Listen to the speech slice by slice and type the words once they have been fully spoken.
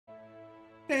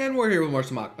And we're here with more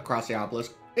Smok across the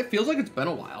Obelisk. It feels like it's been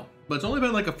a while, but it's only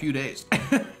been like a few days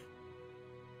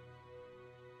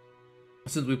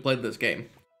since we played this game.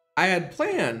 I had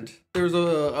planned, there was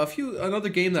another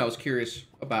game that I was curious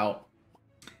about,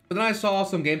 but then I saw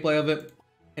some gameplay of it,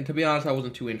 and to be honest, I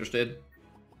wasn't too interested.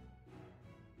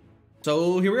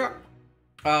 So here we are.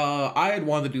 I had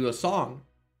wanted to do a song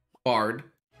bard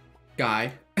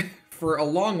guy for a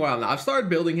long while now. I've started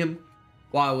building him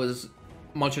while I was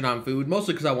munching on food,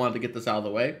 mostly because I wanted to get this out of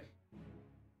the way.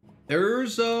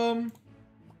 There's a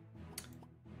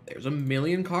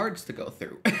million cards to go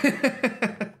through.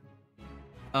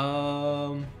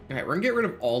 All right, we're gonna get rid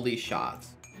of all these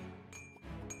shots.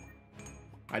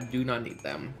 I do not need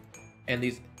them, and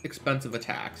these expensive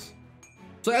attacks.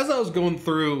 So as I was going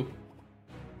through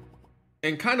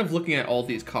and kind of looking at all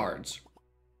these cards,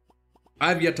 I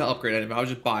have yet to upgrade any of them. I was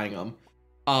just buying them.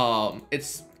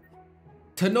 It's,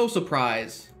 to no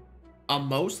surprise,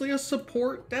 mostly a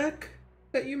support deck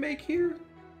that you make here.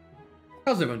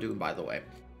 How's everyone doing, by the way?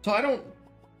 So I don't...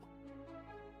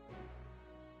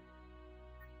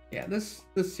 Yeah, this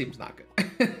seems not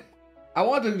good. I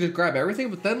wanted to just grab everything,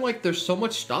 but then, like, there's so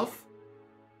much stuff.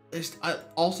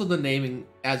 Also, the naming,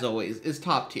 as always, is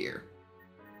top tier.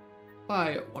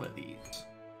 Buy one of these.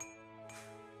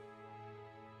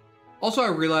 Also, I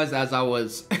realized as I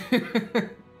was...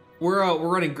 we're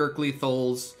running Gurkly,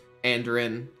 Tholes,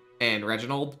 Andrin, and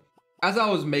Reginald. As I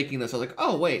was making this, I was like,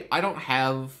 oh, wait, I don't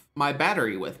have my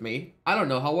battery with me. I don't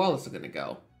know how well this is going to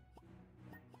go.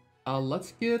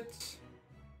 Let's get...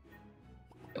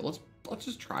 Yeah, let's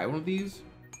just try one of these.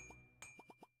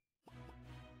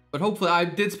 But hopefully, I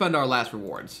did spend our last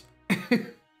rewards.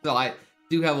 So I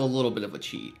do have a little bit of a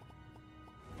cheat.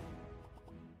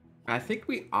 I think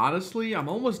we honestly, I'm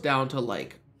almost down to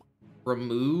like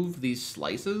remove these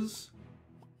slices.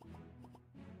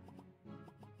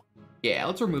 Yeah,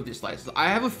 let's remove these slices. I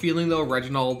have a feeling though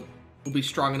Reginald will be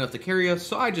strong enough to carry us,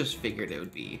 so I just figured it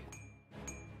would be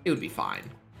fine.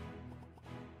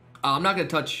 I'm not gonna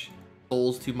touch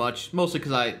Tholes too much, mostly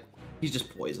because he's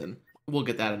just poison. We'll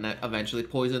get that in eventually,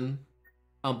 poison.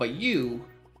 But you,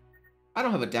 I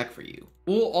don't have a deck for you.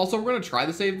 We're gonna try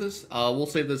to save this. We'll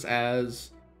save this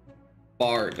as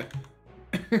Bard.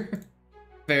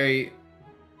 very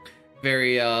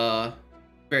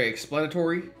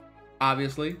explanatory,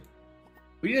 obviously.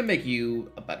 We need to make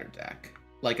you a better deck.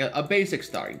 Like a basic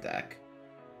starting deck.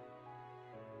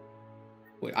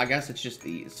 Wait, I guess it's just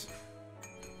these.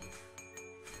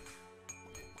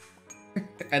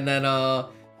 And then,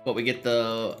 what, we get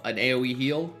an AoE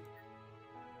heal?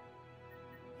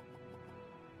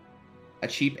 A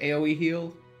cheap AoE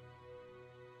heal?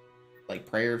 Like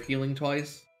Prayer of Healing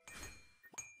twice.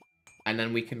 And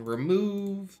then we can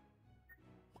remove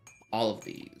all of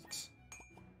these.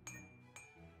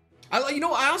 I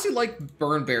honestly like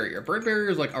Burn Barrier. Burn Barrier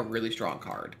is like a really strong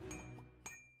card.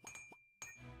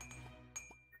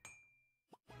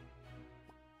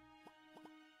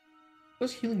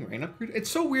 Does Healing Rain upgrade? It's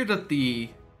so weird that the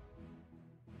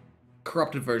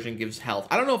corrupted version gives health.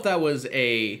 I don't know if that was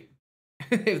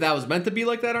if that was meant to be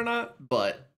like that or not,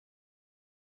 but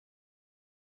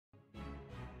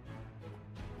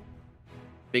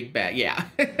big bad, yeah.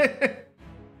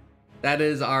 That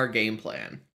is our game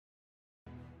plan.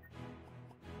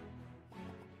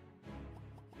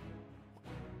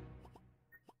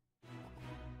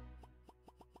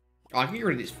 Oh, I can get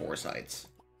rid of these foresights.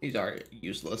 These are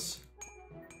useless.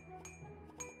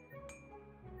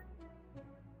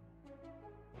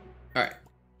 Alright.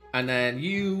 And then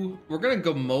we're gonna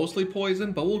go mostly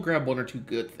poison, but we'll grab one or two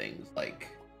good things, like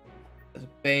this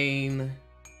Bane.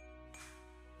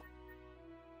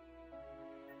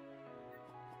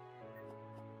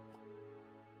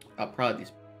 Probably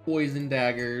these poison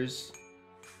daggers.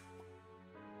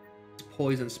 This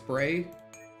poison spray.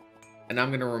 And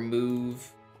I'm gonna remove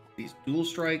these dual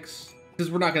strikes,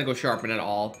 because we're not gonna go sharpen at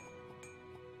all.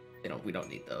 We don't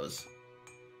need those.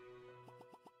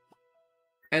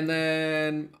 And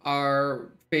then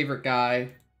our favorite guy,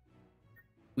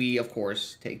 we of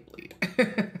course take bleed.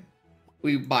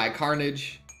 We buy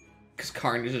Carnage, because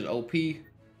Carnage is OP.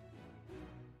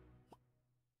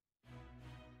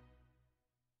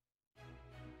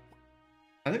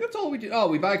 I think that's all we do. Oh,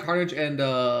 we buy Carnage, and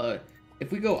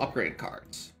if we go upgrade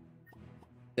cards,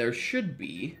 there should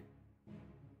be...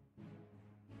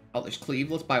 Oh, there's Cleave.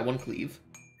 Let's buy one Cleave.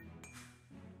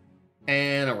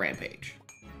 And a Rampage.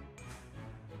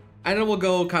 And then we'll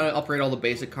go kind of upgrade all the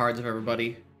basic cards of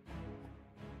everybody.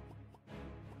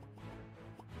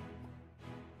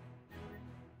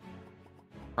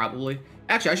 Probably.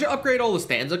 Actually, I should upgrade all the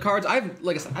stanza cards.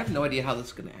 Like I said, I have no idea how this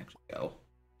is going to actually go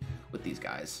with these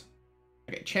guys.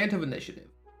 Okay, Chant of Initiative.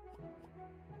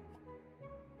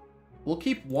 We'll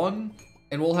keep one,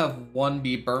 and we'll have one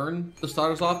be burn to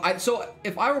start us off. So,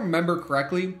 if I remember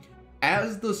correctly,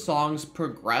 as the songs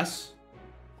progress,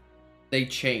 they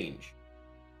change.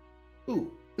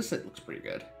 Ooh, this set looks pretty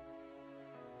good.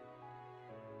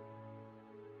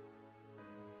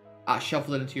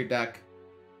 Shuffle it into your deck.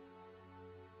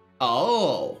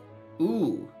 Oh,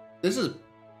 ooh, that's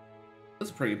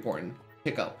pretty important.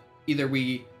 Pick up. Either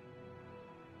we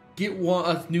get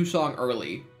a new song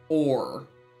early, or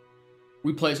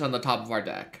we place it on the top of our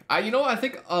deck. You know what? I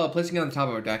think placing it on the top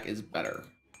of our deck is better.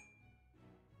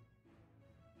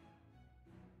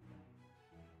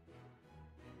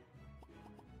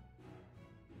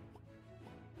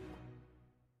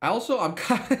 I'm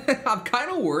kind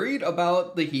of worried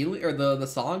about the healing or the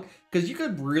song, because you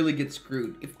could really get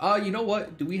screwed. If you know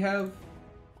what? Do we have?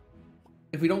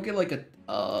 If we don't get like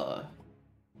a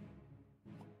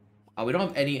we don't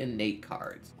have any innate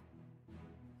cards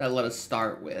that let us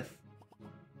start with.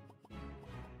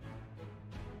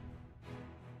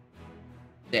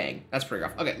 Dang, that's pretty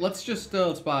rough. Okay, let's just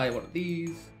let's buy one of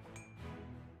these.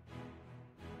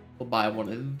 We'll buy one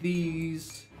of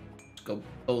these. Let's go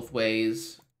both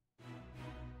ways.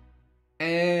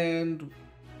 And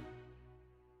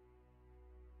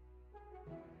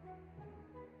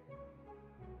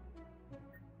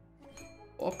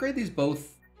we'll upgrade these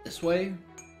both this way.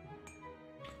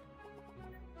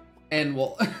 And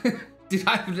we'll dude,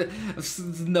 I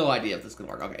have no idea if this is gonna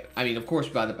work. Okay, I mean, of course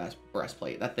we buy the best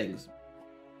breastplate. That thing's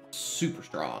super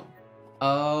strong.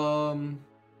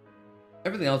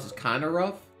 Everything else is kind of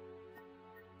rough.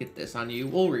 Get this on you.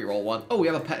 We'll reroll one. Oh, we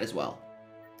have a pet as well.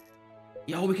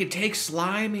 Yo, we can take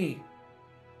Slimy.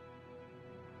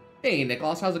 Hey,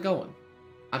 Nicholas, how's it going?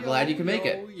 I'm glad you can make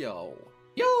it.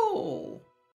 Yo.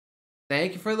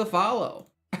 Thank you for the follow.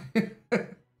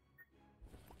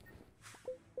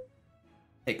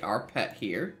 Take our pet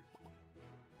here.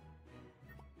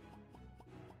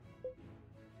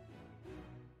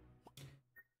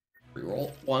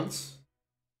 Reroll once.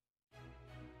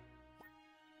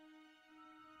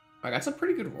 I got some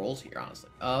pretty good rolls here, honestly.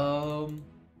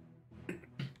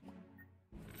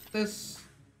 This.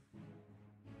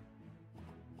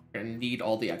 We're gonna need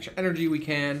all the extra energy we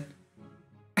can.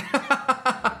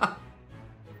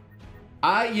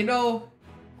 You know,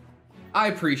 I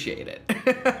appreciate it.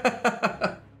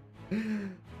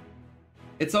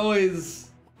 It's always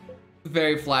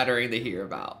very flattering to hear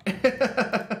about.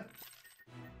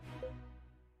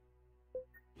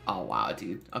 Oh wow,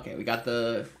 dude. Okay, we got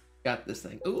this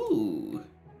thing. Ooh.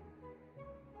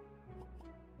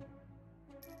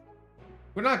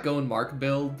 We're not going Mark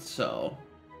build, so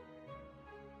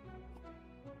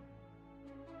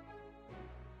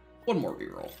one more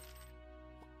reroll.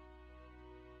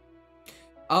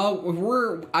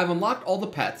 I've unlocked all the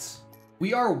pets.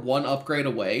 We are one upgrade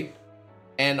away,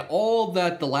 and all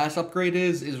that the last upgrade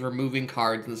is removing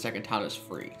cards in the second town is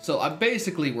free. So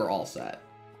we're all set,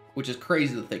 which is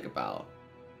crazy to think about.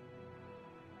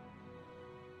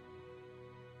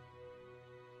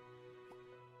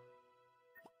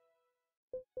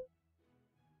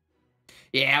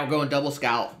 Yeah, we're going double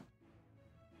scout.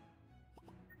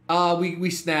 We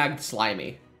snagged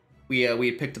Slimy.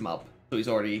 We picked him up, so he's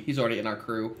already in our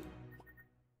crew.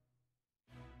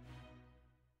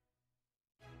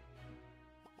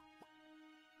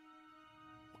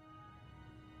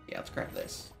 Yeah, let's grab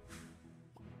this.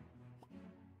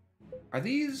 Are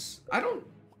these?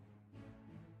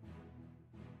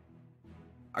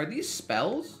 Are these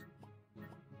spells?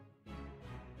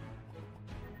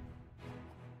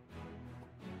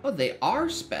 Oh, they are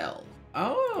spells.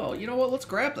 Oh, you know what? Let's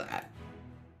grab that.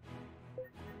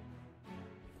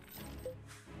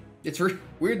 It's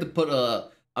weird to put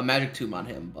a magic tomb on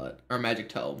him, or a magic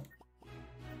tome.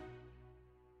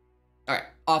 All right,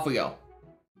 off we go.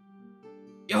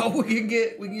 Yo, we can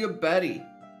get Betty.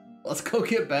 Let's go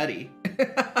get Betty.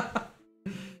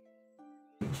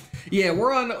 Yeah,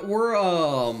 we're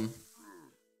on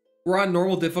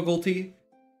normal difficulty.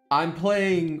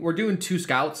 We're doing 2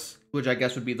 scouts, which I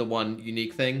guess would be the one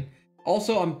unique thing.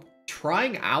 Also, I'm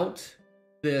trying out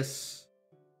this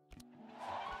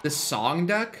song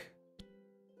deck,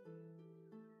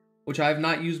 which I have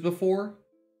not used before.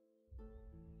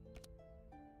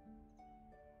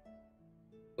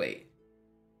 Wait.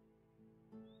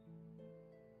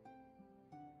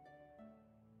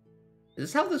 Is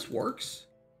this how this works?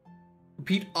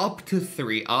 Repeat up to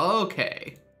 3.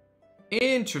 Okay.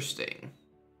 Interesting.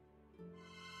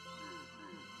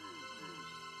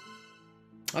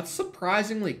 That's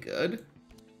surprisingly good.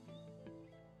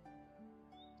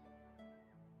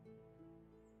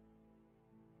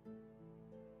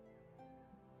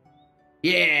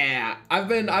 Yeah, I've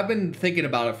been thinking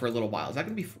about it for a little while. Is that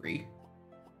gonna be free?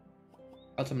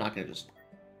 Else I'm not gonna just.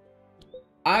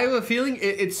 I have a feeling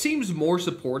it seems more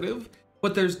supportive,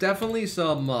 but there's definitely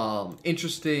some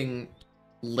interesting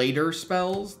later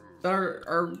spells that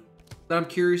are that I'm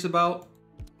curious about.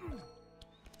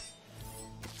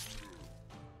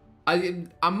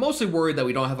 I'm mostly worried that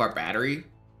we don't have our battery.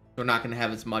 We're not gonna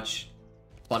have as much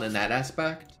fun in that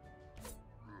aspect.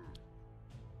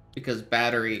 Because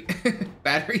battery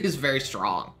is very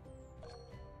strong.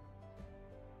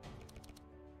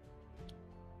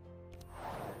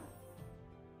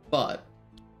 But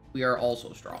we are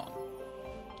also strong.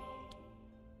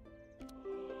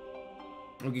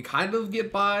 We can kind of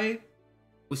get by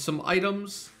with some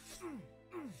items.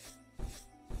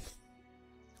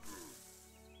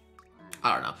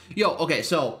 I don't know. Yo, okay,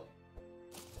 so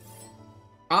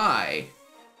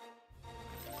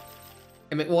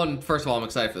first of all, I'm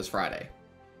excited for this Friday.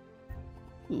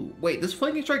 Ooh, wait, this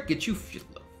flanking strike gets you...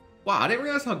 Wow, I didn't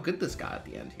realize how good this got at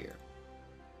the end here.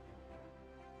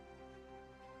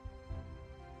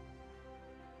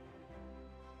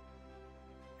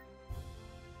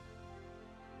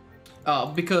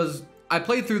 Because I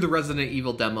played through the Resident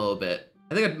Evil demo a bit.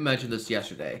 I think I mentioned this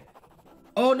yesterday.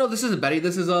 Oh, no, this isn't Betty.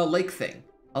 This is a lake thing.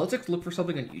 Let's look for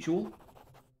something unusual.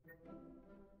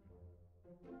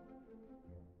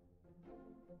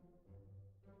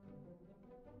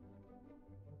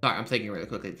 Sorry, I'm thinking really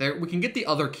quickly. There, we can get the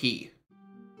other key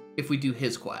if we do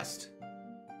his quest.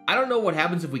 I don't know what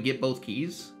happens if we get both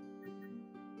keys.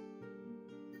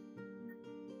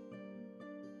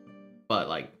 But,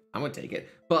 like, I'm gonna take it.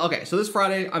 But, okay, so this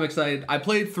Friday, I'm excited. I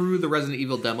played through the Resident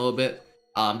Evil demo a bit,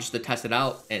 just to test it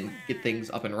out and get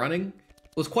things up and running.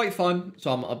 It was quite fun,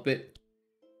 so I'm a bit...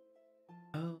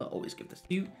 I'll always give this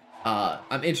to you.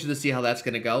 I'm interested to see how that's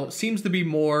gonna go. Seems to be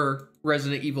more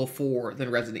Resident Evil 4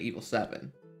 than Resident Evil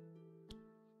 7.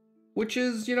 Which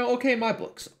is, you know, okay in my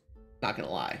books. Not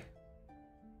gonna lie.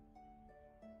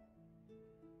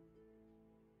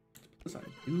 What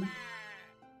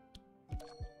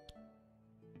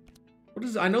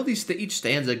is... I know each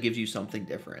stanza gives you something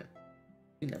different.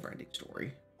 Never-ending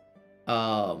story.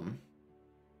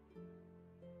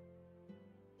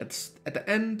 It's at the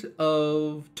end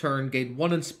of turn, gain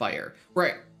 1 inspire.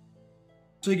 Right.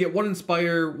 So you get 1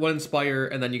 inspire,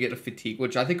 and then you get a fatigue,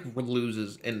 which I think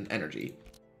loses in energy.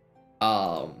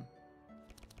 So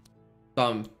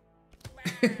I'm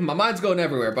my mind's going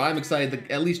everywhere, but I'm excited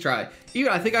to at least try.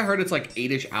 Even I think I heard it's like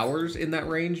 8-ish hours in that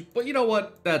range, but you know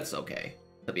what? That's okay,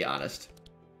 to be honest.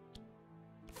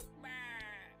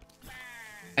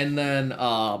 And then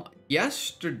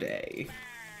yesterday,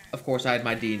 of course, I had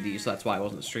my D&D, so that's why I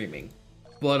wasn't streaming.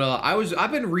 But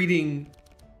I've been reading.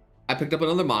 I picked up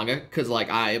another manga because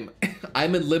like I'm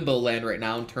in limbo land right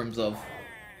now in terms of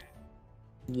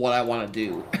what I want to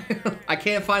do. I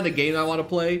can't find a game I want to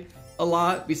play a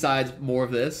lot besides more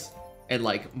of this and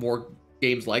like more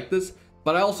games like this.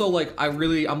 But I also like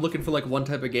I'm looking for like one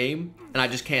type of game and I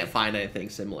just can't find anything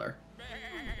similar.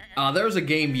 There was a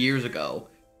game years ago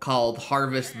called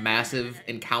Harvest Massive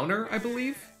Encounter, I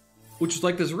believe, which is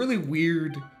like this really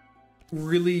weird,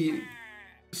 really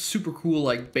super cool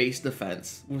like base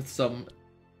defense with some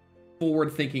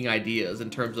forward-thinking ideas in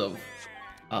terms of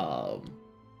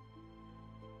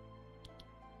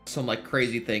some like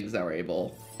crazy things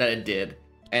that it did,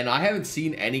 and I haven't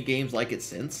seen any games like it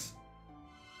since.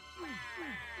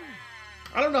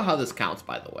 I don't know how this counts,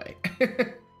 by the way.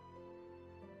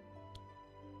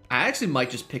 I actually might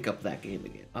just pick up that game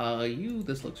again.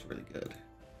 This looks really good.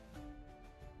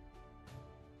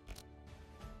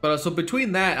 But so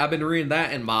between that, I've been reading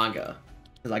that and manga,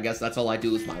 because I guess that's all I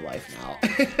do with my life now.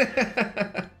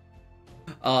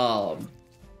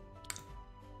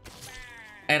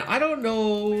 And I don't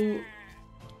know.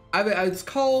 It's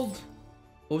called,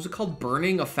 what was it called?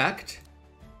 Burning Effect.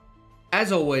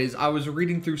 As always, I was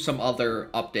reading through some other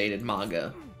updated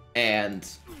manga, and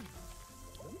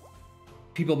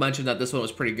people mentioned that this one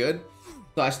was pretty good.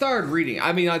 So I started reading.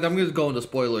 I mean, I'm going to go into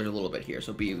spoilers a little bit here,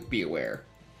 so be aware.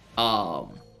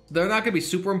 They're not going to be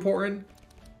super important,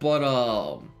 but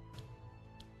oh,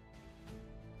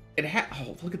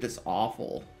 look at this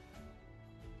awful.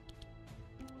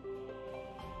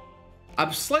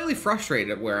 I'm slightly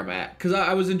frustrated at where I'm at, because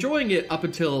I was enjoying it up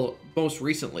until most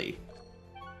recently.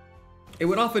 It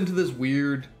went off into this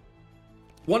weird...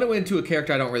 it went into a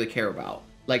character I don't really care about.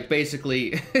 Like,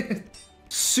 basically,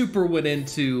 super went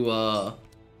into a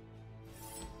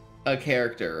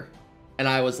character. And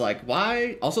I was like,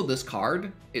 why? Also, this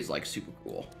card is, like, super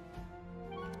cool.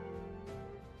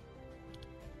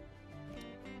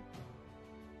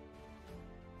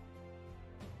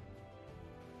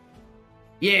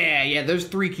 Yeah, there's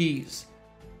 3 keys,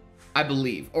 I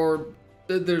believe. Or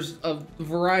there's a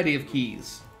variety of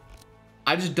keys.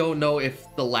 I just don't know if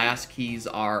the last keys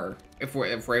are, if we're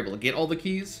able to get all the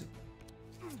keys.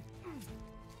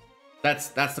 That's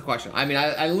the question. I mean,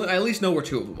 I at least know where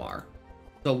 2 of them are.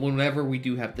 So whenever we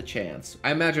do have the chance,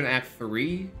 I imagine Act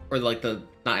 3, or like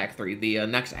not Act 3, the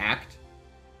next act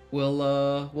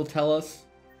will tell us,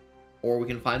 or we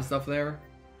can find stuff there.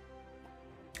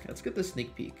 Okay, let's get the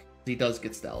sneak peek. He does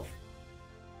get stealth.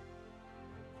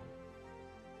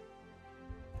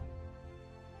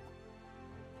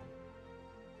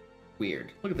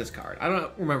 Weird. Look at this card. I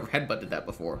don't remember Headbutt did that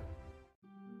before.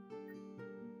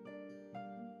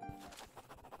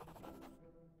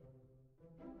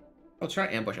 I'll try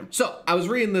to ambush him. So, I was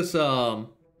reading this,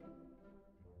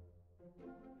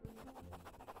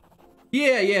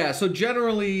 Yeah, so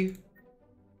generally,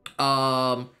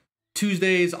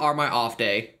 Tuesdays are my off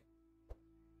day.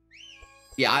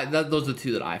 Yeah, those are the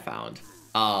 2 that I found.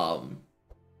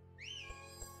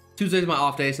 Tuesday's my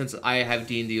off day since I have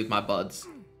D&D with my buds.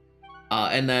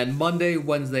 And then Monday,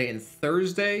 Wednesday, and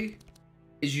Thursday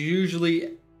is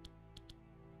usually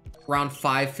around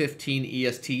 5:15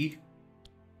 EST.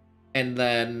 And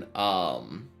then,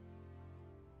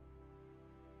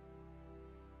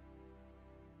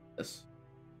 this.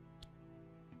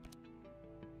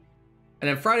 And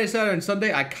then Friday, Saturday, and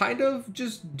Sunday, I kind of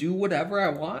just do whatever I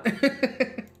want.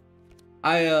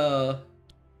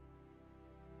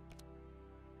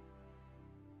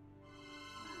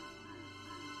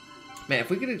 Man, if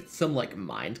we get some, like,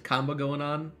 mind combo going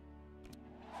on.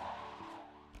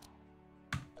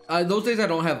 Those days I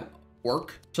don't have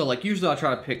work. So, like, usually I'll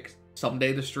try to pick some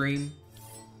day to stream.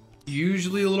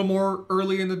 Usually a little more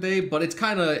early in the day, but it's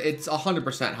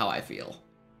 100% how I feel.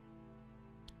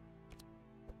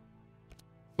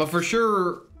 But for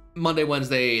sure, Monday,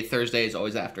 Wednesday, Thursday is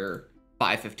always after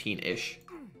 5:15-ish.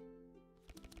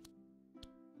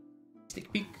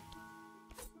 Sneak peek.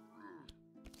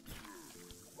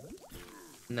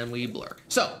 And then we blur.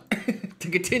 So, to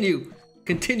continue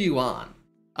on.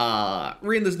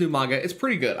 Reading this new manga, it's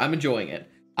pretty good. I'm enjoying it.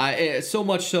 So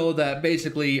much so that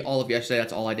basically all of yesterday,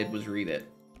 that's all I did was read it.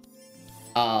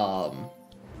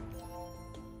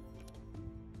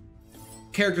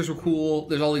 Characters were cool.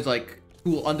 There's all these like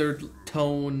cool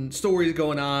undertone stories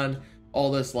going on.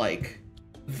 All this like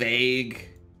vague.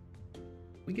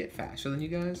 We get faster than you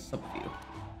guys, some of you.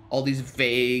 All these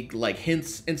vague like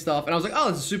hints and stuff, and I was like, oh,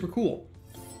 this is super cool.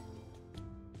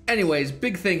 Anyways,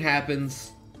 big thing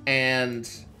happens, and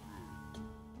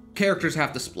characters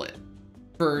have to split.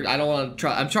 I don't want to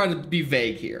try. I'm trying to be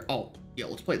vague here. Oh, yeah,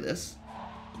 let's play this.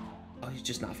 Oh, he's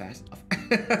just not fast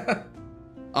enough.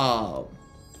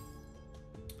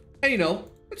 And you know,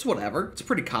 it's whatever. It's a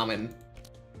pretty common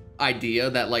idea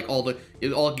that like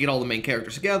you all get all the main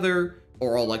characters together,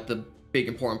 or all like the big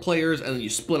important players, and then you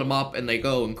split them up and they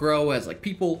go and grow as like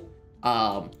people.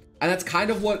 And that's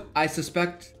kind of what I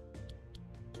suspect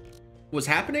was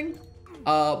happening.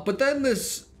 But then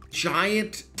this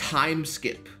giant time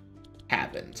skip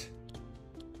happened,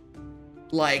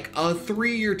 like a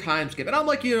 3-year time skip, and I'm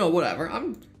like, you know, whatever.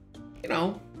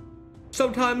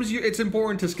 Sometimes it's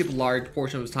important to skip a large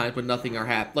portion of time when nothing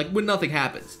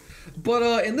happens.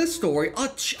 But in this story, a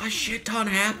shit ton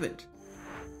happened,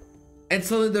 and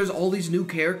so there's all these new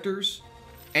characters,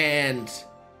 and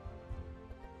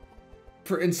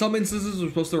in some instances we're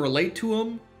supposed to relate to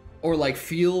them or like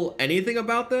feel anything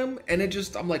about them, and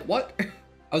I'm like, what?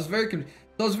 I was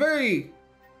very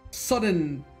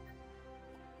sudden.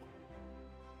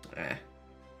 It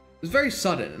was very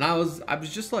sudden, and I was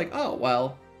just like, oh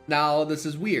well, now this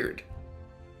is weird,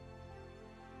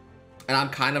 and I'm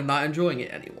kind of not enjoying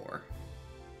it anymore.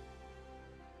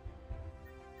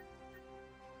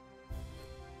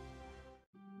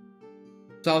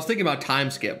 So I was thinking about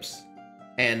time skips,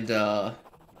 and I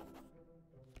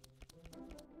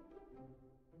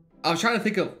was trying to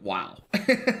think of I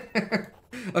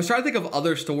was trying to think of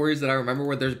other stories that I remember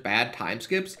where there's bad time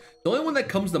skips. The only one that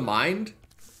comes to mind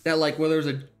that like where there's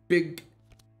a big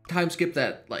time skip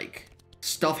that like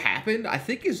stuff happened, I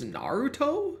think is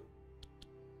Naruto.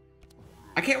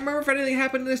 I can't remember if anything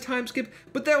happened in this time skip,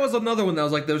 but there was another one that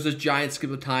was like there was this giant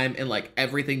skip of time and like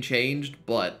everything changed,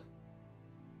 but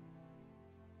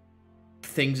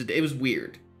it was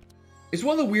weird. It's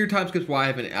one of the weird time skips where I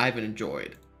haven't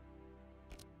enjoyed.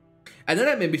 And then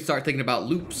that made me start thinking about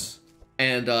loops.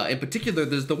 And in particular,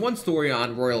 there's the one story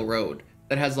on Royal Road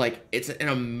that has like, it's an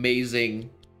amazing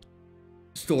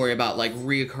story about like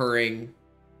reoccurring,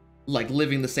 like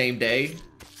living the same day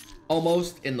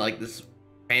almost in like this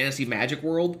fantasy magic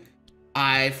world.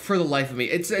 For the life of me,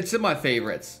 it's in my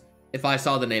favorites. If I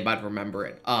saw the name, I'd remember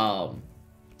it. And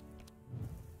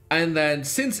then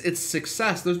since its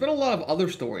success, there's been a lot of other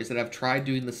stories that have tried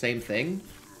doing the same thing.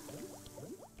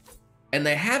 And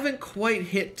they haven't quite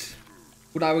hit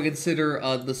what I would consider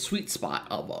the sweet spot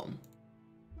of them.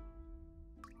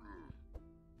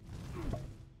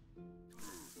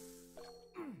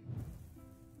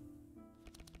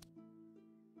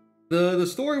 The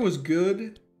story was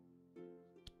good.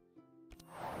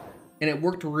 And it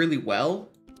worked really well.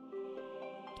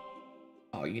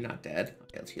 Oh, you're not dead?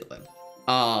 Okay, let's heal them.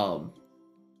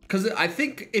 Because I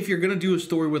think if you're gonna do a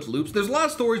story with loops, there's a lot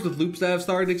of stories with loops that have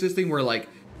started existing where, like,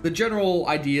 the general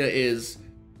idea is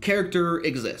character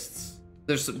exists.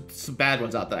 There's some bad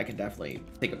ones out that I can definitely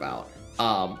think about.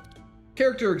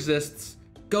 Character exists,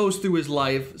 goes through his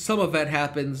life, some event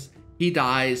happens, he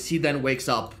dies, he then wakes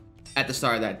up at the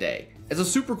start of that day. It's a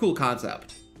super cool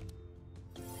concept.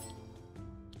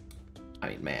 I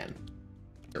mean, man,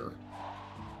 sure.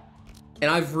 And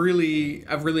I've really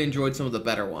enjoyed some of the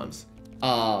better ones.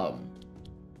 But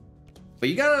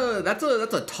you gotta, that's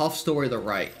a tough story to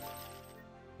write.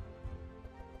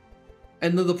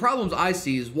 And the problems I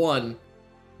see is, one,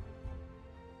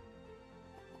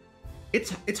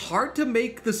 it's hard to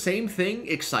make the same thing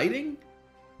exciting.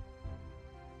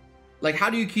 Like, how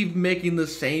do you keep making the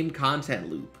same content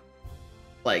loop?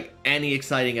 Like, any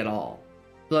exciting at all?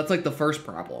 So that's like the first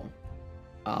problem.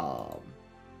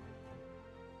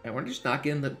 And we're just not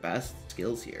getting the best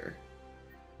skills here.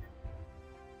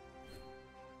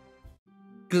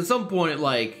 Because at some point,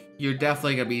 like, you're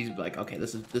definitely gonna be like, okay,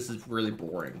 this is really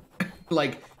boring.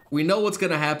 Like, we know what's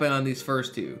gonna happen on these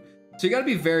first two, so you gotta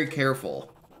be very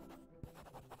careful.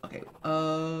 Okay,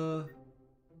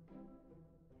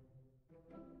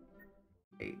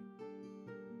 hey.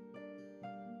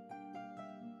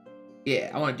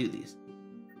 Yeah, I want to do these.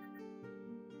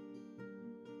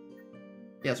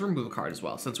 Yeah, let's remove a card as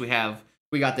well, since we got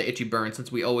the itchy burn,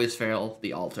 since we always fail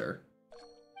the altar.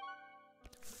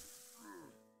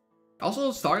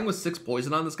 Also, starting with 6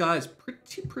 poison on this guy is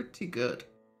pretty good.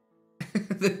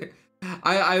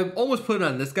 I almost put it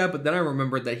on this guy, but then I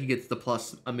remembered that he gets the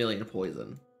plus 1,000,000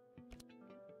 poison.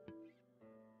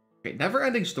 Okay, Never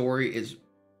Ending Story is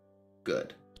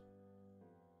good.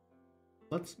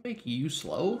 Let's make you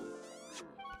slow.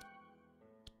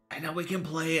 I know we can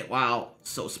play it. Wow,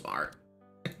 so smart.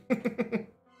 I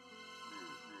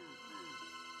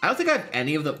don't think I have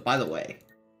any of the, by the way.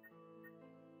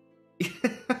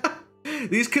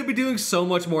 These could be doing so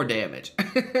much more damage.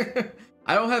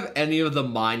 I don't have any of the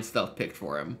mine stuff picked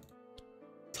for him.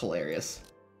 It's hilarious.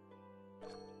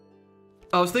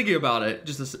 I was thinking about it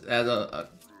just as a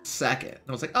second.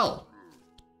 I was like, oh.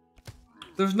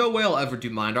 There's no way I'll ever do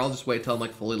mine, or I'll just wait till I'm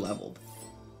like fully leveled.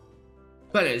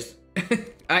 But anyways,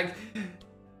 I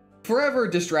forever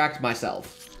distract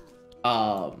myself.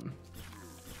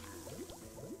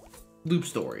 Loop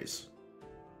stories.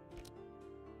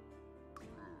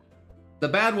 The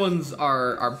bad ones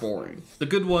are boring. The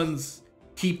good ones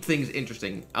keep things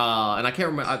interesting. And I can't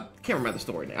remember the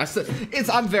story now.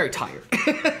 I'm very tired.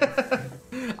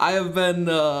 I have been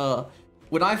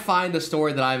when I find a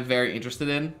story that I'm very interested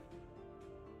in,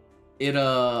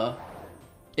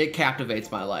 it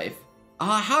captivates my life.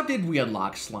 How did we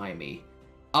unlock Slimy?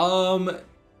 There's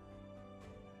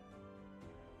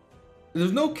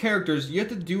no characters. You have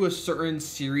to do a certain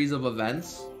series of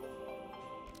events.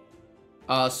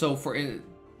 So in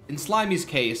Slimy's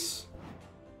case,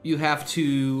 you have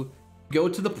to go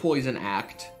to the Poison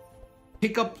Act,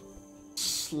 pick up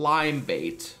slime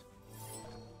bait,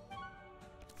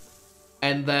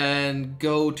 and then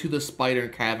go to the Spider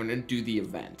Cavern and do the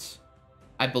event,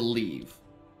 I believe.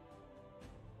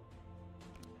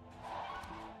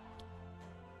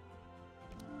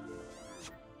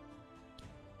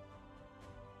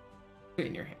 Put it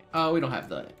in your hand. Oh, we don't have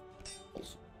the...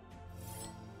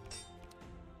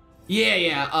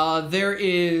 Yeah, there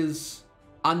is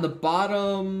on the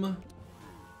bottom,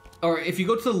 or if you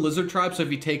go to the lizard tribe, so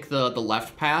if you take the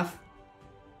left path,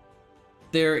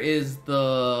 there is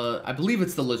I believe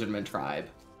it's the lizardman tribe,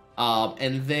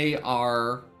 and they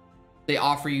offer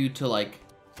you to, like,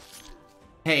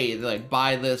 hey, like,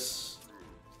 buy this,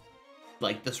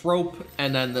 like, this rope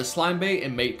and then the slime bait,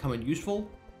 and may come in useful.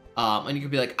 And you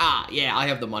could be like, ah, yeah, I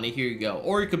have the money, here you go.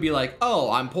 Or you could be like, oh,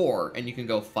 I'm poor, and you can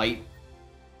go fight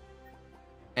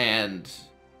and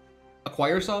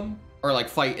acquire some, or like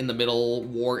fight in the middle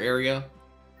war area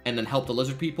and then help the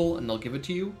lizard people and they'll give it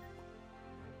to you.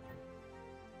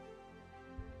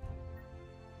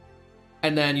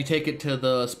 And then you take it to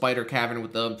the spider cavern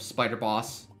with the spider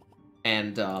boss,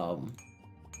 and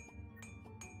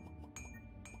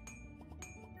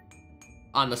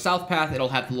on the south path, it'll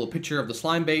have the little picture of the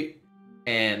slime bait.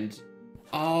 And,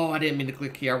 oh, I didn't mean to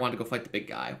click here. I wanted to go fight the big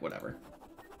guy. Whatever.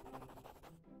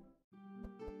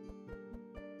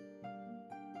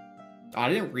 I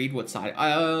didn't read what side.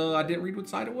 I didn't read what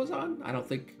side it was on. I don't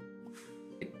think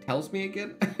it tells me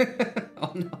again.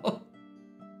 Oh no.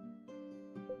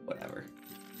 Whatever.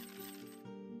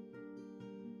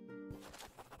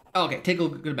 Okay, take a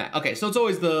good map. Okay, so it's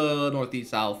always the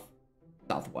northeast, south,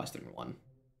 southwestern one.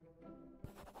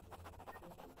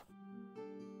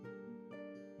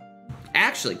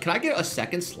 Actually, can I get a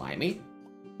second slimy?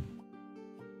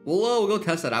 We'll go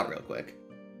test that out real quick.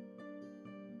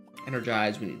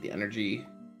 Energize, we need the energy.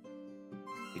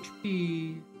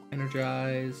 HP,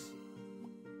 energize.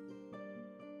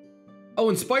 Oh,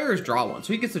 Inspire is draw one,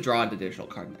 so he gets to draw an additional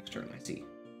card next turn, I see.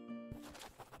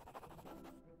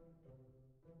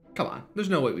 Come on, there's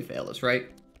no way we fail this,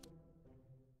 right?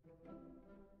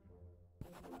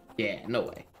 Yeah, no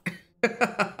way.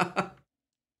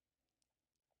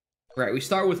 Right, we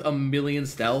start with 1,000,000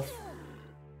 stealth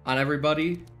on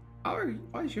everybody.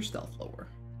 Why is your stealth lower?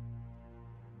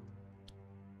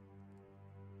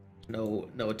 No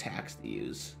attacks to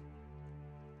use.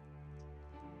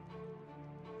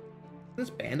 This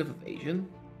Band of Evasion?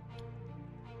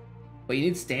 But you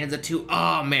need stanza 2.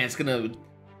 Oh man, I'm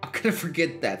gonna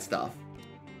forget that stuff.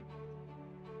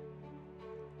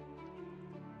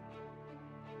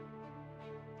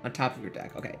 On top of your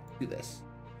deck. Okay, do this.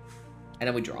 And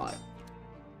then we draw it.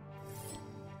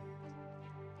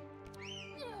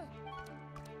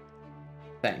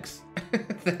 Thanks.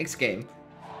 Thanks, game.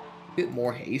 Bit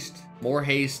more haste. More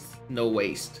haste, no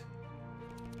waste.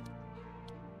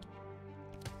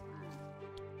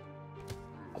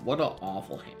 What an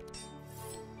awful hand.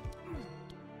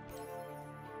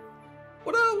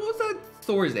 What was that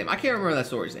story's name? I can't remember that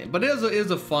story's name, but it is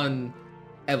a fun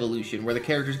evolution where the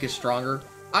characters get stronger.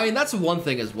 I mean, that's one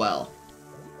thing as well.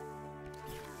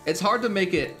 It's hard to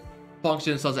make it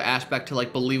function in such an aspect to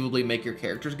like believably make your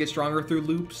characters get stronger through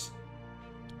loops.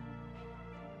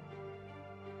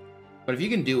 But if you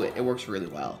can do it, it works really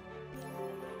well.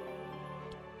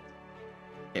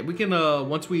 Okay, we can,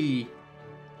 once we...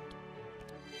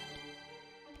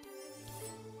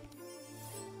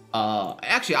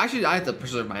 Actually, I have to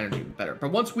preserve my energy better.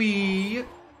 But once we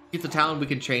get to town, we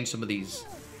can change some of these,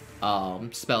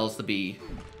 spells to be...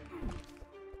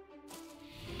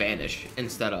 Banish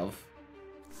instead of...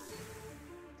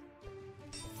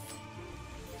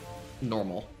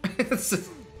 Normal.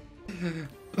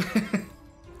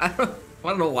 I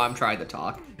don't know why I'm trying to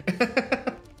talk.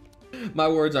 My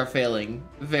words are failing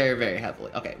very, very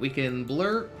heavily. Okay, we can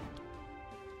blur.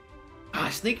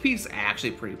 Sneak peek's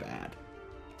actually pretty bad.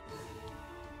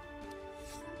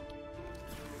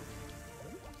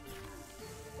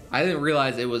 I didn't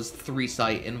realize it was 3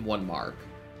 sight in 1 mark.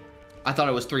 I thought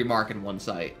it was 3 mark in 1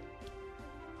 sight.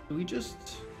 Do we just...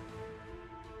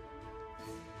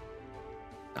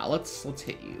 Now let's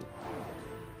hit you.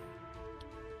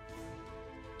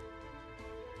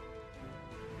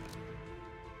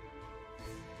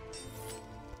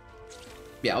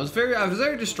 Yeah, I was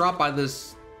very distraught by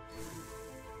this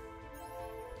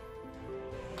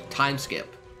time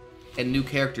skip and new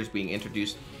characters being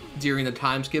introduced during the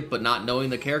time skip, but not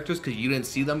knowing the characters because you didn't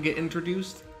see them get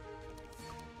introduced.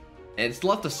 And it's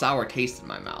left a sour taste in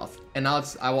my mouth. And now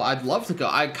I'd love to go.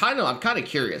 I'm kind of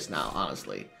curious now,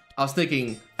 honestly. I was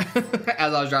thinking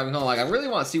as I was driving home, like I really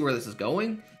want to see where this is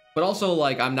going, but also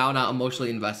like I'm now not emotionally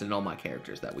invested in all my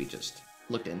characters that we just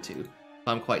looked into. So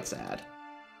I'm quite sad.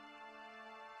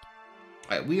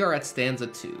 Alright, we are at stanza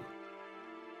 2.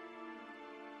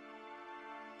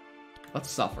 Let's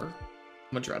suffer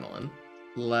some adrenaline.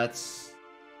 Let's...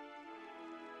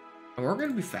 And we're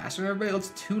gonna be faster than everybody.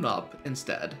 Let's tune up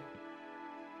instead.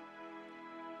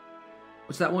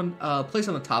 What's that one? Place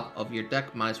on the top of your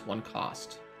deck, -1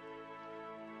 cost.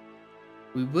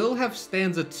 We will have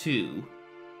stanza 2.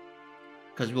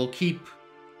 Because we'll keep...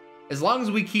 As long as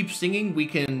we keep singing, we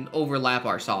can overlap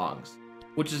our songs.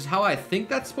 Which is how I think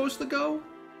that's supposed to go.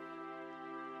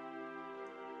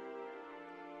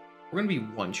 We're gonna be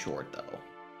 1 short, though.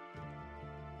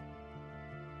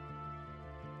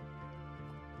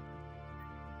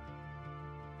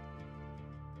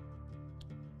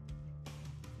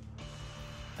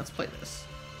 Let's play this.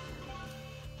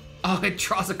 Oh, it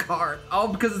draws a card. Oh,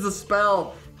 because it's a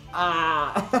spell.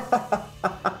 Ah.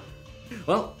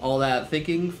 Well, all that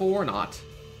thinking for naught.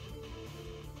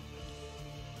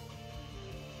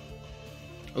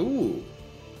 Ooh.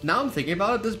 Now I'm thinking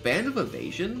about it, this Band of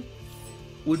Evasion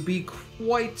would be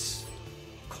quite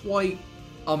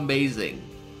amazing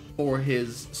for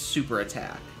his super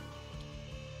attack.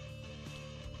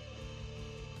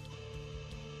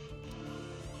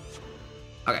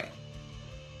 Okay.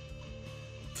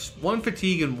 1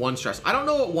 fatigue and 1 stress. I don't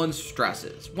know what 1 stress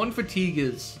is. 1 fatigue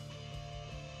is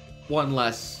 1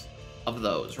 less of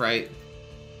those, right?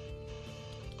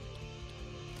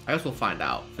 I guess we'll find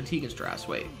out. Fatigue and stress.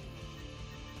 Wait.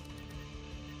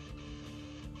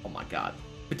 Oh my god.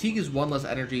 Fatigue is 1 less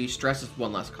energy. Stress is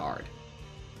 1 less card.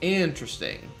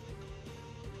 Interesting.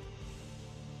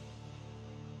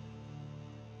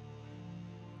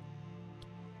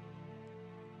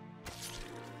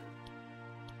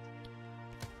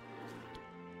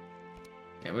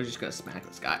 Yeah, we're just gonna smack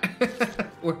this guy.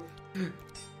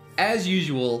 As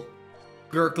usual,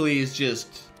 Gurkly is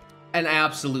just an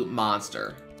absolute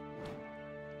monster.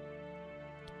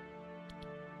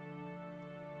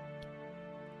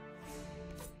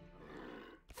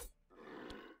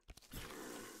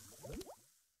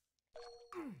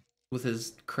 With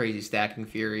his crazy stacking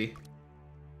fury.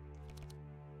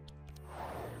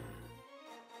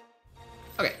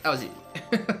 Okay, that was easy.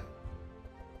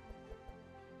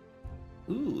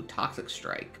 Ooh, Toxic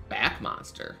Strike. Back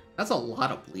monster. That's a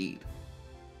lot of bleed.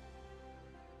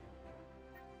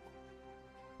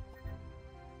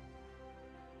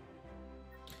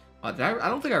 I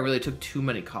don't think I really took too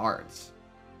many cards.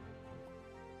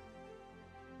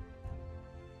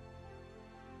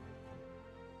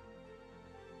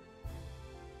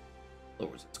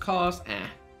 Lowers its cost.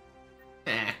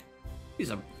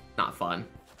 These are not fun.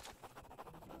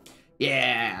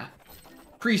 Yeah.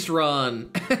 Priest run.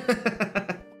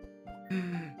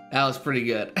 That was pretty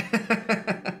good.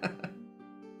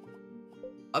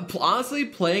 Honestly,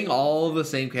 playing all of the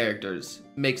same characters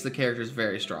makes the characters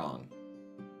very strong.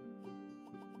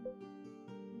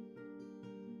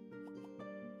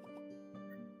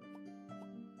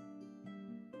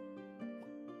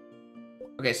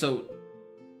 Okay, so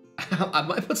I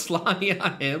might put Slimy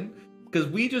on him because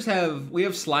we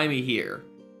have Slimy here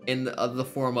in the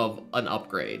form of an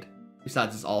upgrade.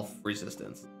 Besides its all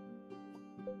resistance.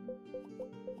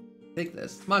 Take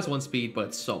this. -1 speed, but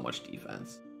it's so much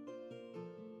defense.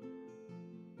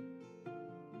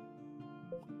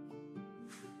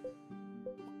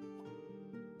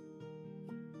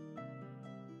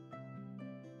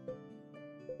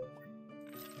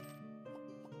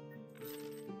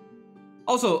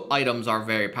 Also, items are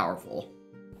very powerful.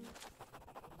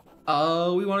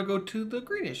 We want to go to the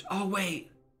greenish. Oh,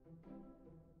 wait.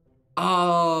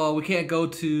 Oh, we can't go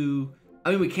to...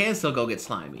 I mean, we can still go get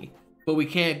Slimy. But we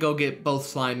can't go get both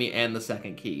Slimy and the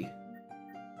second key.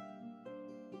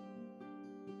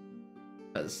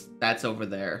 Because that's over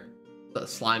there. The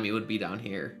Slimy would be down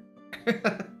here.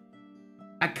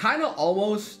 I kind of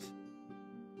almost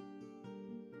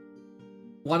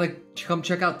want to come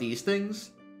check out these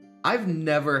things. I've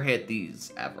never hit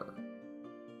these ever.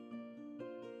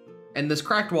 And this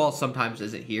cracked wall sometimes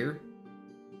isn't here.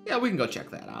 Yeah, we can go check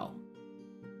that out.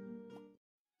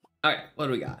 Alright, what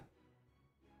do we got?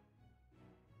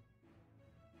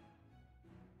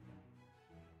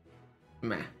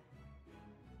 Meh.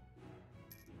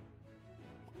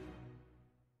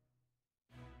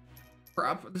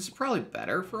 This is probably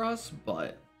better for us,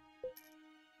 but...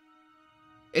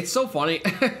 It's so funny.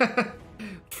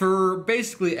 For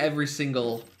basically every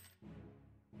single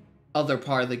other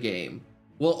part of the game,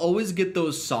 we'll always get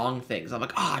those song things. I'm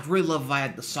like, oh, I'd really love if I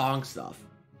had the song stuff.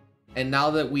 And now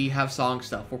that we have song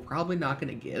stuff, we're probably not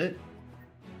going to get it.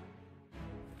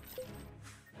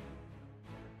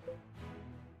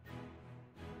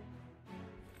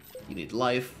 You need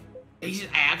life. He's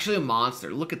actually a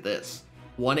monster. Look at this.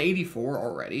 184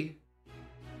 already.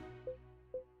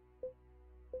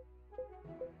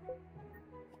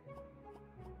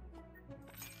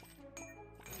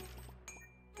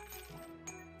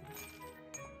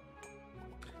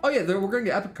 Oh yeah, we're gonna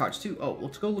get epic cards too. Oh,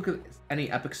 let's go look at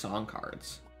any epic song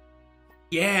cards.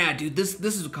 Yeah, dude, this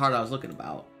is a card I was looking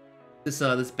about. This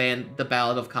band, the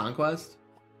Ballad of Conquest.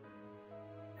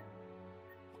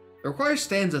 It requires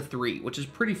stanza 3, which is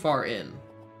pretty far in.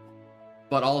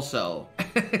 But also,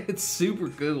 it's super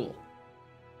cool.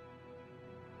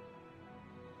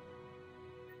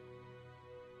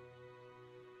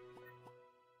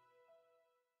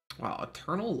 Wow,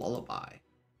 Eternal Lullaby.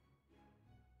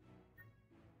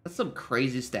 That's some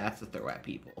crazy stats to throw at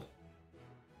people.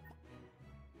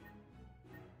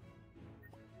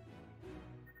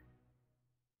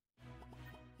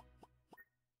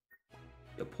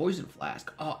 Yo, Poison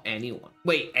Flask. Oh, anyone.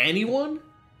 Wait, anyone?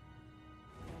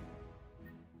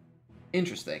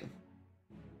 Interesting.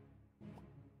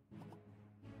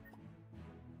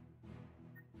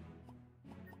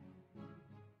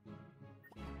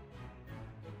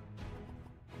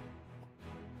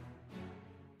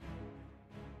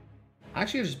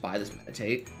 Actually, I'll just buy this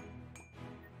Meditate.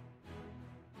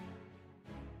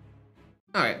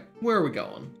 Where are we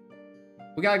going?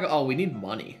 We gotta go. Oh, we need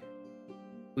money.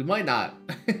 We might not.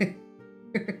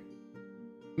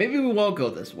 Maybe we won't go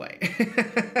this way.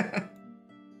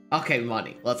 Okay,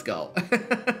 money. Let's go.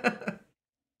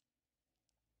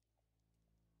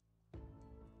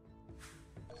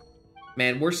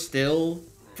 Man, we're still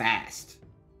fast.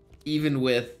 Even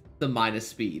with the minus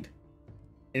speed.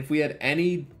 If we had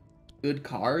any good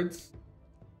cards,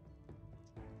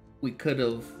 we could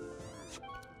have...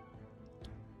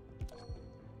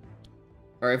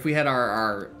 Or if we had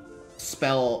our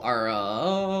spell,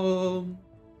 our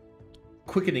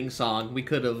quickening song, we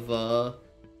could have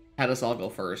had us all go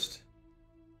first.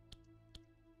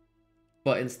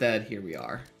 But instead, here we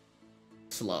are.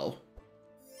 Slow.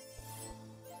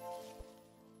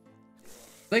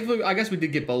 Thankfully, I guess we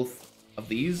did get both of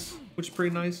these, which is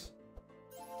pretty nice.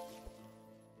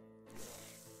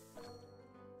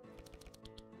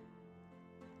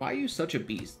 Why are you such a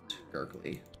beast,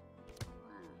 Gurgly?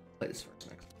 Play this first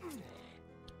next.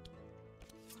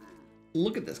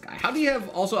 Look at this guy. How do you have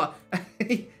also...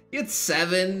 he had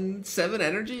seven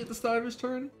energy at the start of his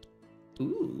turn?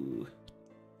 Ooh.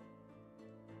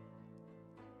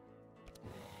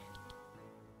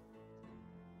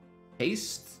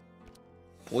 Haste.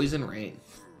 Poison Rain.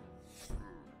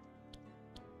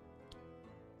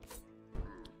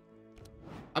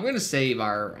 I'm gonna save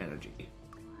our energy.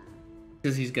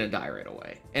 Because he's gonna die right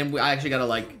away. And I actually gotta,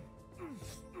 like,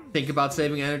 think about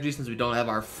saving energy since we don't have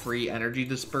our free energy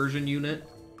dispersion unit.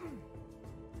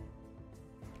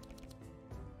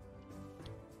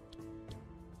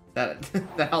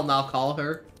 That I'll now call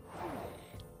her.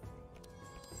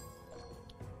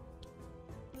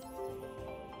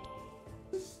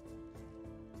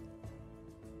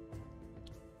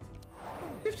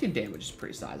 Damage is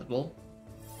pretty sizable.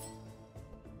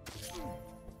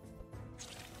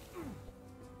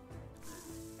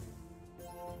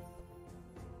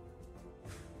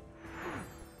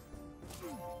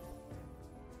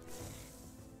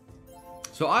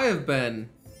 So I have been,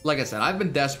 like I said, I've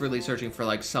been desperately searching for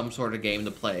like some sort of game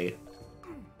to play.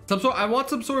 I want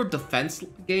some sort of defense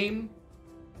game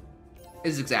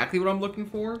is exactly what I'm looking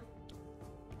for.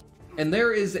 And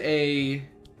there is I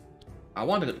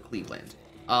want to go to Cleveland.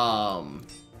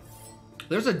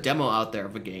 There's a demo out there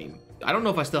of a game. I don't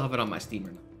know if I still have it on my Steam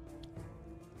or not.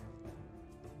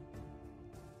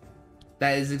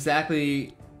 That is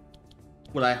exactly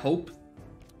what I hope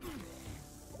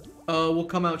will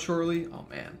come out shortly. Oh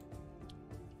man.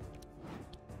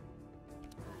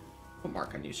 Put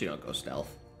mark on you so you don't go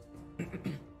stealth.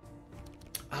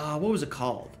 What was it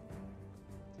called?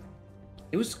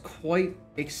 It was quite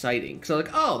exciting because I was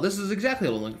like, oh, this is exactly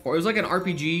what I'm looking for. It was like an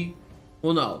RPG.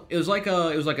 Well, no, it was like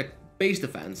a base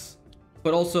defense,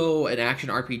 but also an action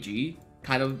RPG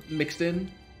kind of mixed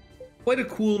in. Quite a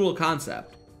cool little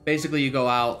concept. Basically, you go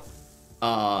out.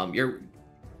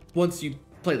 Once you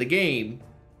play the game,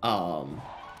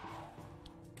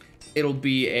 it'll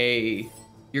be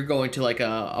you're going to like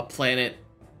a planet.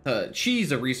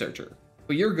 She's a researcher,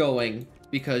 but you're going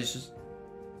because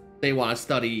they want to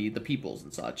study the peoples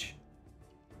and such,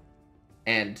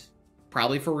 and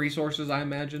probably for resources, I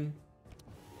imagine.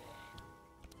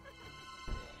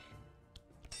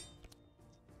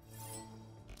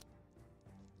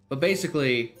 But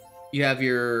basically, you have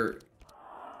your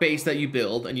base that you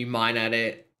build, and you mine at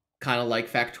it, kind of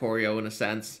like Factorio in a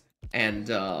sense. And,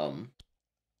 can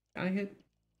I hit?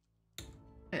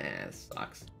 It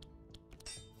sucks.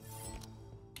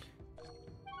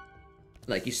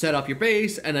 Like, you set up your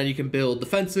base, and then you can build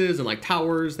defenses and, like,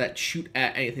 towers that shoot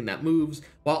at anything that moves,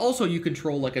 while also you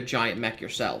control, like, a giant mech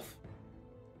yourself.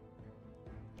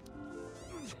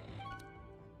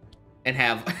 And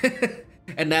have...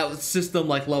 And that system,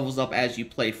 like, levels up as you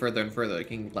play further and further. You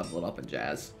can level it up in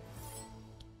jazz.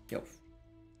 Yo.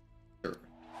 Sure.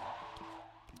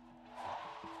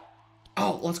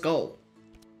 Oh, let's go.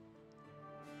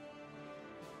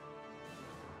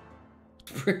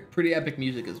 Pretty epic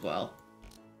music as well.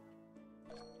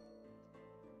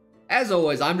 As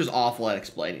always, I'm just awful at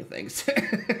explaining things.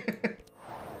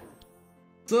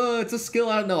 It's a skill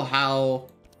I don't know how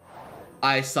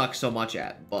I suck so much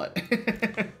at, but...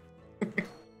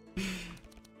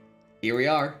 Here we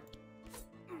are.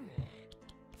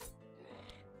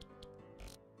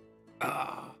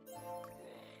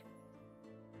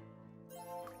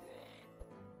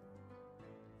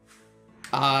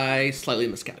 I slightly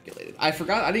miscalculated. I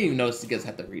forgot. I didn't even notice you guys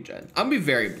had the regen. I'm gonna be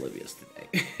very oblivious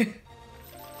today.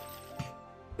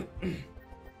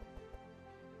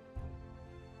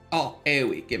 Oh,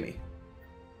 AoE, gimme.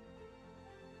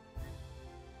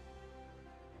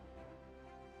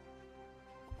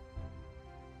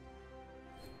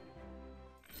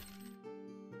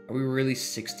 Are we really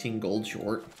 16 gold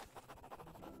short?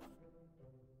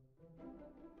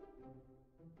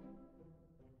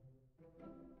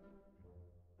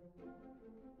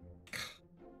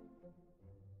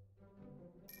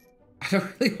 I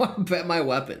don't really want to bet my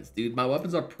weapons, dude. My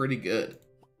weapons are pretty good.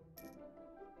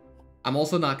 I'm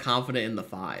also not confident in the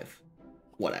 5.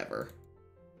 Whatever.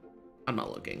 I'm not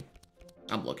looking.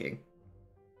 I'm looking.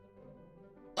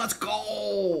 Let's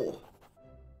go!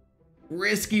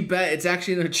 Risky bet. It's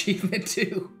actually an achievement,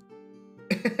 too.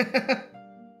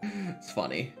 It's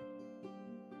funny.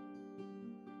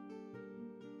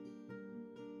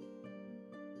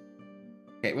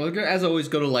 Okay, well, as always,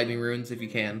 go to lightning runes if you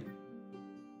can.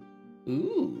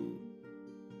 Ooh.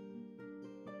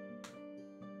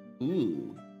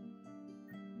 Ooh.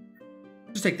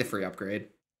 Just take the free upgrade.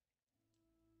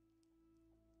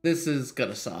 This is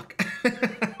gonna suck.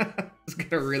 It's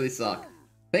gonna really suck.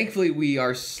 Thankfully, we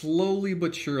are slowly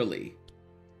but surely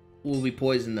will be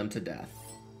poisoning them to death.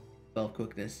 Spell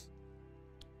quickness.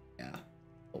 Yeah.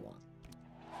 Hold on.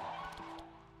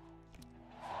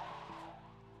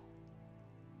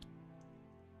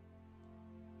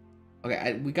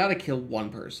 Okay, we gotta kill one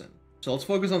person. So let's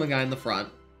focus on the guy in the front.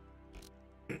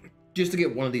 Just to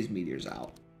get one of these meteors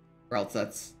out. Or else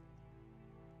that's,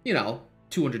 you know,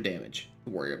 200 damage to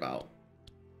worry about.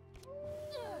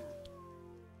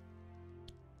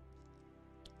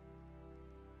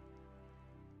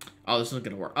 Oh, this isn't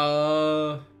gonna work.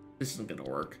 This isn't gonna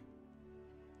work.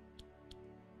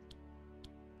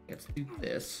 Let's do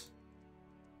this.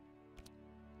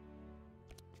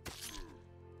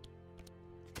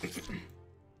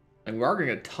 And we are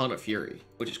getting a ton of fury,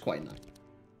 which is quite nice.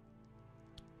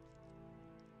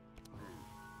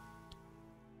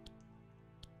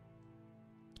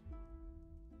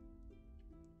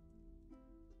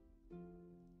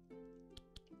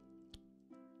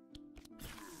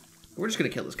 We're just gonna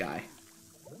kill this guy.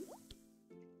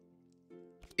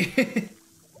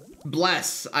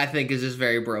 Bless, I think, is just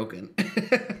very broken.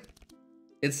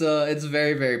 It's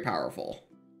very, very powerful.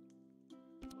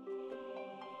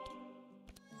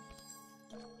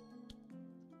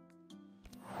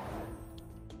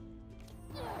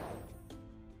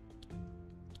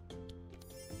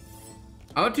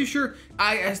 I'm not too sure.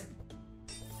 It's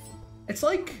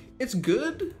like, it's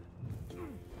good,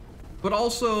 but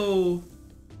also,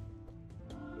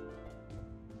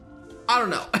 I don't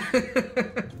know.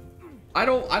 I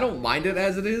don't mind it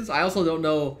as it is. I also don't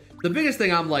know. The biggest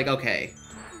thing I'm like, okay,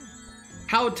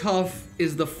 how tough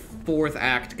is the 4th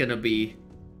act gonna be?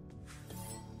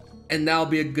 And that'll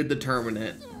be a good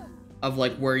determinant of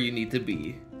like where you need to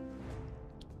be.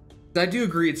 I do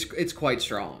agree it's quite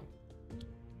strong.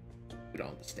 We don't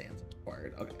have the stance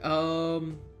required.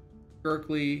 Okay.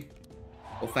 Berkeley.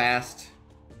 Go fast.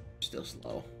 Still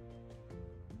slow.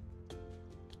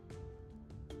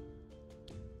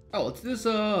 Oh, let's do this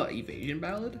evasion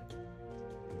ballad.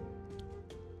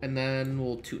 And then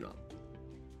we'll tune up.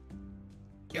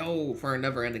 Yo, for a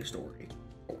never-ending story.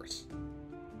 Of course.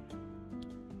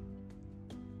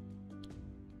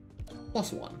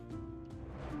 +1.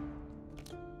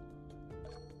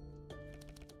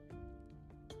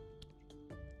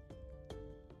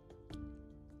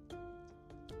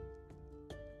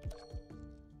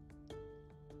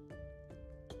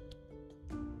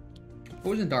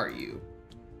 Poison dart you.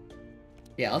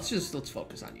 Yeah, let's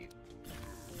focus on you.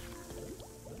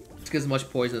 Let's get as much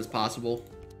poison as possible.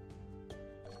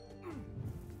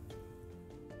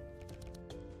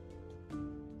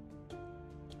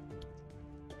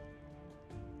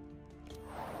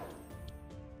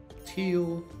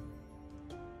 Heal.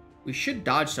 We should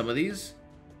dodge some of these.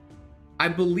 I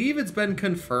believe it's been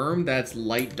confirmed that it's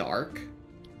light dark.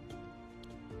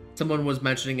 Someone was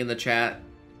mentioning in the chat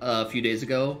a few days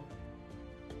ago.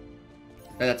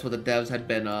 That's what the devs had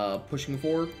been pushing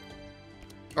for,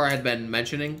 or had been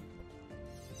mentioning.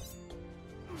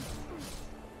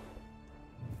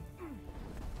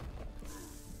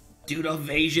 Dude,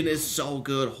 evasion is so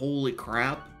good. Holy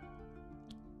crap.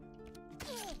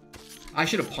 I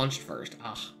should have punched first.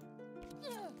 Ah.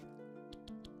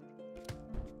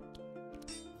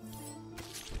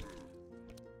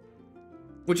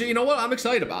 Which, you know what, I'm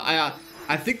excited about.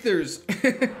 I think there's...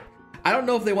 I don't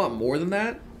know if they want more than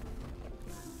that.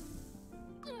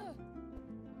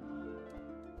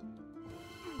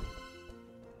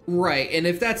 Right, and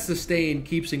if that sustain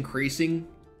keeps increasing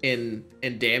in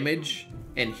damage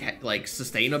and like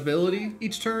sustainability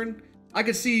each turn, I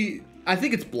could see. I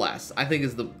think it's bless. I think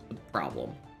is the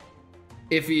problem.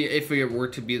 If it were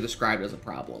to be described as a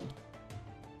problem.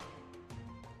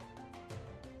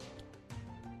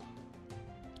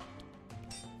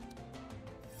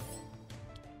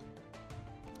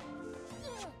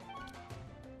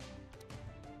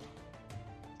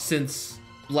 since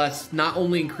Bless not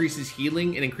only increases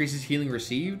healing, it increases healing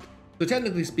received. So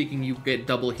technically speaking, you get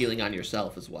double healing on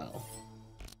yourself as well.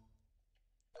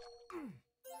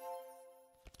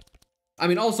 I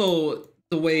mean, also,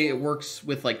 the way it works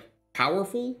with, like,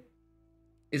 Powerful,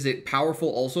 is it Powerful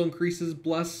also increases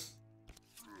Bless?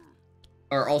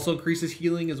 Or also increases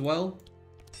healing as well?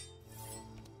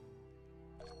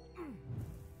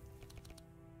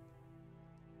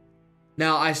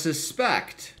 Now, I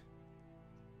suspect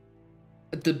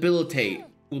Debilitate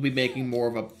will be making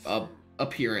more of a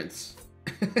appearance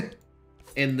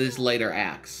in these later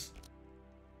acts.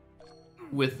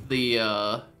 With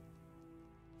the,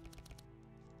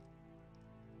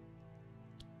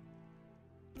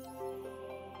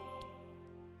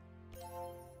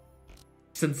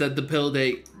 since that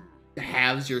Debilitate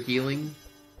halves your healing.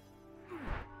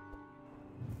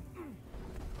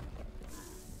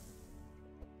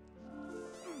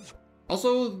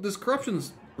 Also, this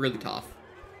corruption's really tough.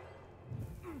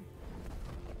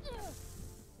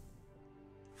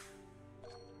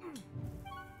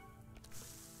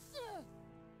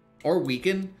 Or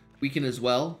weaken. Weaken as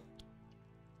well.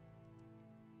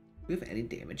 Do we have any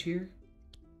damage here?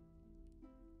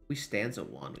 We stanza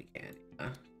 1, we can. Yeah.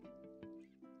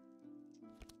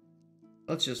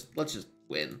 Let's just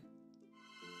win.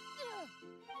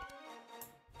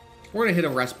 We're gonna hit a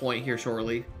rest point here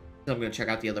shortly. I'm gonna check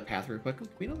out the other path real quick.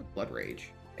 We know the Blood Rage.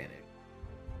 Advantage.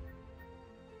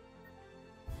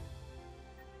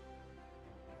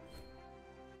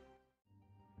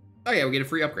 Oh yeah, we get a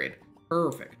free upgrade.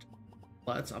 Perfect.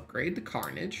 Let's upgrade the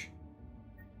Carnage.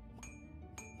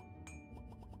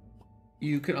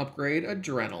 You can upgrade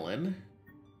Adrenaline.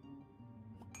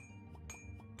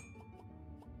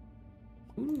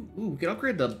 Ooh, we can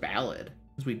upgrade the Ballad,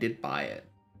 because we did buy it.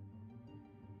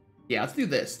 Yeah, let's do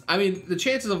this. I mean, the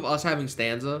chances of us having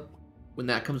Stanza, when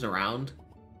that comes around,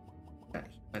 that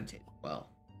went it well.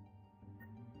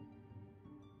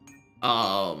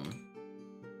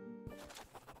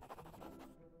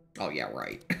 Oh yeah,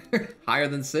 right. Higher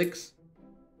than 6?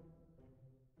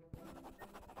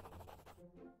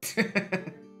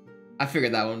 I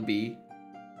figured that wouldn't be...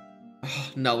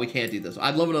 Oh, no, we can't do this.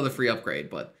 I'd love another free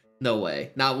upgrade, but no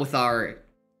way. Not with our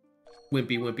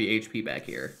wimpy HP back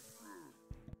here.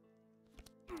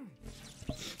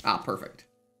 Ah, perfect.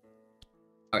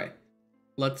 Okay.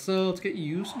 Let's get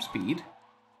you some speed.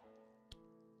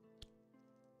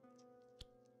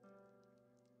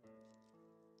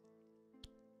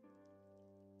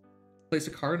 Place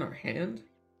a card in our hand.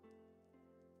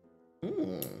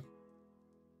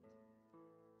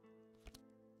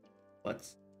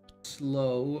 Let's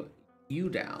slow you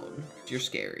down. You're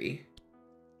scary.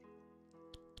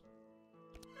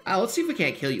 Let's see if we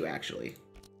can't kill you, actually.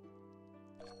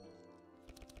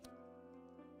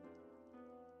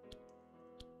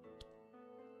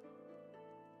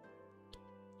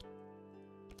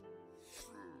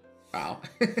 Wow.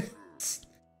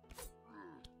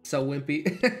 So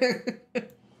wimpy.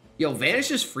 Yo, Vanish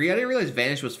is free? I didn't realize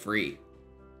Vanish was free.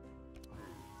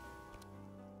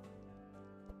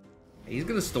 He's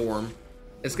gonna storm.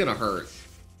 It's gonna hurt.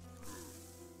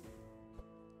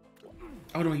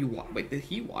 Oh no, wait, did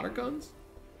he water guns?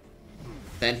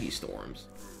 Then he storms.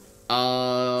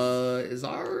 Is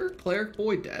our cleric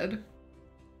boy dead?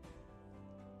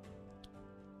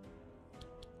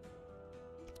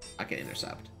 I can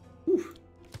intercept. Whew.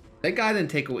 That guy didn't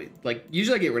take away, like,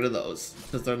 usually I get rid of those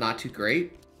because they're not too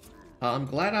great. I'm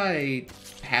glad I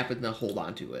happened to hold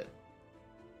on to it.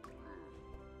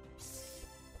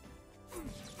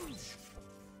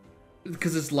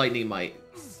 Because this lightning might,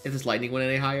 if this lightning went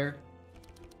any higher.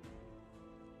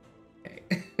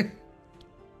 Okay.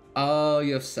 Oh,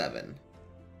 you have 7.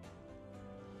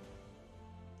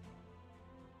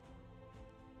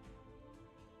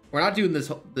 We're not doing this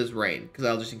rain because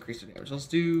that'll just increase the damage. Let's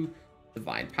do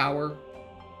Divine Power.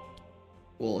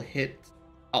 We'll hit.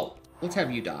 Oh, let's have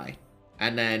you die,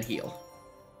 and then heal.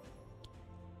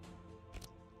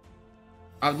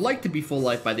 I would like to be full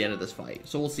life by the end of this fight,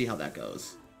 so we'll see how that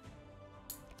goes.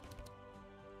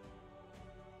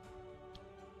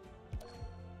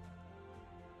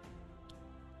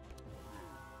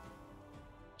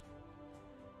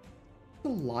 A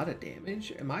lot of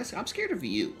damage. I'm scared of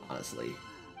you, honestly.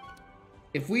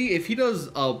 If he does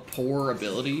a poor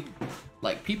ability,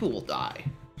 like, people will die.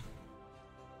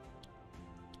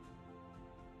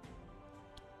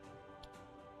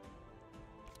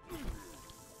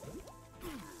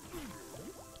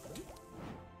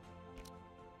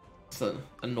 It's an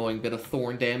annoying bit of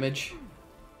thorn damage.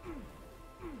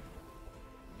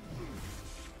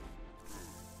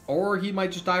 Or he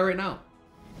might just die right now.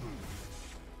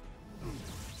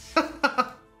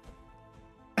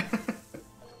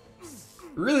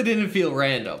 Really didn't feel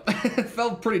random. It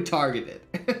felt pretty targeted.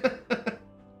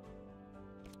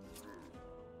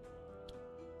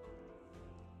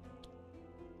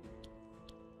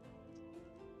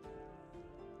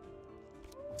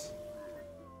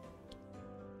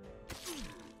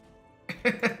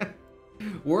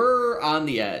 We're on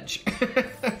the edge.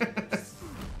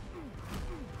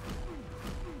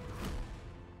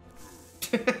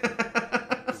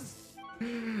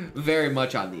 Very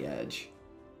much on the edge.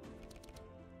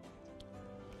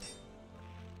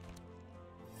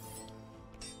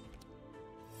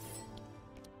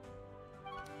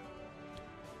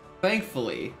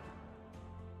 Thankfully,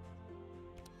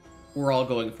 we're all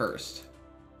going first.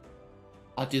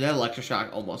 I'll do that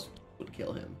electroshock almost would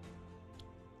kill him.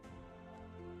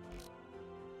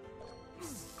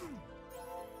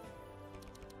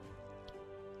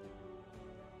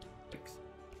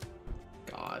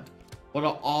 God. What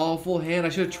an awful hand. I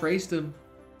should have traced him.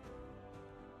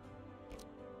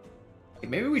 Okay,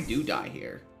 maybe we do die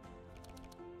here.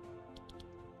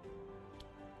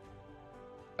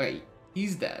 Okay,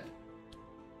 he's dead.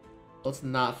 Let's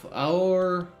not...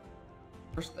 Or...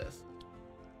 Where's this?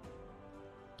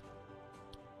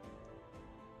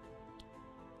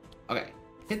 Okay.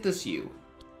 Hit this U.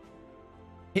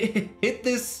 Hit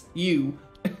this U.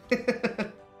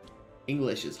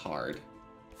 English is hard.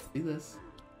 See this?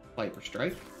 Viper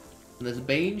strike. And this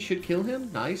Bane should kill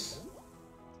him. Nice.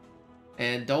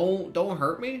 And don't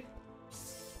hurt me.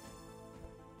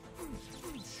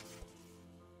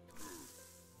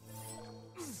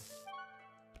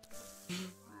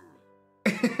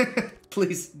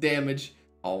 Please damage.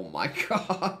 Oh my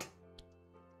god.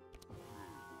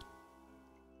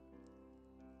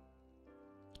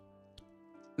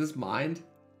 Is this mine?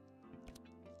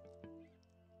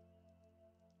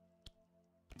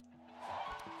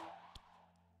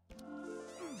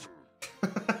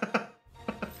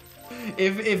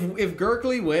 If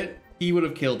Gurkly went, he would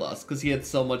have killed us because he had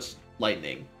so much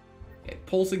lightning. Okay,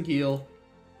 pulsing heal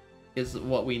is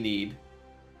what we need.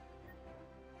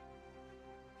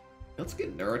 Let's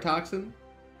get neurotoxin.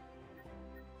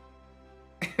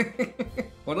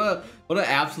 What an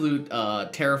absolute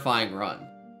terrifying run.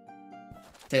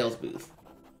 Sales booth.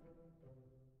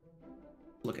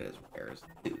 Look at his wares.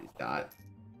 Dude, he's got.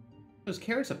 Let's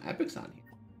carry some epics on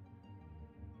here.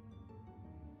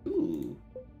 Ooh.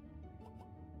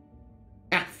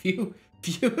 Ah, few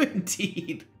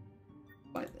indeed.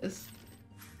 Buy this.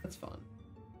 That's fun.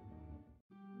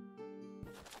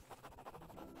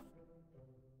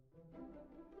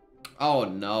 Oh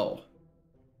no.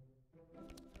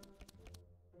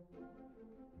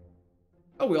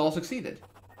 Oh, we all succeeded.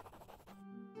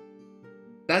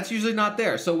 That's usually not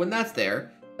there. So when that's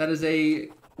there, that is a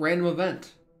random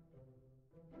event.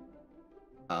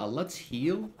 Let's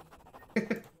heal.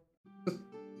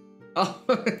 Oh,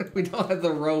 we don't have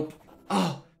the rope.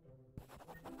 Oh.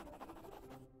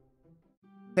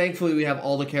 Thankfully, we have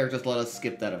all the characters let us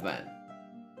skip that event.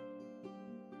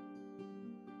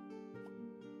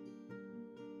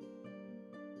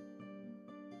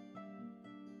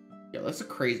 Yeah, that's a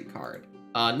crazy card.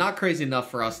 Not crazy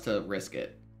enough for us to risk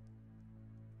it.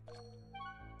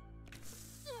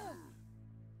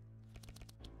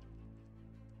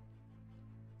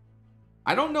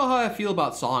 I don't know how I feel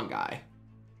about Song Guy.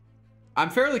 I'm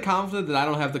fairly confident that I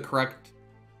don't have the correct,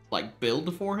 like,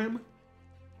 build for him.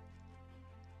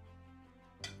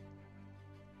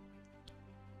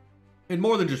 In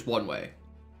more than just one way.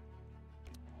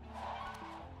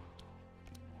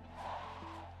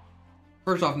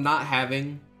 First off, not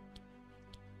having...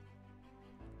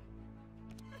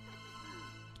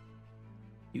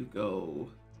 You go...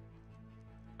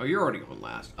 Oh, you're already going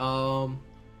last.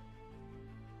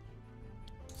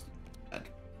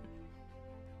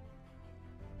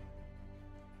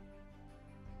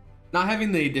 Not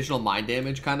having the additional mind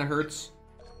damage kind of hurts.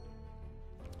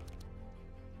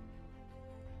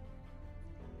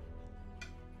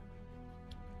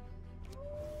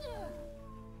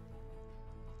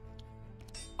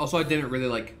 Also, I didn't really,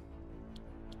 like,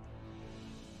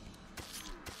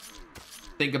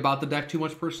 think about the deck too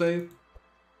much per se.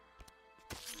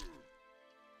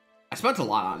 I spent a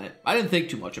lot on it. I didn't think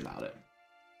too much about it.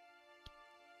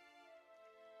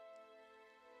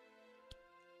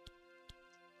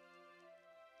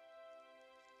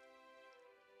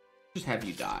 Just have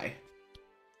you die.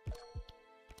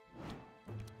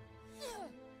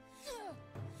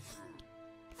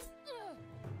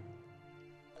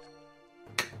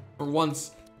 For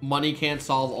once, money can't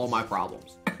solve all my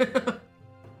problems.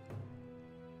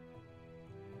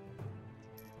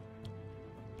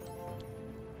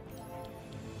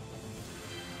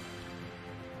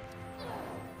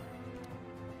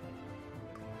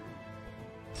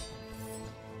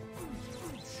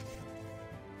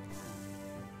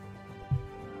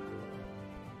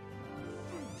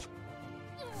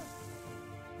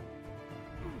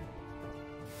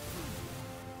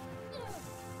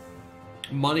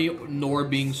 money nor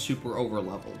being super over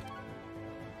leveled.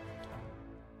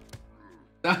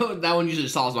 That one usually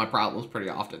solves my problems pretty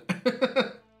often.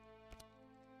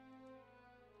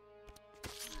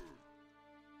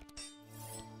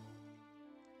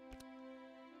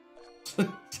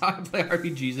 That's how I play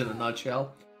RPGs in a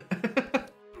nutshell.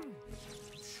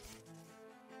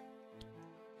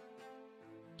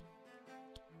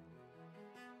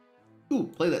 Ooh,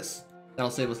 play this.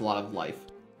 That'll save us a lot of life.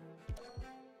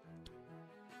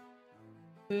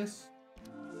 This.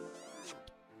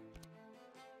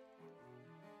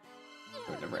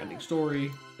 Never-ending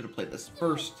story. Should have played this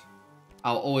first.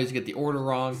 I'll always get the order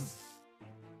wrong.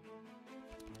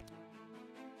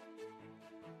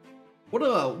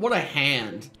 What a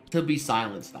hand to be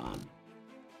silenced on.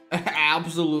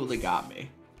 Absolutely got me.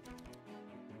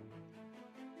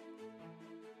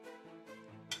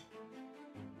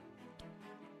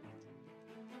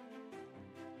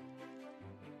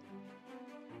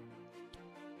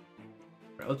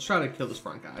 All right, let's try to kill this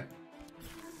front guy.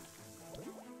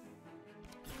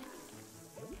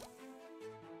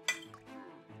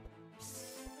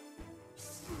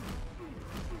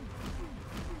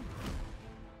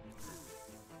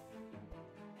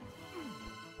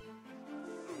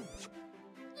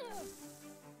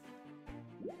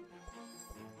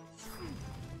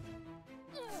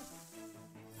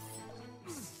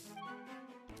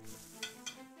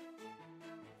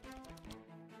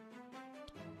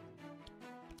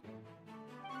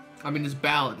 I mean, this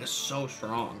ballad is so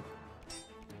strong.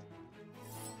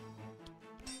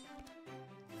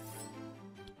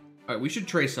 Alright, we should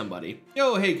trace somebody.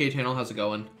 Yo, hey K-Channel, how's it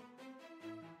going?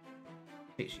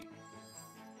 Hey, she.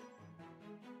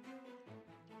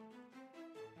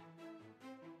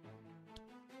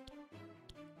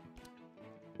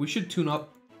 We should tune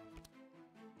up.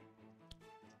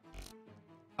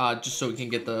 Just so we can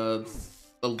get the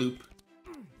loop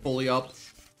fully up.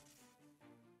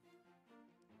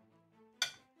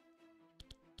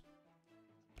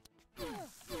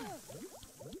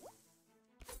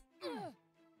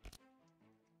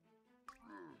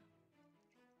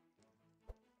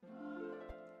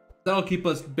 That'll keep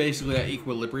us basically at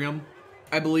equilibrium,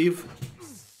 I believe.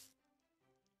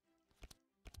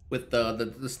 With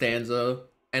the stanza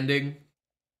ending.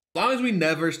 As long as we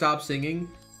never stop singing,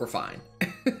 we're fine.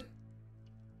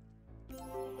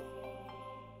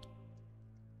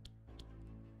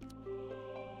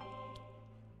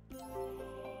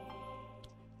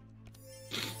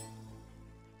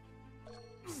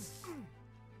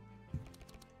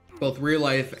 Both real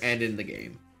life and in the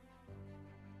game.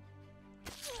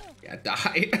 Yeah,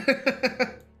 die.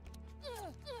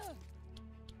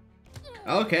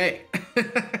 Okay.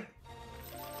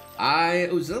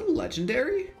 Was that a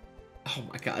legendary? Oh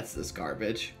my god, it's this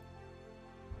garbage.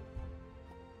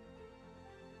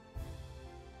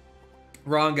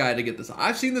 Wrong guy to get this.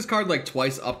 I've seen this card like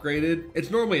twice upgraded. It's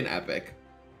normally an epic.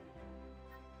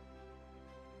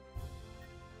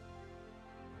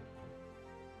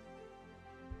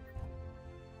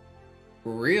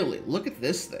 Really? Look at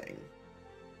this thing.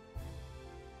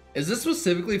 Is this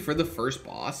specifically for the first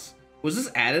boss? Was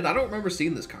this added? I don't remember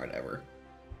seeing this card ever.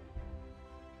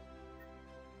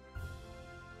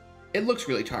 It looks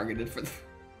really targeted for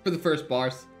the first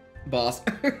boss.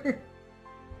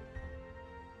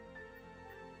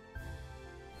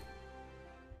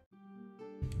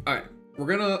 Alright, we're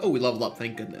gonna... Oh, we leveled up,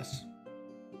 thank goodness.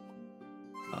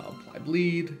 Apply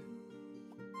bleed.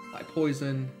 Apply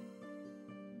poison.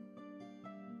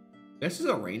 This is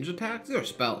a range attack? These are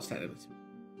spells, technically.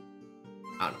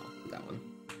 I don't know, that one.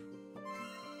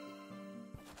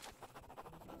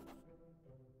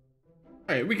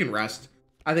 Alright, we can rest.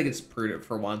 I think it's prudent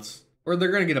for once. Or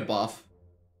they're gonna get a buff.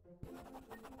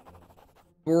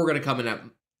 But we're gonna come in at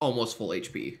almost full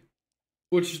HP.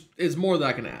 Which is more than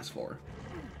I can ask for.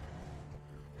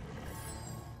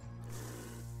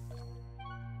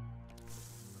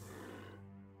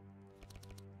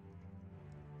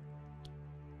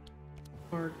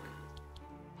 Mark.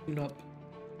 Tune up.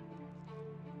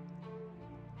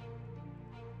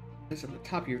 At the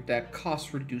top of your deck,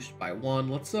 cost reduced by 1.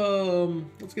 Let's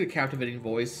get a captivating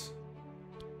voice.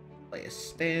 Play a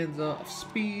stanza of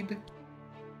speed.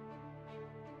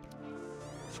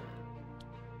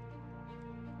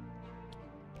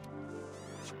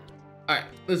 Alright,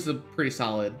 this is a pretty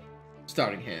solid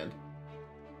starting hand.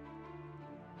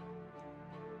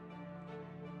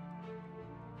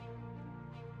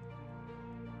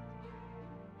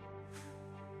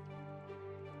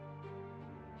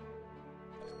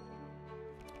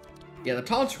 Yeah, the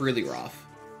taunt's really rough.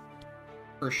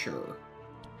 For sure.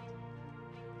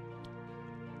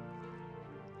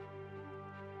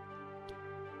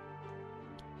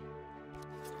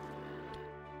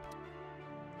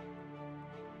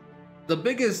 the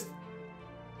biggest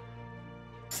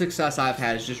success I've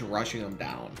had is just rushing them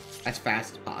down as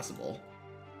fast as possible.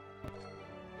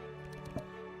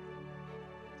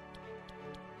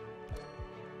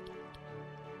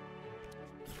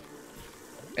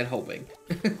 And hoping.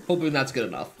 Hoping that's good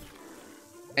enough.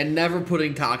 And never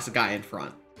putting Toxic Guy in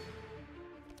front.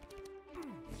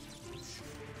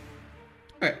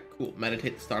 Alright, cool.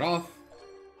 Meditate to start off.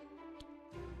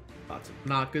 Lots of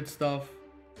not good stuff.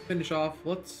 Finish off.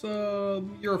 Let's,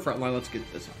 you're a front line. Let's get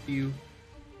this off you.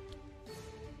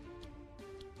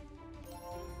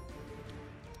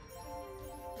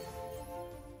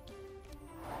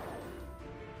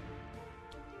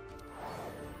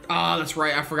 Ah, that's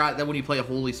right. I forgot that when you play a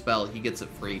holy spell, he gets it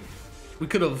free. We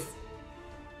could have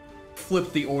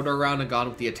flipped the order around and gone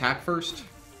with the attack first.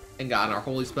 And gotten our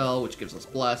holy spell, which gives us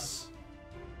bless.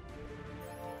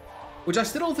 Which I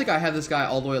still don't think I have this guy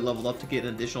all the way leveled up to get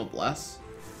an additional bless.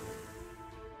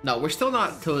 No, we're still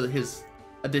not to his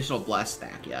additional bless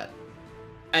stack yet.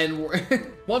 And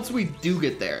once we do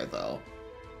get there, though.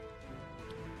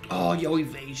 Oh, yo,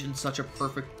 evasion, such a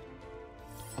perfect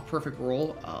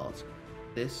roll. Let's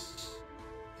this.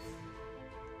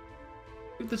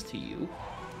 Give this to you.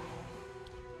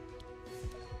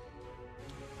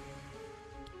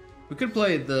 We could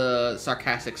play the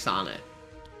sarcastic sonnet,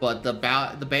 but the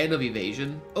band of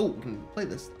evasion. Oh, we can play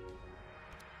this.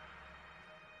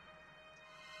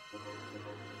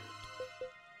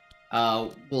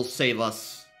 Will save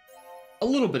us a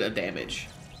little bit of damage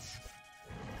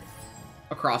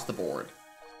across the board.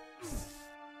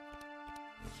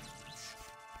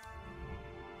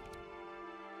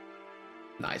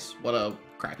 Nice. What a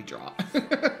crappy draw.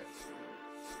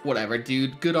 Whatever,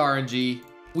 dude. Good RNG.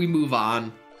 We move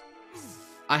on.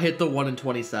 I hit the 1 in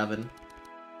 27.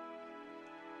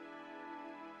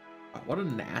 Wow, what a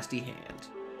nasty hand.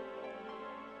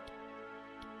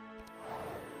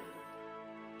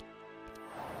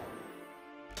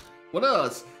 What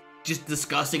a just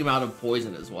disgusting amount of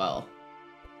poison as well.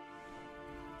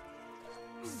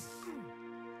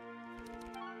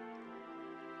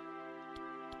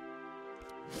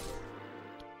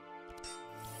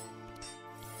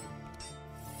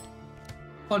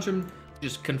 Punch him,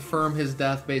 just confirm his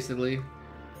death, basically.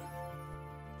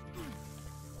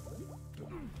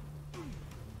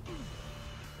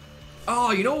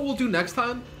 Oh, you know what we'll do next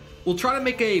time? We'll try to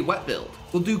make a wet build.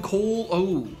 We'll do coal.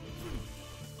 Oh.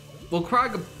 We'll try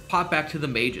to pop back to the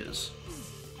mages.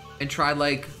 And try,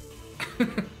 like,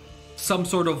 some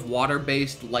sort of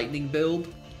water-based lightning build.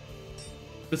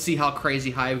 Let's see how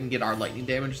crazy high we can get our lightning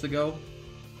damage to go.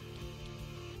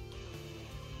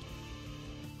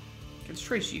 Let's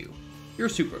trace you. You're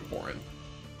super important.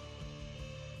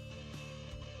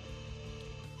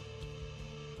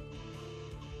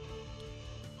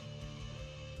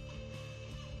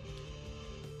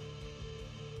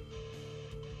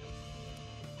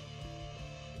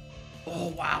 Oh,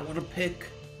 wow, what a pick.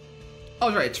 Oh,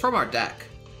 that's right, it's from our deck.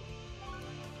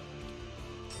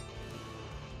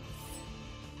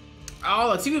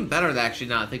 Oh, that's even better, actually,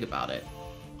 now that I think about it.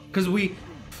 Because we...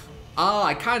 Oh,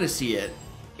 I kind of see it.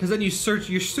 Because then you search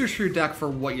your deck for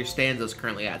what your stanza's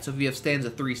currently at. So if you have stanza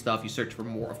 3 stuff, you search for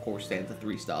more, of course, stanza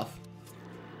 3 stuff.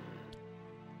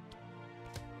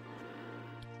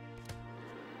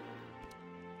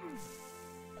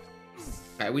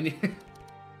 Okay, we need...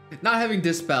 Not having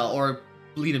Dispel or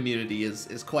Bleed Immunity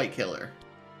is quite killer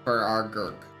for our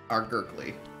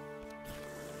Gurkly.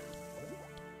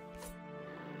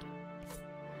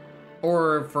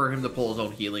 Or for him to pull his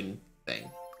own healing thing.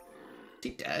 Is he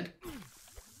dead?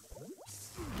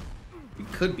 He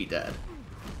could be dead.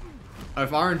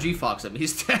 If RNG fucks him,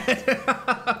 he's dead.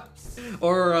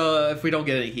 Or if we don't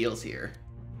get any heals here.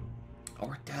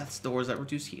 Or death's doors that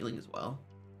reduce healing as well.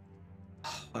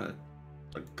 Oh, what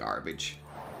a garbage.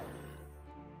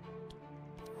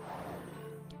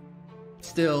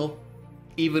 Still,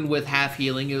 even with half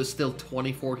healing, it was still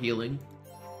 24 healing.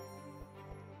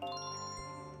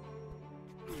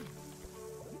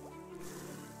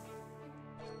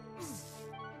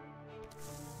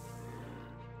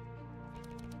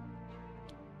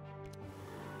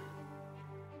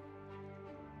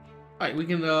 Alright, we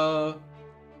can,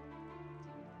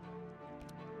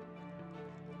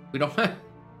 we don't have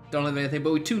anything,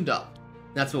 but we tuned up.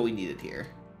 That's what we needed here.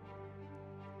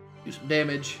 Do some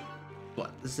damage.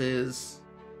 What this is.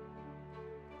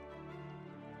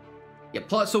 Yeah,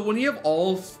 plus, so when you have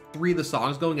all 3 of the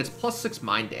songs going, it's +6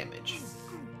 mind damage.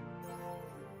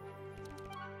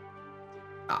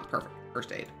 Ah, perfect.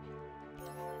 First aid.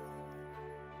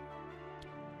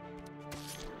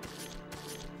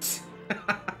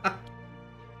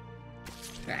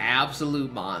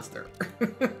 Absolute monster.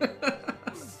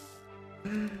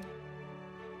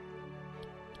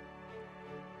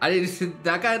 I didn't.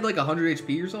 That guy had like 100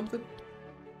 HP or something.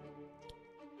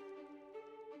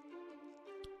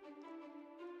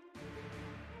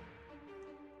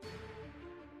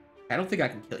 I don't think I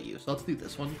can kill you, so let's do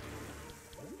this one.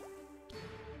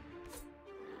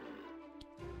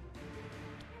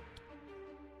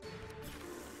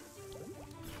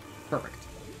 Perfect.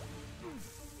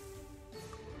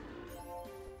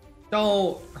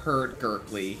 Don't hurt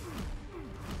Gurkly.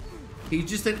 He's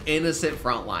just an innocent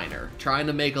frontliner trying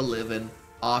to make a living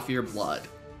off your blood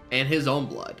and his own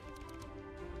blood.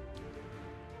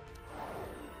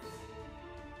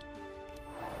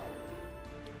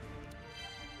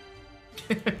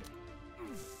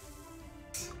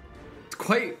 It's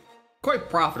quite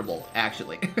profitable,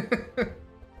 actually.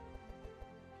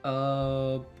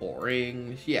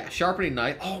 Boring. Yeah, sharpening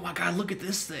knife. Oh my god, look at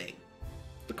this thing.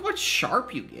 Look how much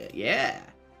sharp you get. Yeah.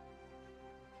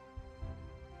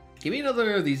 Give me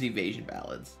another of these evasion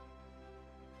ballads.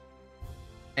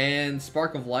 And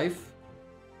Spark of Life.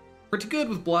 Pretty good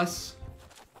with Bless.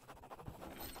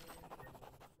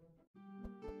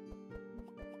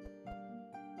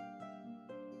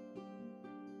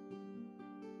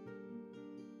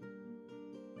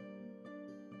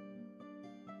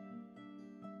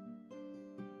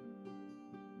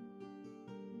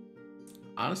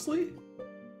 Honestly,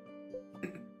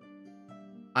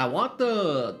 I want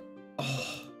the... Oh.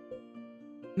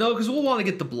 No, because we'll want to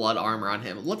get the blood armor on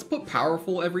him. Let's put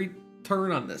powerful every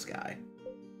turn on this guy.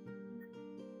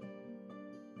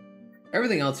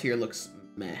 Everything else here looks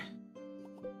meh.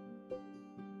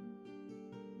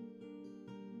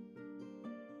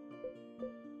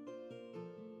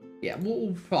 Yeah,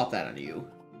 we'll pop that on you.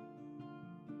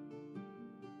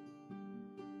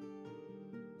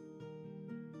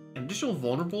 Additional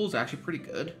vulnerable is actually pretty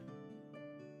good.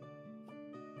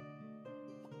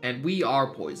 And we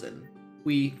are poison.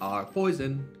 We are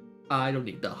poison. I don't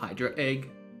need the Hydra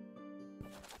egg.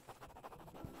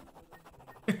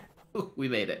 We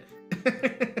made it.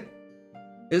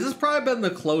 This has probably been the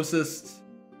closest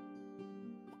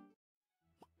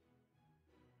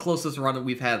run that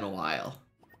we've had in a while.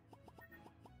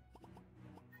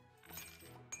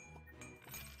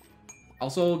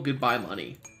 Also, goodbye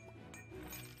money.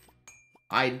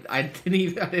 I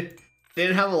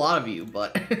didn't have a lot of you,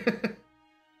 but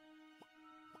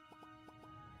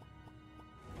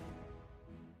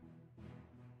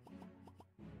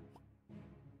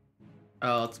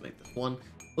oh, let's make this one.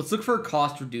 Let's look for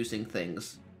cost reducing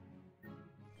things.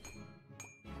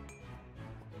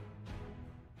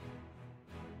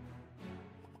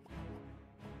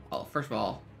 Oh, first of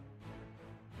all,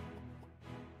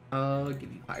 I'll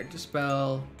give you higher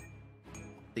dispel.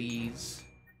 These.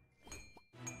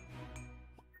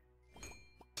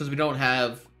 Since we don't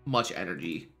have much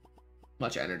energy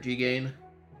gain.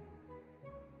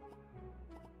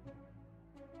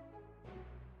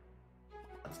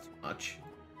 That's too much.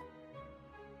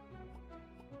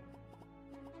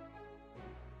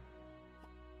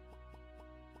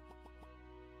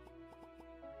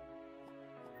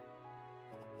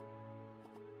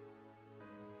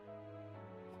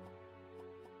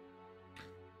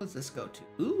 What's this go to?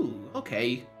 Ooh,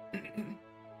 okay.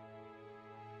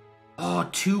 Oh,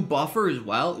 2 buffer as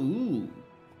well? Ooh,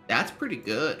 that's pretty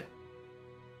good.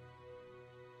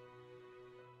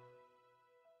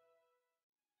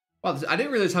 Wow, I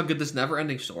didn't realize how good this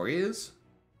never-ending story is.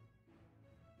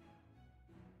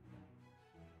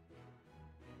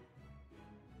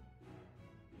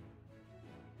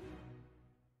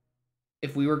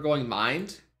 If we were going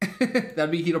mind,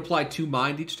 that'd be he'd apply 2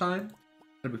 mind each time.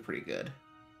 That'd be pretty good.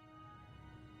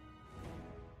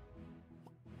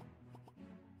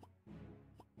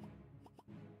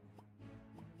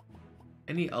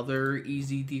 Any other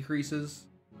easy decreases?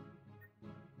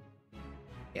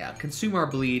 Yeah, consume our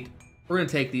bleed. We're gonna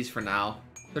take these for now.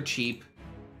 They're cheap.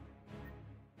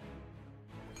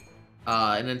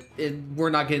 And then we're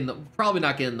not getting probably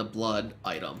not getting the blood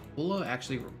item. We'll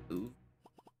actually remove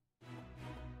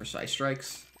precise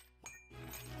strikes.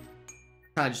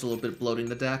 Kind of just a little bit of bloating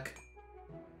the deck.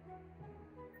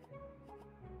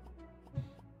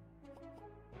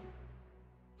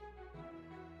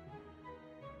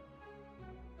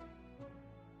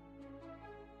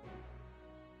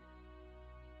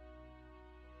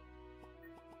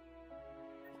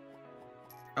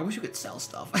 I wish we could sell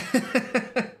stuff.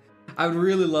 I would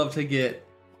really love to get,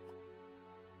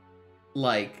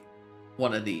 like,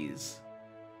 one of these.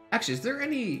 Actually, is there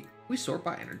any... We sort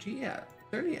by energy? Yeah.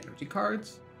 Is there any energy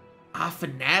cards? Ah,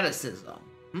 fanaticism.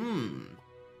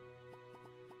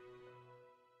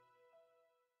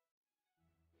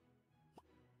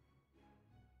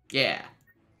 Yeah.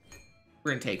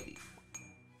 We're gonna take these.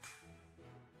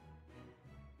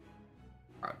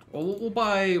 Alright, well, we'll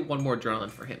buy one more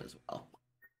adrenaline for him as well.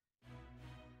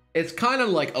 It's kind of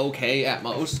like okay at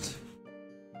most.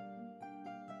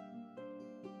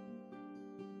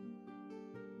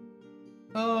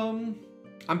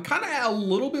 I'm kind of a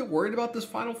little bit worried about this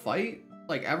final fight,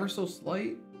 like ever so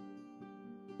slightly.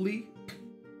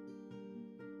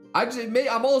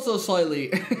 I'm also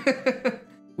slightly.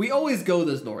 We always go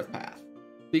this north path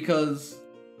because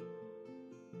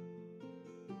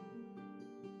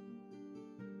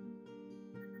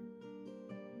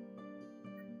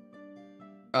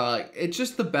it's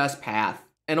just the best path,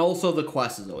 and also the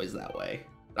quest is always that way.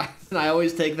 And I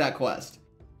always take that quest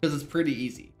because it's pretty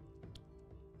easy.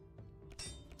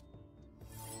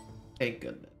 Thank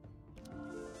goodness.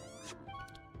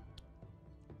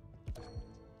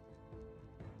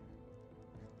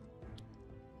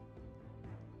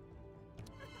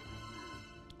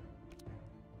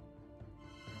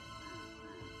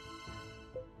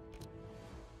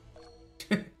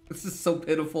 This is so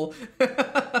pitiful.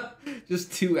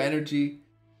 Just 2 energy.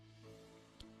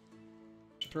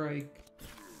 Strike.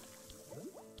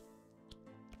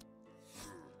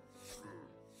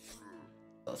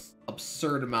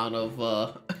 Absurd amount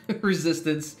of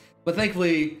resistance, but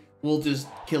thankfully we'll just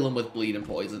kill him with bleed and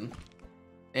poison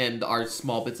and our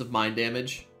small bits of mind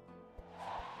damage.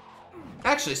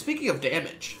 Actually, speaking of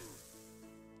damage,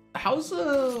 how's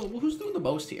who's doing the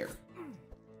most here?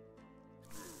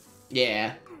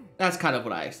 Yeah, that's kind of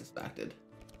what I suspected.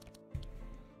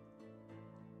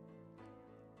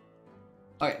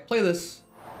 Alright, play this.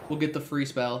 We'll get the free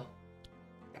spell.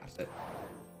 Cast it.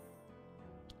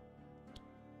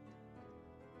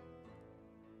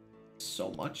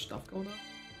 So much stuff going on.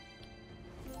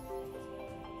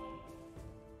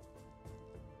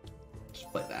 Just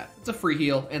play that. It's a free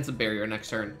heal and some barrier next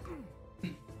turn.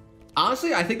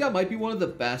 Honestly, I think that might be one of the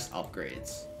best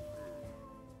upgrades.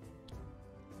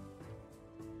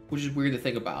 Which is weird to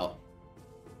think about.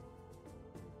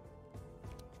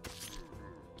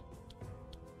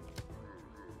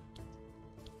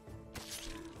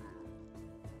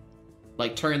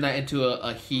 Like, turn that into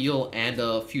a heal and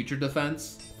a future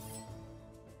defense.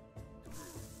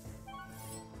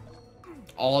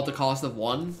 All at the cost of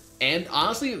 1. And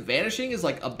honestly, vanishing is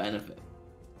like a benefit.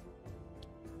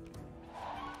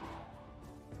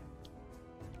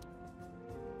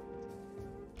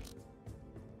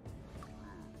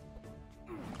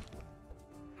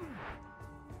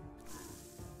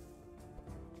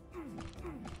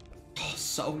 Oh,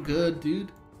 so good,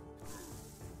 dude.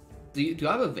 Do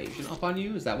I have evasion up on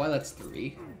you? Is that why that's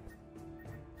 3?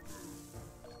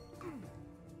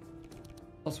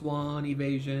 +1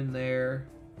 evasion there.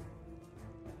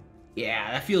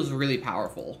 Yeah, that feels really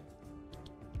powerful.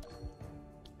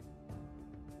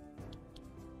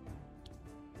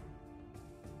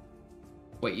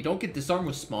 Wait, you don't get disarmed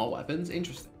with small weapons?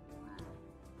 Interesting.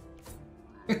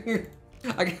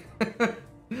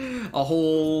 A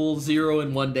whole 0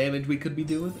 and 1 damage we could be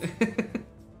doing.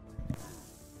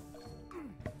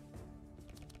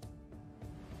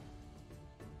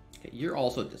 Okay, you're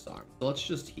also disarmed, so let's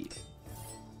just heal.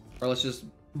 Or let's just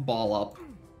ball up.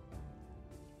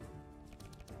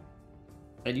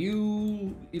 And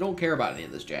you don't care about any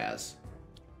of this jazz.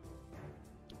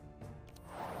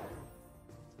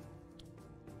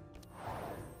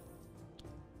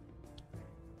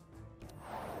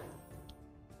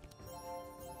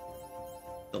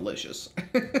 Delicious.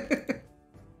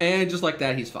 And just like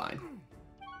that, he's fine.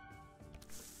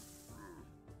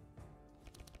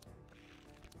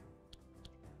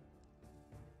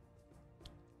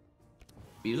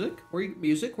 Music? Where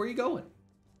are you going?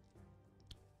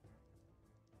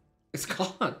 It's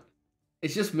gone.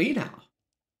 It's just me now.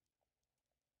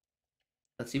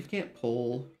 Let's see if we can't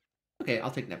pull. Okay,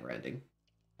 I'll take never ending.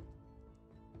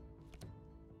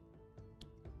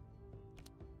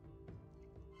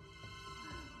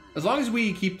 As long as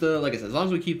we keep the, like I said, as long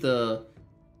as we keep the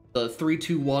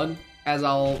 3-2-1, as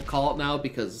I'll call it now,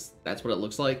 because that's what it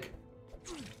looks like.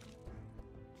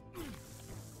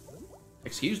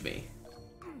 Excuse me.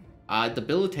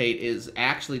 Debilitate is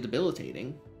actually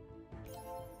debilitating.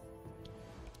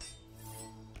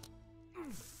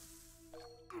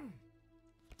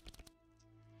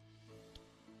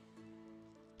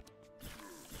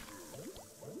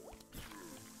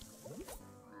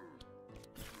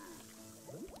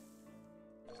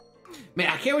 Man,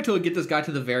 I can't wait till we get this guy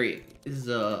to the very,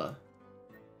 I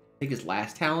think his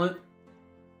last talent.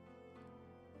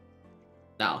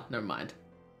 No, never mind.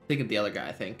 Think of the other guy,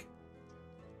 I think.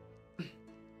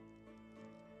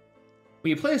 When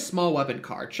you play a small weapon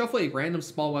card, shuffle a random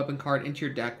small weapon card into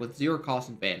your deck with 0 cost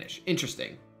and vanish.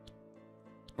 Interesting.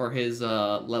 For his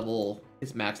level,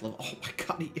 his max level. Oh my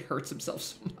god, he hurts himself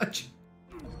so much.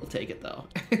 We'll take it though.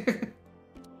 You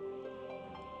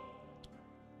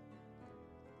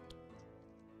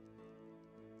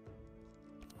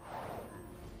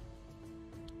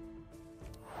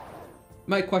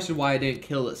might question why I didn't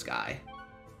kill this guy.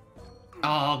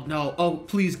 Oh no! Oh,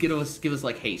 please give us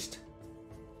like haste.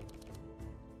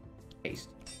 Haste.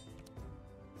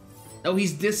 No,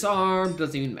 he's disarmed.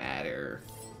 Doesn't even matter.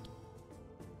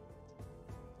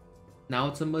 Now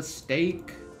it's a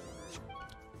mistake.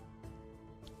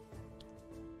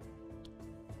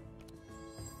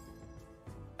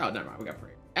 Oh, never mind. We got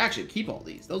prayer. Actually, keep all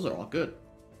these. Those are all good.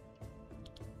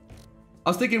 I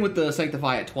was thinking with the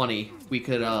Sanctify at 20, we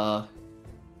could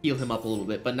heal him up a little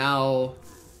bit, but now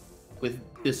with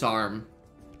disarm,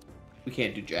 we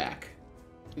can't do jack.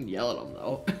 We can yell at him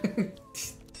though.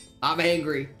 I'm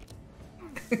angry.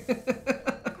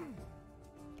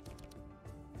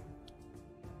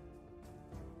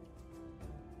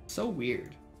 So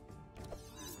weird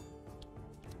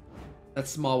that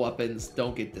small weapons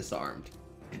don't get disarmed.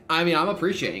 I mean, I'm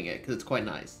appreciating it because it's quite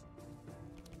nice.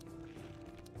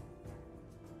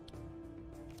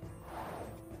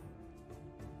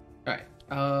 Alright,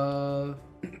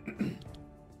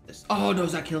 this. Oh no,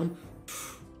 does that kill him?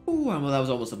 Ooh, well, that was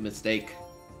almost a mistake.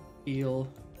 Heal.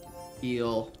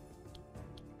 Heal.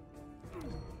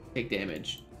 Take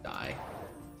damage. Die.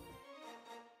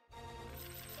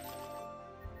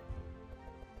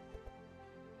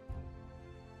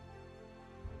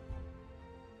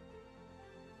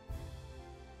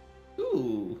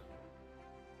 Ooh.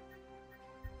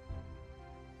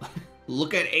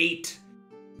 Look at 8.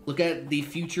 Look at the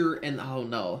future and oh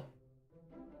no.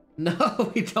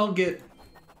 No, we don't get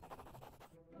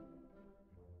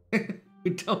we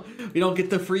don't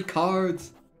get the free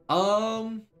cards.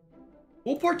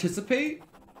 We'll participate,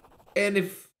 and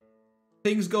if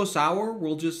things go sour,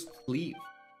 we'll just leave.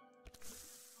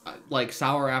 Like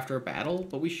sour after a battle,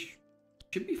 but we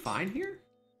should be fine here.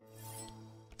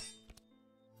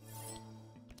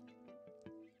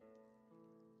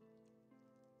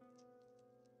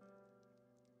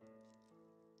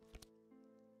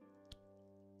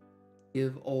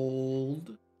 Give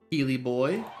old Healy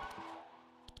boy.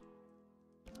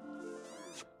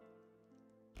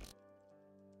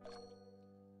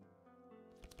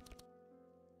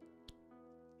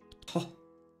 Oh,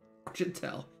 I should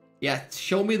tell. Yeah,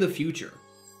 show me the future.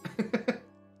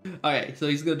 Okay, so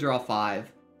he's gonna draw 5.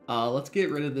 Let's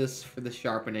get rid of this for the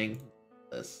sharpening.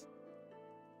 This.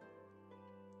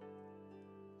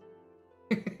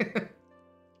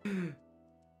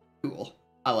 Cool.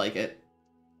 I like it.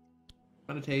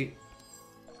 I'm gonna take...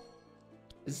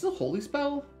 Is this a holy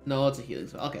spell? No, it's a healing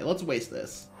spell. Okay, let's waste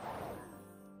this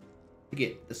to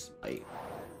get the smite.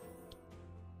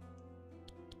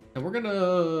 And we're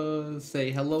gonna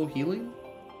say hello healing.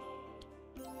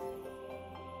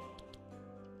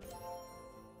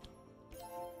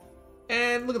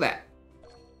 And look at that.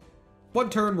 One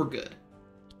turn, we're good.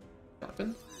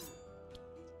 Sharpen.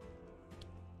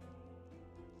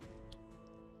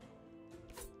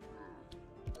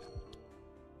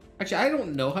 Actually, I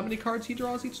don't know how many cards he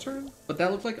draws each turn, but that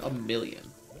looks like 1,000,000.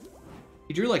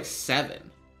 He drew like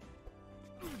 7.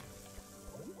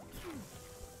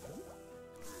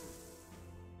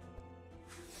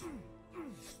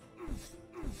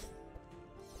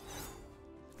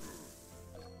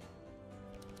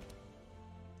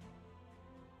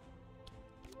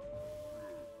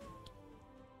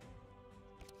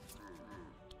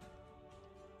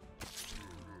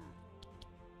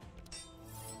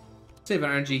 Save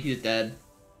energy, he's dead.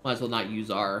 Might as well not use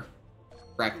our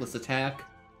reckless attack,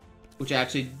 which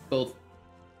actually both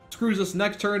screws us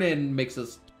next turn and makes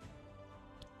us...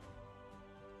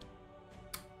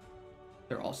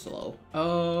 They're all slow.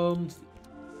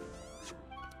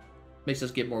 Makes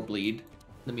us get more bleed in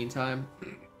the meantime.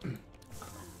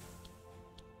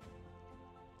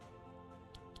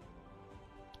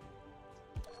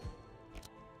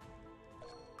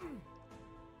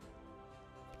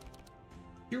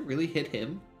 You really hit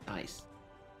him? Nice.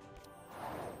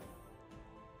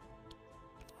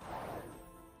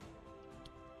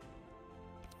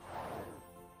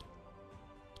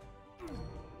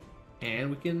 And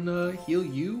we can heal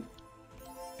you.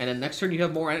 And then next turn you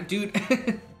have more... Dude,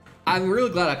 I'm really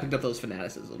glad I picked up those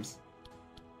fanaticisms.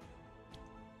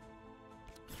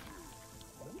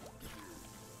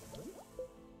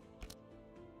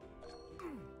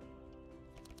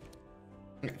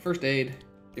 Okay, first aid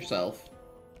yourself.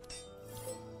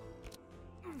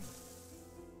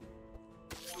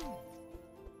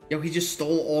 Yo, he just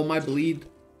stole all my bleed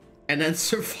and then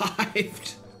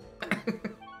survived.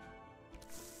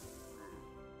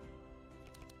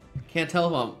 Can't tell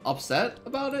if I'm upset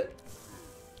about it.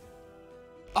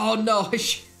 Oh no,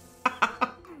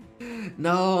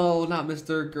 no, not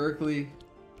Mr. Gurkley.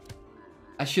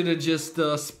 I should have just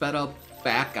sped up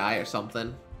Bat Guy or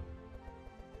something.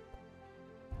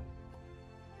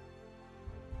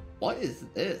 What is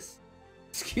this?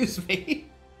 Excuse me.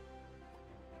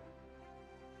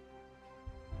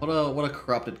 What a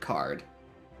corrupted card.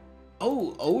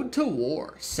 Oh, Ode to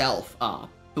War. Self.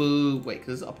 Boo. Wait,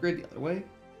 does this upgrade the other way?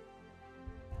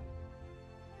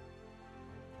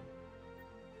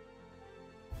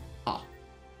 Ah.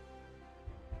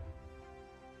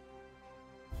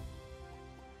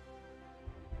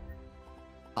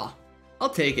 Ah. I'll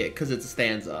take it because it's a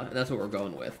stanza, and that's what we're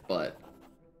going with, but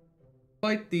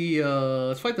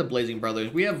let's fight the Blazing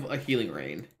Brothers. We have a Healing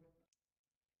Rain.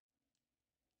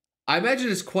 I imagine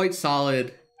it's quite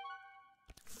solid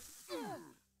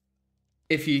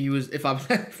if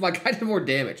if my guy did more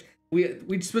damage.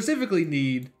 We'd specifically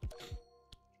need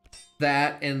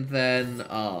that, and then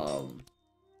oh,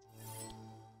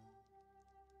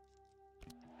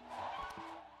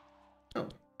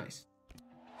 nice.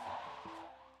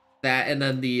 That, and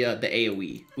then the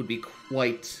AoE would be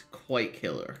quite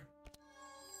killer.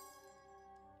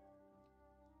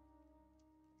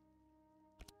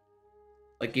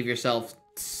 Like, give yourself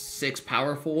 6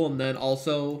 powerful, and then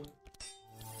also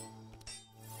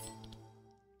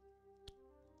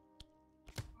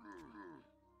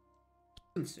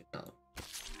no.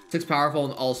 6 powerful,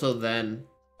 and also then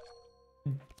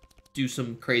do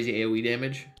some crazy AoE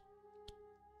damage.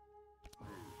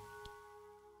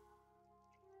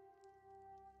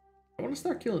 I want to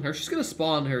start killing her. She's gonna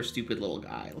spawn her stupid little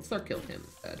guy. Let's start killing him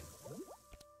instead.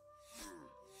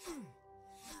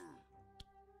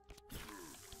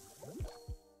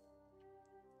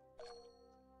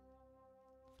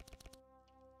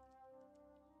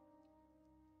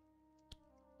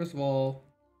 First of all,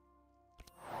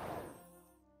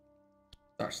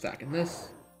 start stacking this.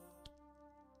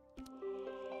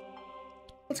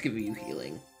 Let's give you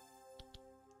healing.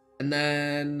 And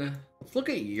then let's look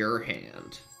at your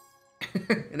hand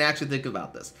and actually think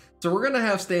about this. So we're gonna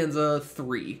have stanza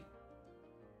 3.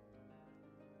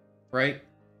 Right?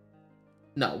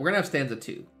 No, we're gonna have stanza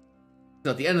 2.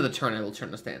 So at the end of the turn, I will turn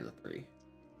to stanza 3.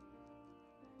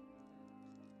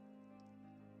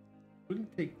 We can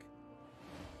take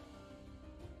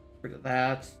rid of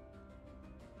that.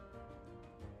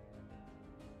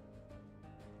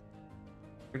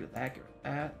 Rid of that, get rid of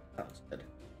that. That was good.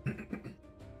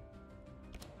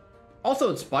 Also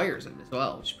inspires him as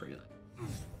well, which is pretty nice.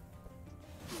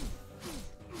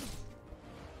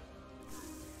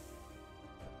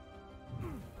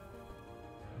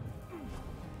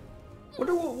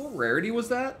 Wonder what rarity was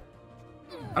that?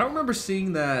 I don't remember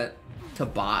seeing that to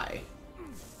buy.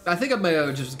 I think I may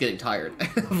have just getting tired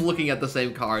of looking at the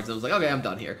same cards. I was like, okay, I'm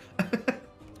done here.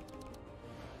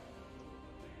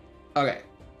 Okay,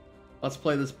 let's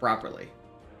play this properly.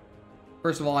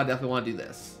 First of all, I definitely want to do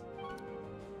this.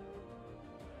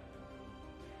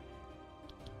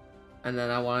 And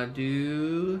then I want to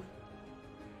do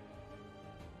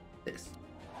this.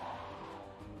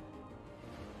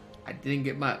 I didn't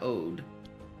get my ode,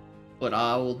 but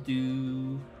I will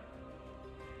do...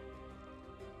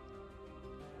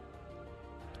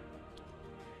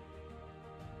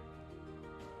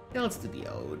 Yeah, let's do the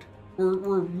ode.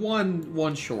 We're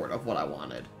one short of what I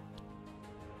wanted.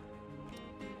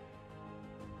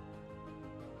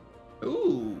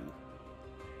 Ooh.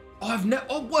 Oh, I've never...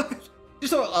 Oh, what?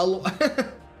 Just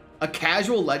a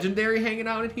casual legendary hanging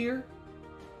out in here?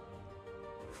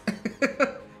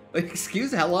 Like,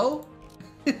 excuse, hello?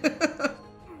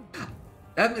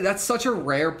 That's such a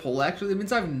rare pull, actually. It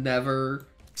means I've never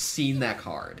seen that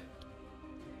card.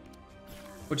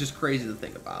 Which is crazy to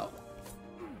think about.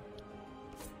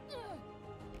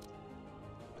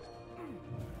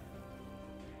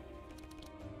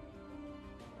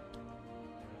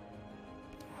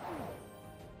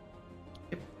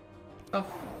 Oh.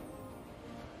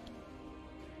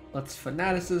 Let's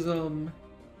fanaticism,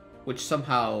 which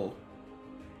somehow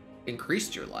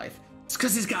increased your life. It's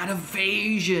because he's got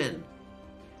evasion.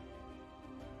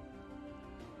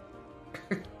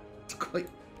 It's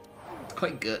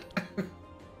quite good.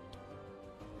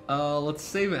 Let's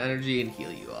save an energy and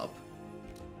heal you up.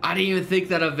 I didn't even think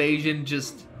that evasion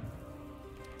just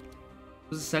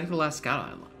was the second to last scout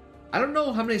I unlocked. I don't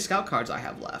know how many scout cards I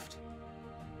have left,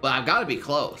 but I've got to be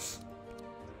close.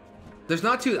 There's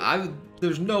not too.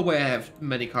 There's no way I have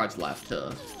many cards left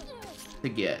to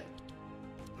get.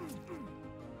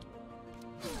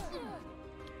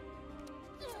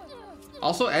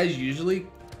 Also, as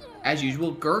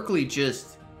usual, Gurkly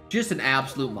just an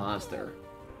absolute monster.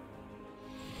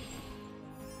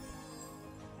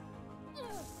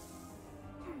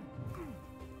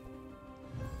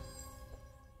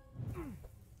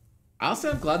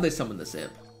 Honestly, I'm glad they summoned this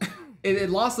imp.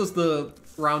 It lost us the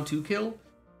round 2 kill,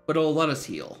 but it'll let us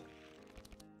heal.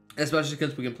 Especially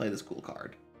because we can play this cool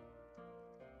card.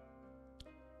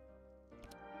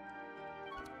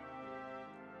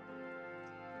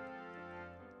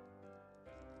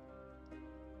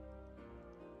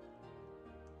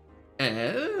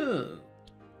 Oh.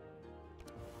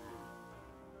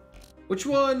 Which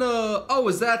one? Oh,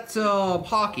 is that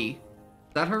Hockey?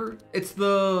 Is that her? It's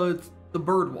the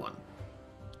bird one.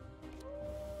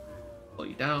 Slow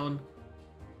you down.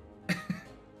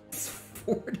 It's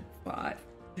 45.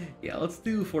 Yeah, let's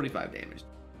do 45 damage.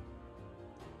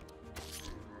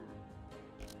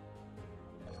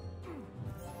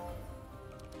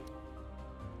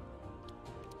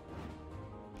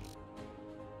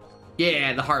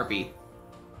 Yeah, the harpy.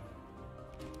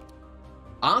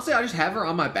 Honestly, I just have her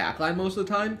on my backline most of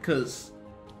the time because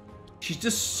she's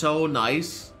just so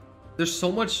nice. There's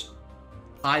so much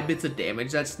high bits of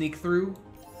damage that sneak through.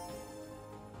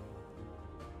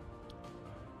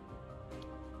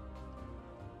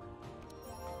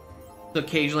 So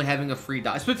occasionally having a free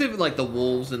die, specifically like the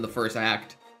wolves in the first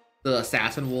act, the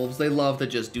assassin wolves, they love to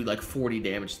just do like 40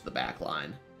 damage to the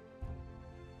backline.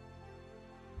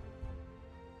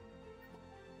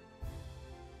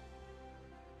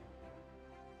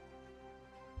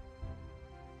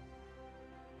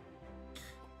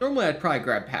 Normally I'd probably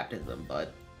grab Baptism,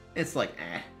 but it's like,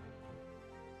 eh.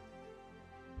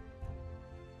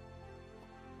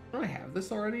 Don't I have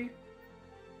this already?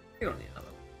 You don't need another.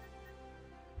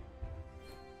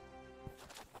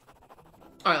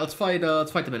 All right, let's fight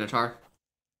the Minotaur.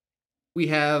 We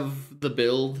have the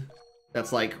build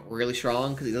that's like really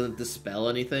strong because he doesn't dispel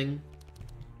anything.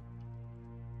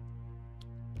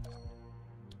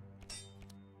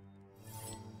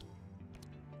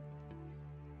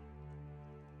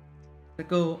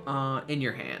 Go in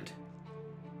your hand.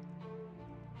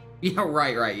 Yeah,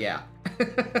 right, yeah.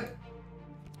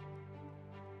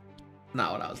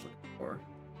 Not what I was looking for.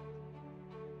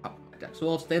 Oh, my deck. So,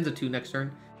 well, stanza 2 next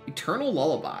turn. Eternal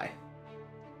Lullaby.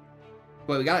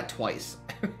 Wait, we got it twice.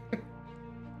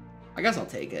 I guess I'll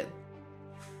take it.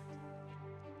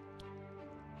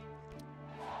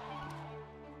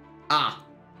 Ah,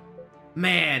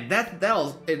 man,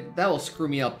 that'll screw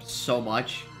me up so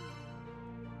much.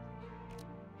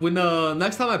 When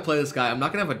next time I play this guy, I'm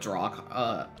not gonna have a draw,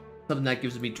 something that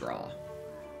gives me draw,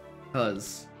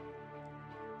 because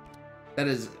that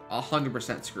is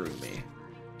 100% screwing me.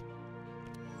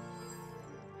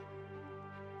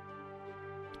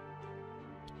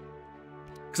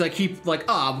 Because I keep like,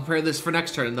 oh, I'll prepare this for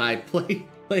next turn, and then I play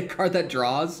a card that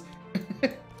draws.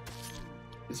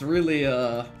 It's really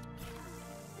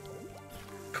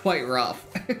quite rough.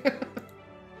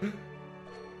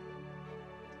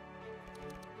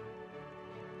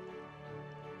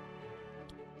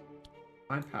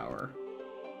 My power.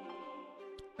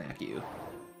 Smack you.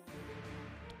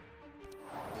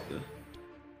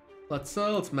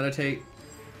 Let's meditate.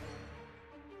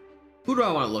 Who do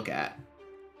I want to look at?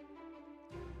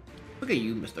 Look at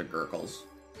you, Mr. Gurkles.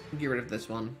 Get rid of this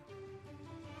one.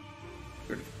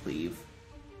 Get rid of Cleave.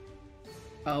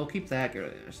 Oh, keep that. Get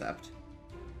rid of Intercept.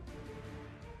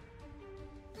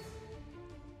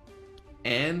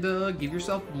 And give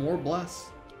yourself more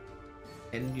Bless.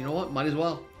 And you know what? Might as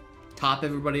well. Top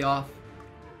everybody off.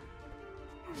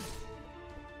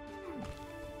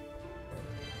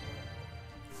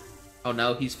 Oh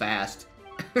no, he's fast.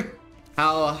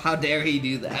 How dare he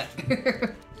do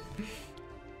that?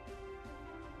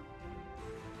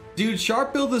 Dude,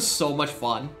 Sharp build is so much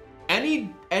fun.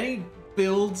 Any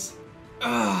builds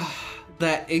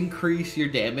that increase your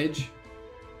damage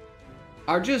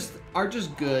are just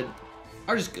good.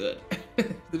 Are just good.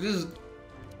 They're just,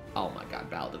 oh my god,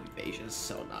 Ballad of Evasion is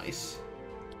so nice.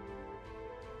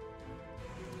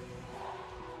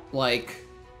 Like,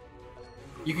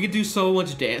 you can do so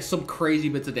much damage, some crazy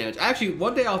bits of damage. Actually,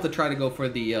 one day I'll have to try to go for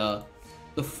the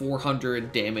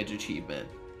 400 damage achievement.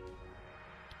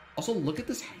 Also, look at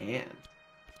this hand.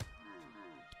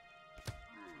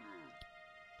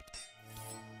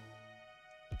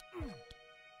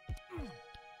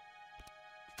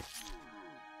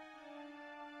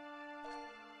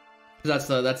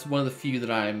 That's one of the few that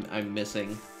I'm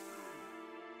missing.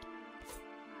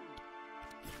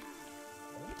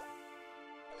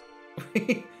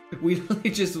 We literally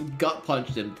just gut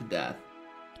punched him to death.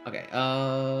 Okay,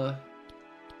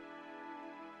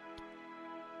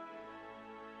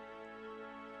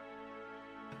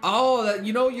 Oh, that,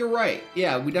 you know, you're right.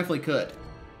 Yeah, we definitely could.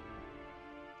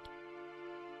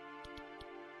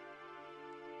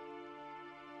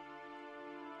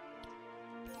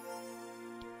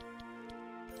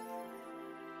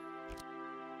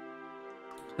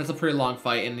 That's a pretty long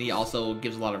fight, and he also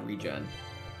gives a lot of regen.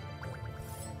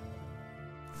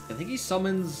 I think he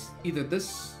summons either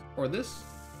this or this.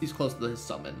 He's close to his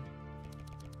summon.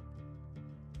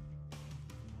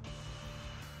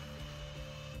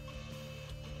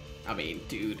 I mean,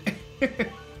 dude.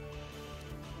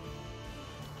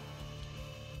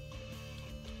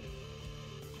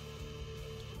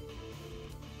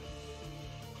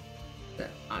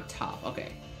 On top,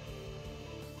 okay.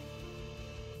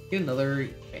 Get another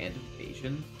band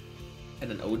invasion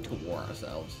and an ode to war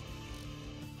ourselves.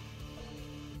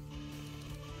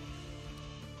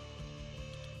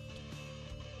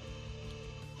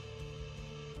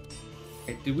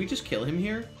 Okay, did we just kill him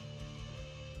here?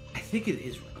 I think it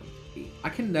is round 3. I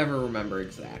can never remember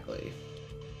exactly.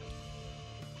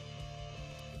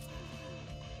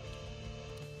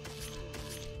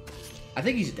 I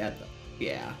think he's dead though.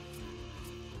 Yeah.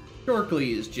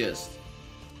 Shorkley is just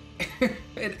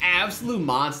an absolute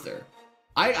monster.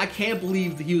 I can't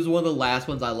believe that he was one of the last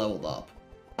ones I leveled up.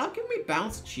 Stop giving me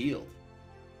bounced shield.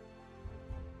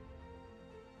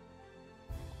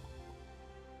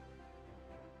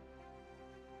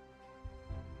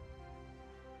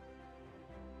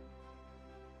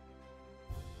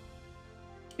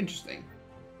 Interesting.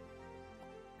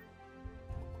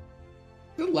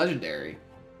 It's legendary.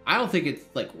 I don't think it's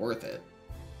like worth it.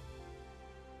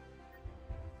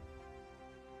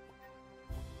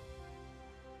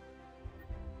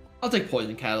 I'll take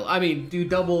poison cattle. I mean, do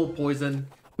double poison.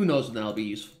 Who knows when that'll be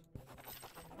useful.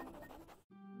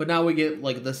 But now we get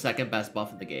like the second best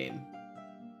buff in the game.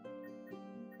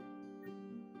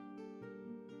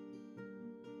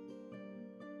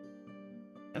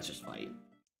 Let's just fight.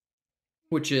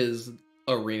 Which is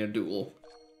arena duel.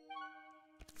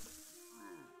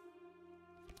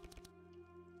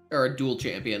 Or a dual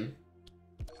champion.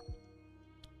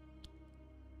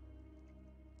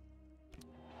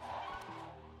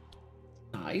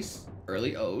 Nice.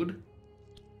 Early ode.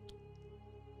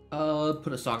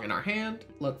 Put a song in our hand.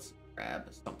 Let's grab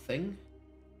something.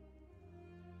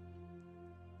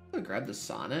 I'm gonna grab the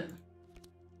sonnet.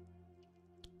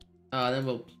 Then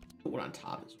we'll put one on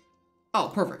top as well.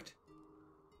 Oh, perfect.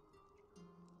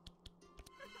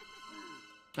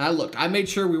 I looked. I made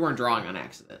sure we weren't drawing on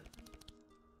accident.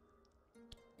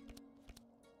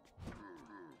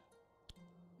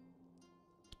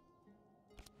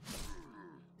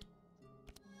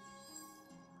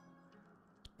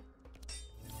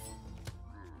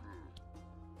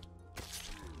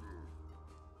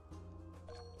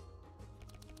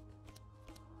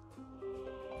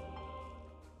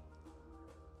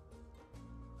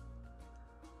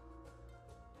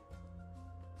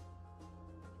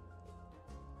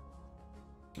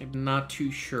 I'm not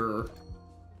too sure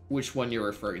which one you're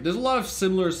referring. There's a lot of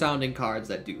similar sounding cards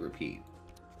that do repeat.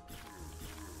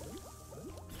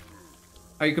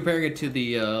 Are you comparing it to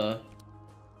the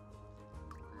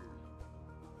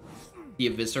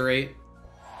Eviscerate?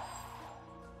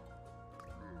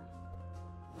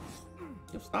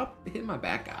 Yo, stop hitting my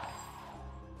back guy.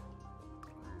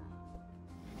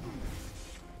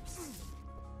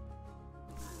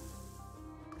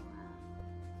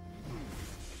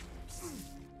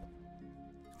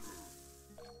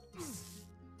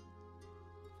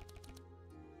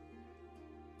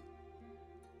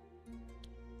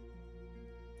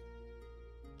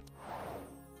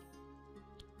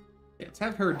 Let's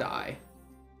have her die.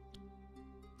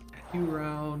 New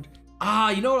round. Ah,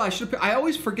 you know what I should I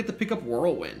always forget to pick up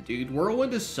Whirlwind, dude.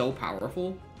 Whirlwind is so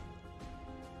powerful.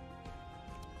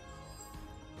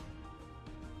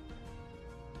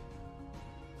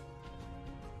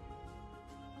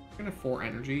 I'm gonna have 4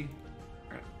 energy.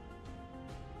 All right.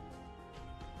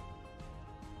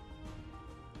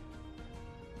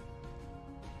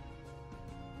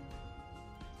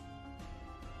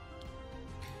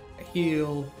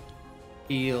 Heal.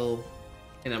 Heal,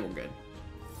 and then we're good.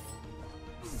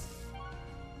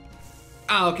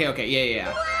 Oh, okay,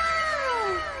 yeah.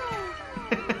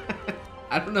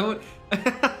 I don't know.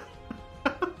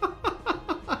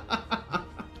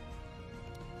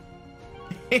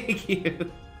 Thank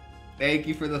you. Thank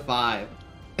you for the 5.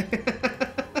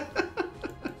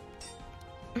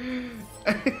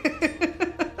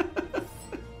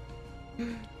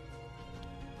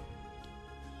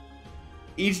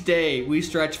 Each day, we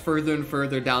stretch further and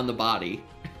further down the body.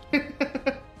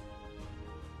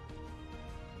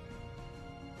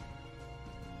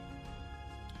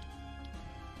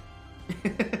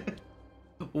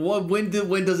 when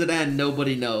does it end?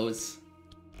 Nobody knows.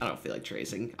 I don't feel like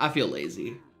tracing. I feel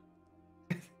lazy.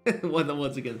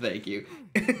 Once again, thank you.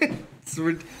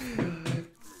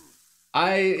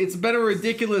 It's been a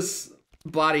ridiculous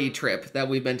body trip that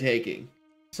we've been taking.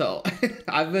 So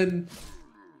I've been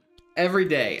every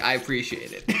day. I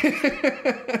appreciate it.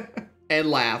 And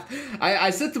laugh. I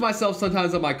said to myself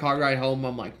sometimes on my car ride home,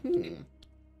 I'm like,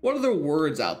 what other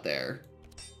words out there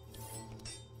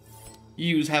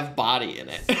have body in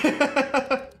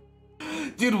it?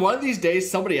 Dude, one of these days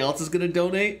somebody else is gonna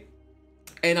donate,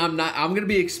 and I'm gonna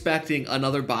be expecting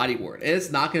another body word, and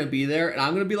it's not gonna be there, and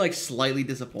I'm gonna be like slightly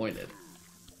disappointed.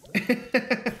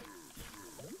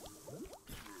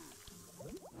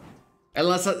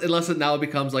 unless it now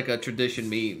becomes like a tradition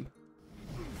meme.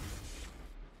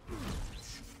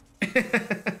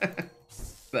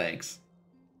 Thanks.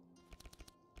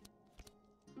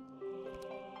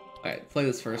 Alright, play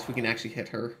this first. We can actually hit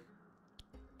her.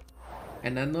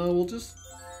 And then we'll just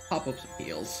pop up some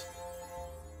heals.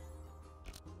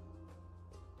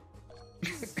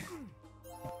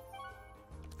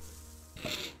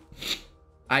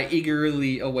 I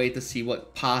eagerly await to see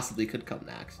what possibly could come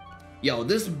next. Yo,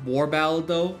 this war ballad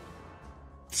though,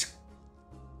 it's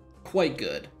quite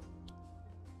good.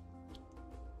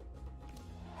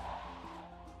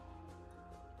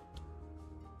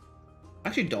 I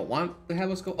actually don't want to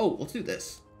have us go. Oh, let's do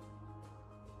this.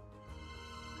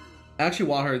 I actually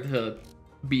want her to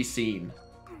be seen.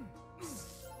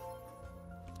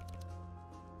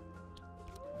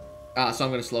 So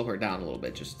I'm gonna slow her down a little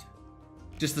bit, just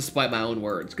despite my own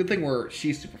words. Good thing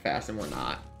she's super fast and we're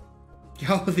not.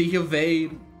 Yo, the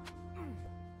evade.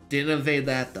 Didn't evade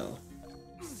that though.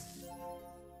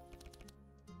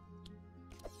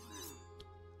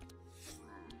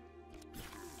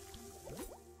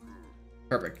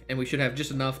 Perfect. And we should have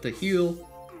just enough to heal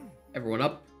everyone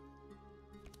up.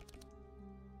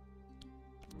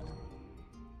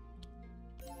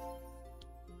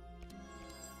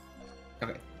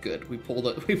 Okay, good. We pulled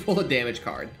a damage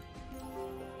card.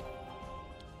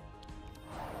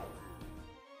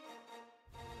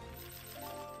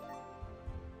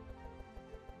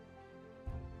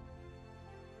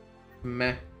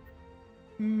 Meh.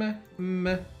 Meh.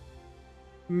 Meh.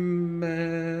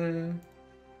 Meh.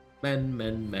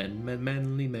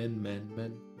 Manly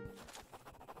men.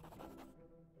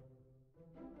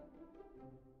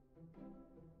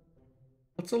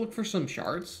 Let's look for some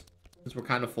shards, since we're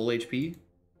kind of full HP.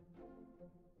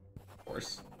 Of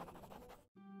course.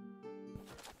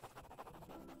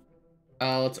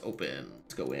 Let's open.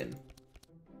 Let's go in.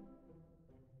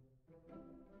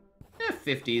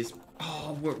 50s.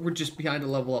 Oh, we're just behind a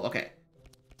level up. Okay.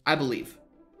 I believe.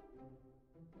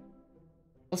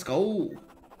 Let's go.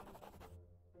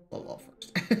 Level up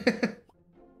first.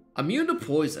 Immune to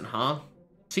poison, huh?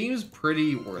 Seems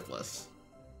pretty worthless.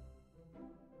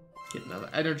 Get another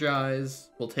energize.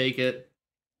 We'll take it.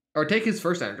 Or take his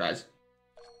first energize.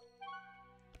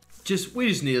 We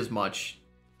just need as much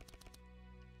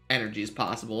energy as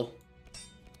possible.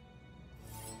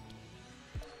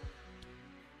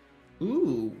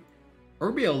 Ooh. We're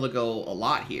gonna be able to go a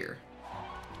lot here.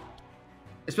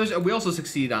 Especially, we also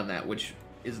succeed on that, which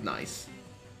is nice.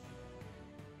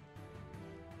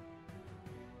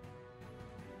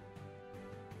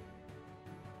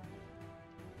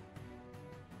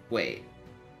 Wait.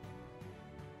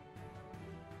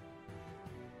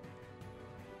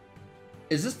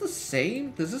 Is this the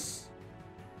same? Does this...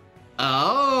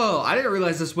 Oh, I didn't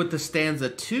realize this with the stanza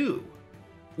 2.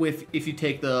 If you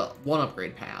take the 1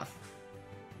 upgrade path.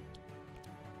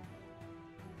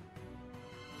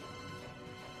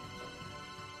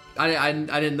 I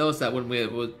didn't notice that when I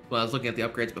was looking at the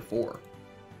upgrades before.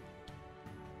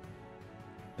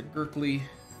 The Gurkly,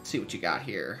 see what you got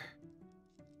here.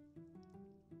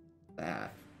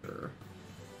 That, sure.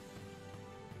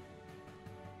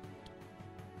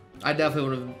 I definitely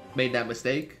would have made that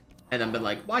mistake and then been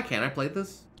like, why can't I play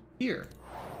this here?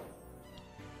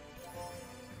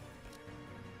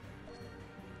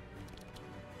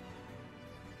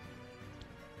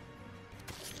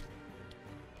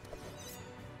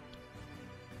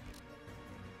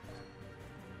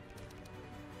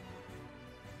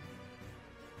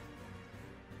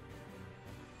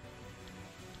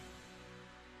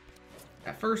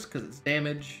 At first, because it's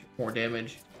damage, more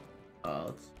damage.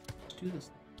 Let's do this.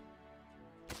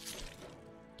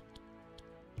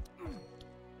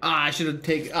 I should have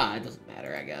taken... it doesn't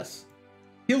matter, I guess.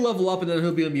 He'll level up and then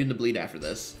he'll be immune to bleed after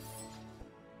this.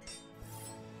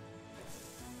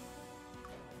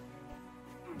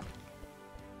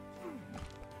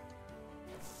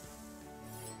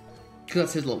 Because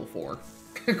that's his level 4.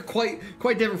 quite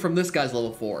different from this guy's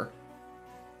level 4.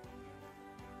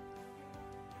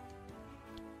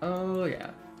 Oh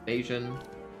yeah, evasion.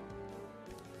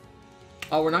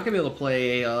 Oh, we're not gonna be able to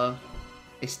play a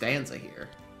stanza here.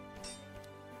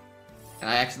 And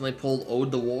I accidentally pulled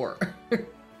Ode the War.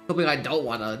 Something I don't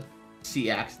want to see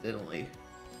accidentally.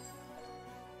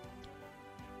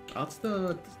 What's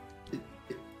the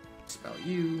spell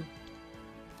you?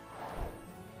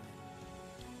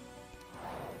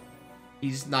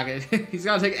 He's not gonna he's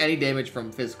gonna take any damage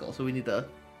from physical, so we need to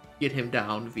get him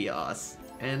down via us.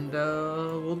 And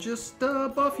we'll just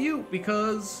buff you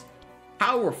because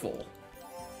powerful.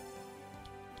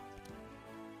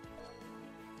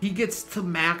 He gets to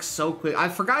max so quick. I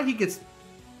forgot he gets...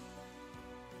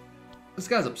 This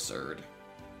guy's absurd.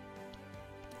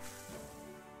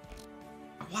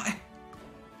 What?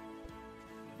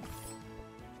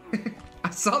 I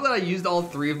saw that I used all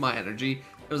 3 of my energy.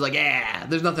 It was like, yeah,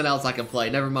 there's nothing else I can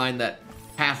play. Never mind that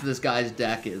half of this guy's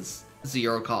deck is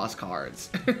 0 cost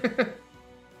cards.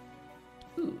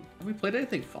 Ooh, have we played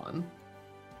anything fun?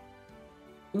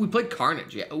 Ooh, we played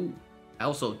Carnage, yeah. Ooh, I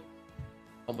also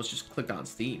almost just clicked on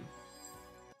Steam.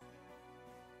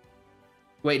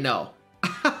 Wait, no.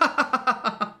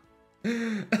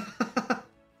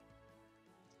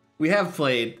 We have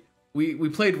played. We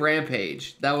played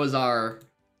Rampage. That was our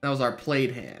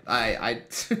played hand. I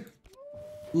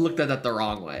looked at that the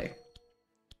wrong way.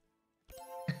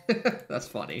 That's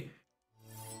funny.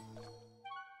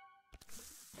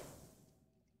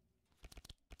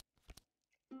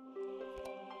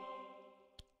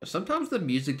 Sometimes the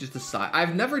music just decides.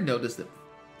 I've never noticed it.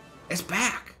 It's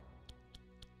back.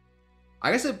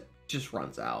 I guess it just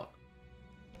runs out.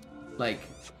 Like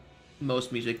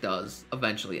most music does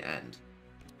eventually end.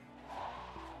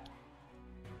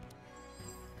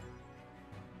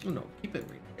 Oh no, keep it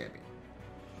reading.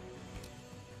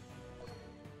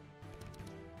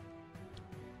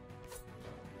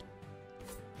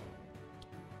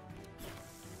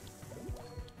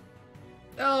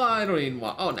 Oh, I don't even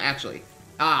want. Oh, actually.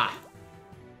 I'm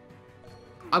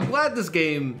glad this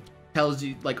game tells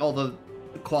you, like, all the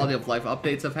quality of life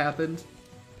updates have happened.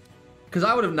 Because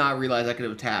I would have not realized I could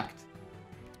have attacked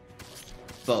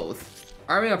both.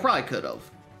 I mean, I probably could have.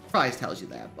 Probably tells you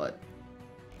that, but...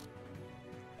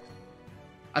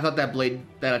 I thought that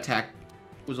that attack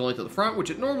was only to the front,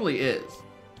 which it normally is.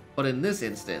 But in this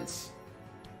instance,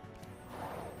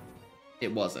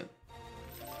 it wasn't.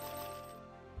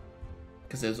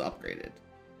 Because it was upgraded.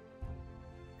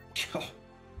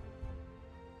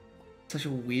 Such a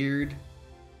weird,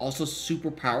 also super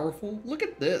powerful. Look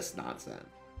at this nonsense.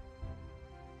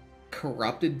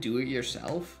 Corrupted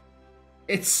do-it-yourself.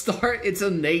 It's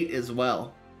innate as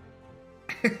well.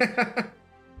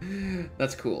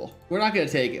 That's cool. We're not gonna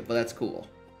take it, but that's cool.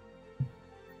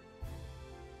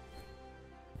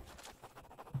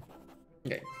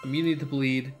 Okay, immunity to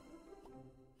bleed.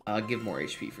 Give more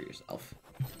HP for yourself.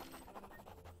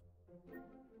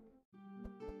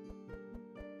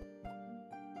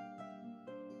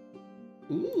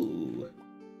 Ooh.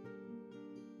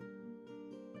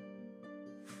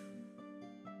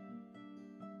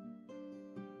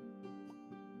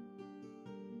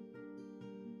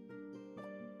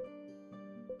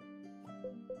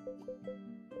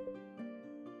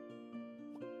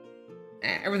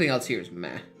 Everything else here is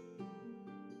meh.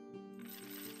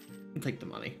 I'll take the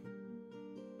money.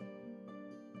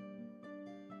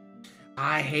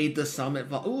 I hate the summit.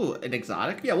 Ooh, an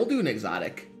exotic? Yeah, we'll do an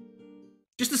exotic.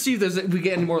 Just to see if we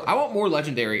get any more. I want more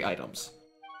legendary items.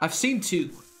 I've seen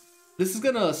 2. This is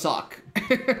gonna suck.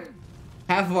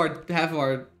 half of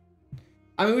our.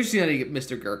 I mean, we just need to get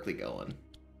Mr. Gurkley going.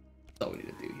 That's all we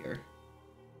need to do here.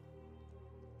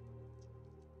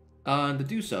 And to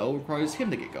do so requires him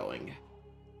to get going.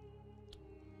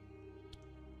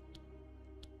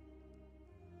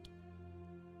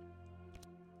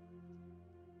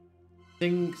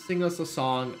 Sing us a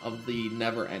song of the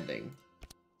never ending.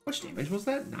 How much damage was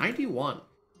that? 91.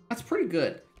 That's pretty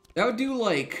good. That would do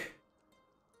like...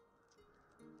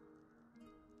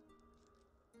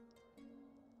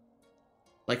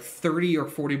 like 30 or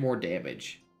 40 more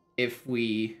damage if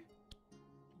we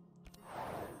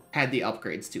had the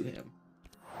upgrades to him.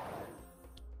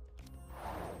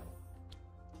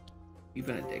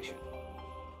 Even addiction.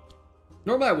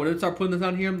 Normally I wouldn't start putting this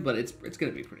on him, but it's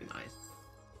gonna be pretty nice.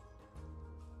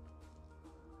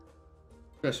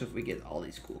 Especially if we get all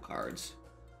these cool cards.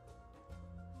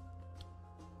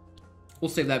 We'll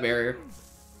save that barrier.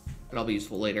 It'll be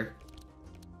useful later.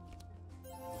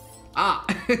 Ah!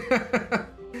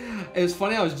 It was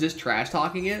funny, I was just trash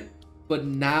talking it, but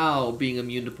now being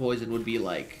immune to poison would be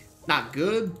like, not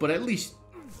good, but at least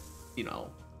you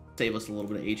know, save us a little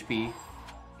bit of HP.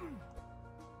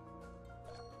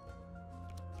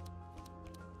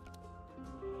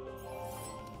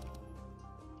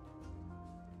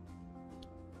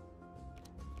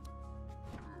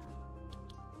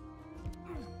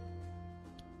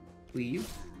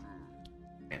 Leave.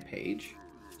 And page.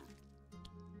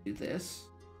 Do this.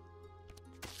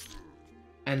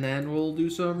 And then we'll do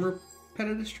some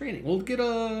repetitive training. We'll get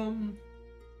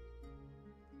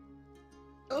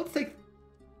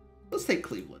let's take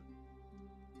Cleveland.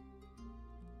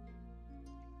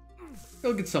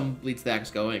 We'll get some bleed stacks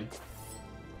going.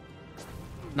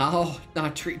 No,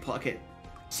 not Tree Bucket.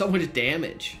 So much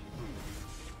damage.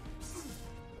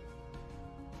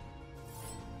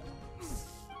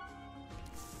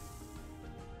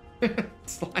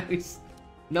 Slimy.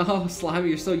 No, Slimy,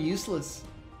 you're so useless.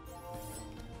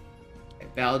 Okay,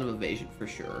 Ballad of Evasion for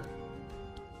sure.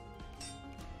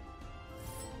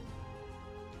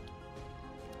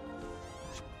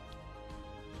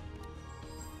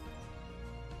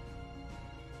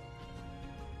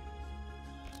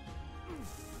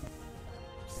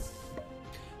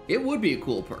 It would be a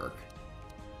cool perk.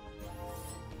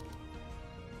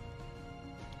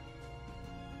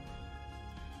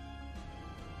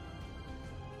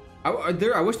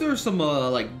 I wish there was some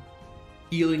like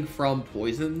healing from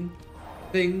poison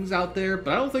things out there,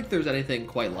 but I don't think there's anything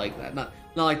quite like that. Not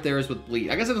like there is with bleed.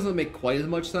 I guess it doesn't make quite as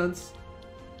much sense.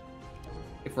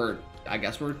 If I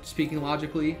guess we're speaking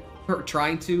logically, or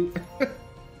trying to.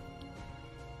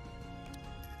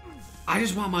 I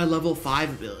just want my level 5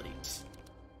 abilities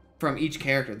from each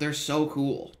character. They're so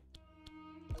cool.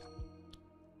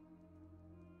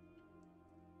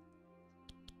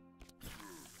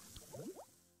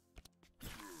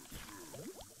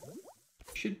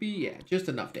 Should be, yeah, just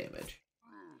enough damage.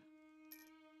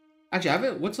 Actually, I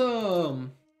haven't, what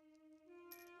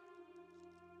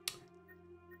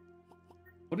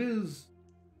is,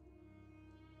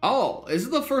 oh, this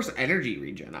is the first energy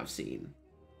regen I've seen.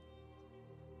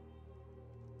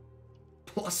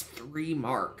 +3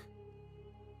 mark.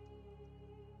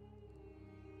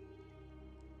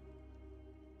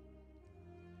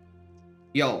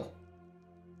 Yo,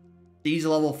 these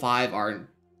level 5 are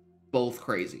both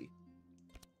crazy.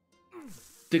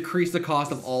 Decrease the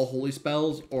cost of all holy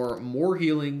spells, or more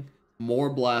healing, more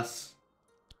bless.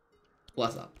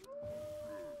 Bless up.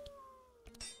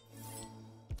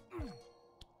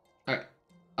 Alright.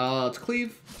 Let's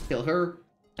cleave, kill her,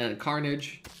 and then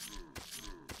carnage.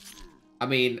 I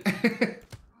mean,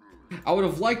 I would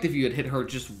have liked if you had hit her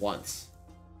just once.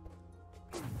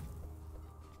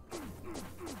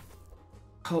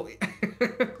 Oh,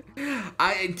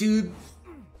 dude.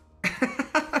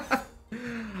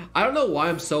 I don't know why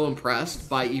I'm so impressed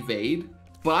by Evade,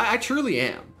 but I truly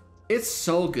am. It's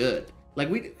so good. Like,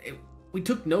 we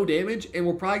took no damage, and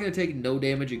we're probably going to take no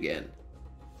damage again.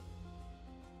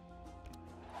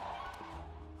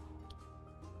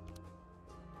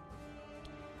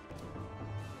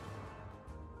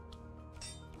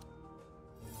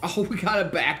 Oh, we got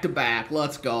it back-to-back.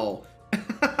 Let's go.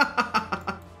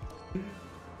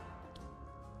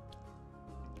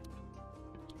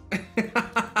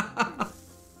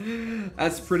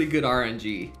 That's pretty good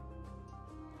RNG.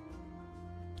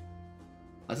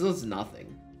 This does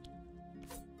nothing.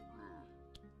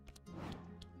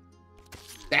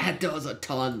 That does a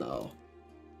ton, though.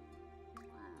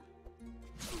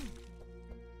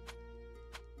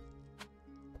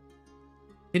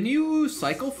 Can you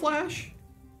cycle Flash?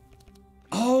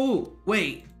 Oh,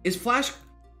 wait. Is Flash...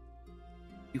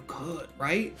 You could,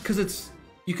 right? Because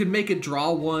you could make it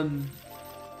draw one...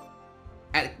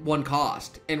 at 1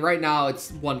 cost, and right now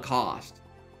it's 1 cost.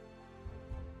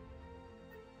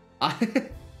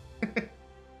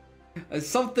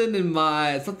 Something in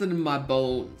my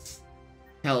bones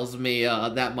tells me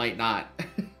that might not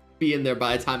be in there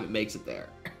by the time it makes it there.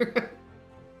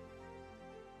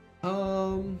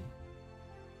 I'm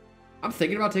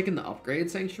thinking about taking the upgrade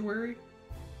sanctuary.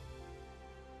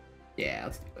 Yeah,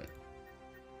 let's do it.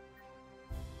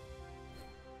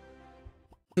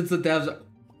 Since the devs.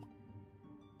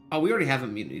 Oh, we already have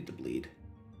immunity to bleed.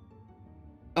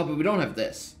 Oh, but we don't have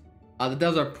this. The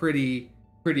devs are pretty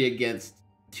against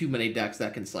too many decks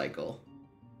that can cycle.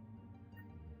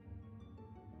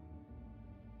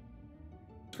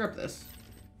 Scrap this.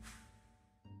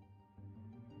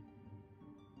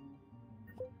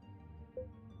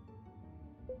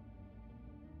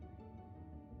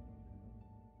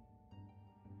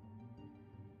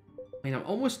 I mean, I'm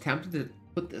almost tempted to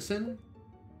put this in.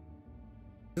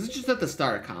 This is just at the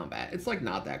start of combat. It's like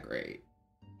not that great.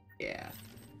 Yeah.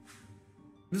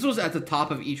 This was at the top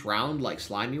of each round like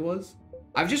Slimy was.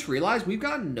 I've just realized we've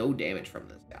gotten no damage from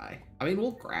this guy. I mean,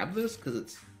 we'll grab this because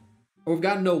it's... Or we've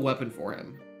got no weapon for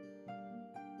him.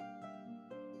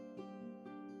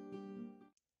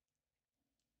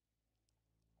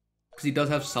 Because he does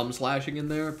have some slashing in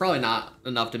there. Probably not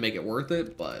enough to make it worth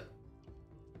it, but...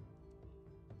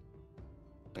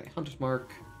 Okay, Hunter's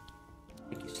Mark.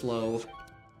 Make you slow.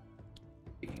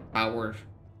 Make you power.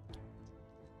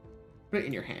 Put it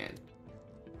in your hand.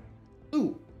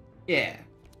 Ooh, yeah.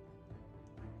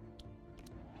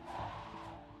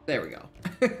 There we go.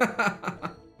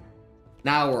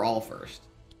 Now we're all first.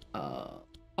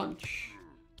 Punch.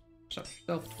 Shot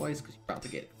yourself twice because you're about to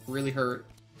get really hurt.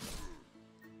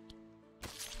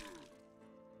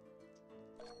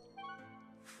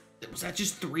 Was that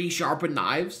just 3 sharpened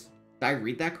knives? Did I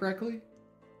read that correctly?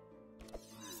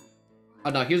 Oh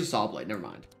no, here's a saw blade. Never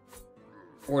mind.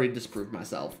 Already disproved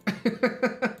myself.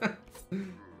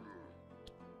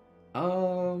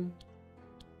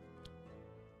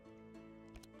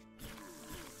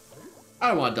 I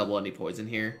don't want to double any poison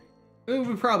here.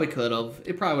 We probably could have.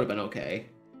 It probably would have been okay.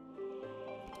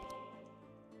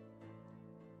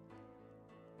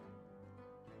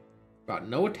 Got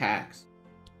no attacks.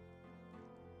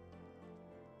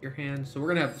 Your hand. So we're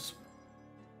gonna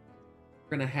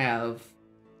have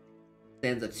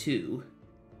stanza 2.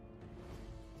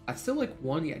 I still like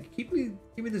 1. Yeah, give me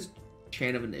this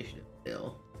chain of initiative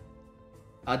still.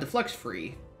 Deflect's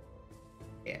free.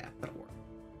 Yeah, that'll work.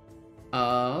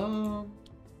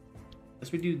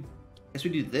 Guess we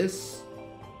do this,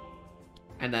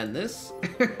 and then this.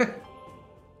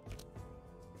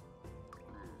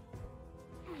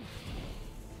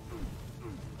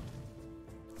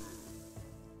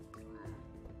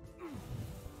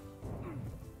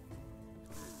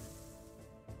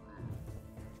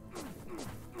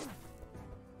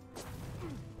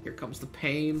 Here comes the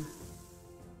pain.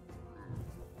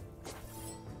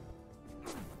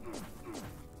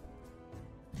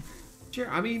 Sure,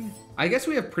 I mean, I guess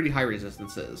we have pretty high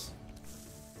resistances.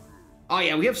 Oh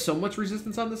yeah, we have so much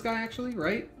resistance on this guy actually,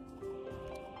 right?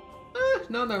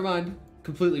 No, never mind.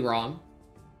 Completely wrong.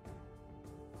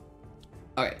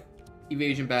 Okay,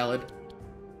 evasion ballad.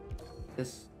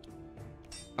 This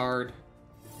card.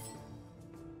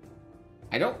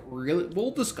 I don't really,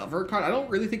 we'll discover a card. I don't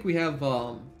really think we have,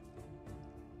 yeah,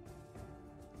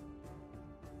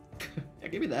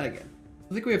 give me that again. I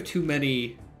don't think we have too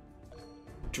many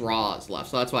draws left,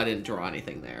 so that's why I didn't draw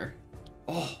anything there.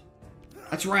 Oh,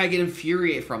 that's right, I get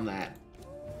infuriated from that.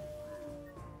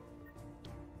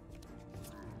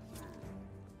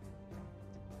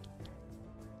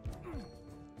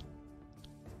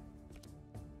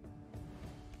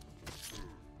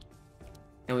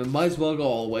 And we might as well go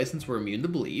all the way since we're immune to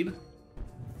bleed.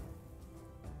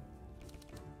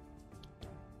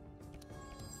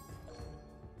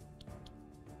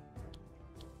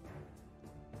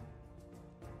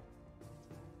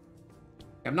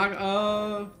 I'm not,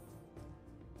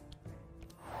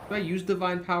 do I use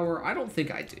Divine Power? I don't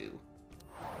think I do.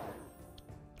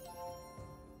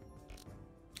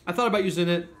 I thought about using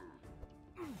it,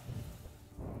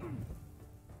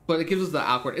 but it gives us the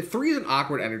awkward, 3 is an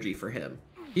awkward energy for him.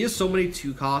 He has so many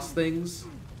 2-cost things.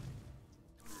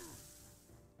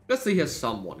 Obviously he has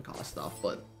some 1-cost stuff,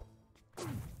 but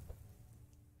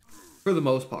for the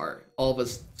most part, all of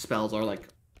his spells are like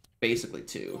basically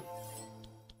 2.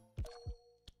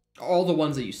 All the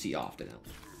ones that you see often.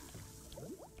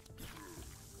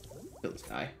 Kill this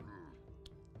guy.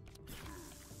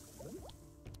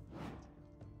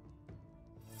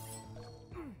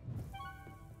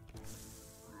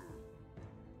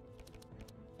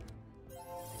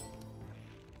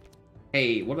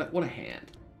 Hey, what a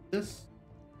hand. This?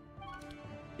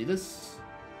 See this?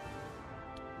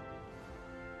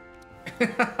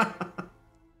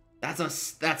 That's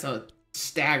a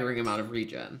staggering amount of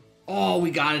regen. Oh, we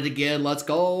got it again. Let's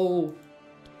go.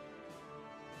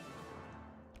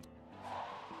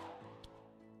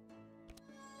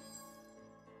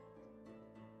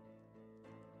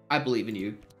 I believe in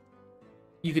you.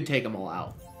 You can take them all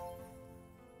out.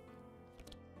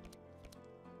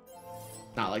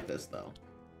 Not like this, though.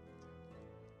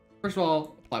 First of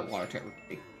all, apply water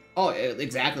technically. Oh,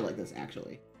 exactly like this,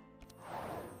 actually.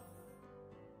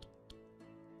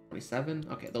 27?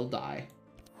 Okay, they'll die.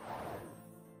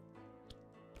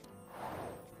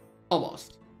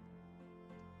 Almost.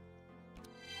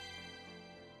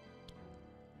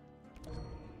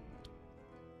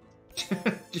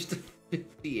 Just a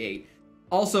 58.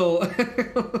 Also,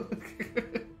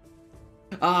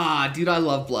 dude, I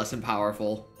love Blessed and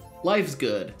Powerful. Life's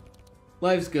good.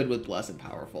 Life's good with Blessed and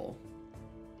Powerful.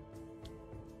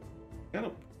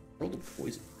 Gotta roll the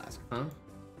poison flask, huh?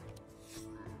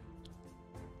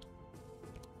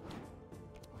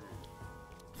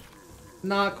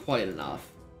 Not quite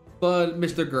enough. But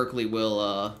Mr. Gurkley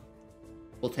will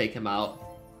take him out.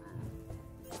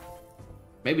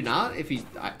 Maybe not if he...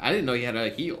 I didn't know he had a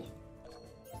heal.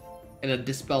 And a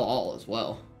Dispel All as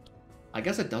well. I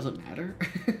guess it doesn't matter.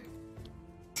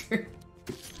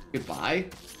 Goodbye.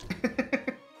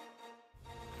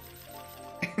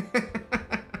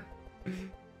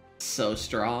 So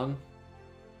strong.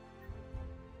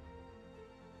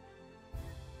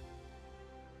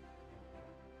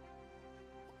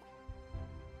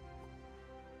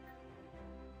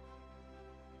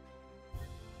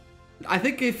 I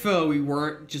think if we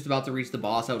weren't just about to reach the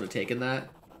boss, I would have taken that.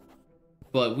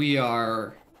 But we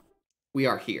are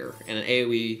here, and an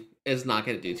AoE is not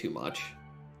going to do too much.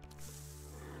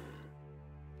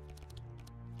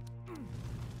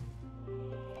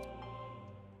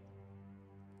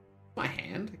 My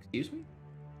hand, excuse me?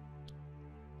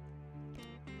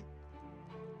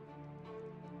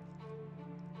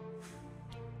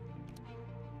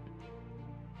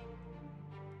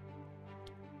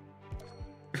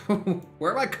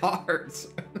 Where are my cards?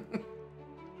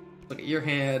 Look at your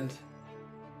hand.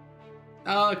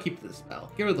 I'll keep this spell.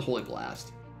 Get rid of the Holy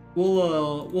Blast.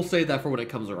 We'll save that for when it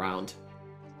comes around.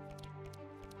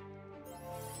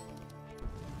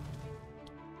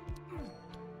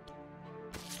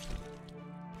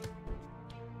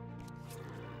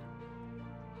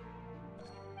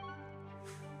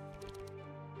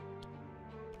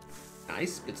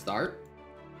 Nice, good start.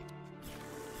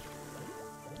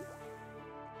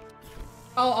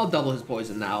 I'll double his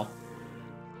poison now.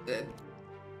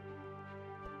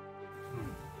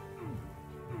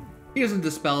 He doesn't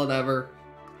dispel it ever,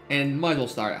 and might as well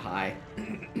start at high.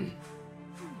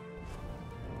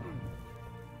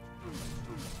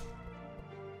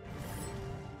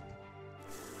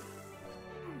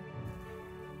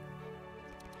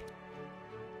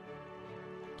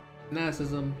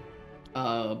 Fanaticism.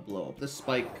 Blow up this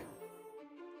spike.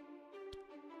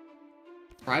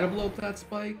 Try to blow up that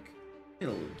spike.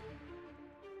 It'll...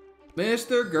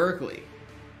 Mr. Gurkley,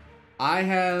 I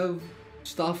have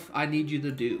stuff I need you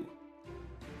to do.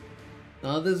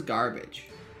 None of this garbage.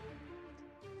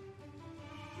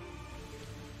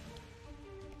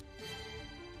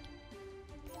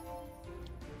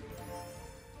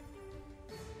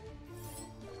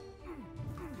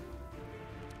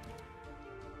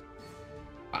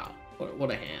 Wow, what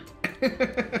a hand.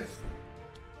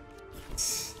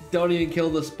 Don't even kill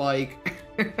the spike.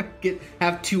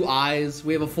 Have two eyes.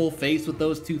 We have a full face with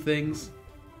those two things.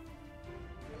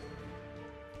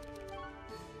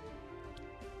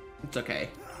 It's okay.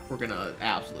 We're gonna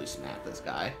absolutely smack this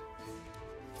guy.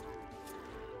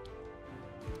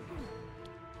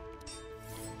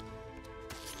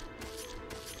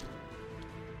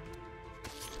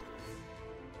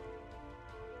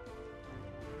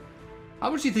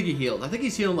 How much do you think he healed? I think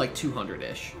he's healing like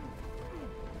 200-ish.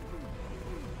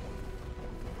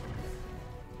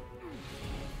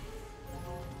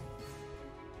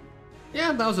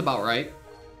 Yeah, that was about right.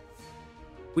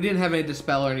 We didn't have any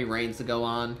Dispel or any Rains to go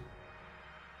on.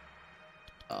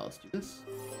 Let's do this.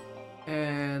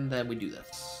 And then we do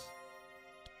this.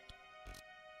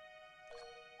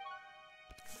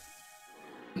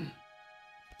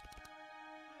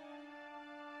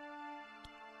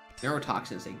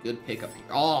 Neurotoxin is a good pickup here.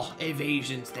 Oh,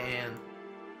 evasion stand.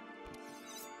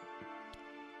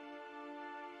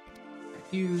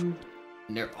 Thank you.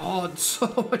 Oh, it's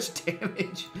so much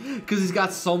damage because he's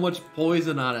got so much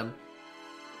poison on him.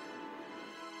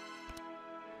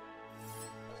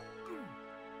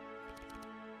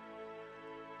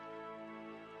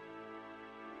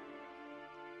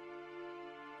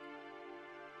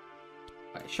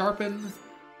 All right, sharpen.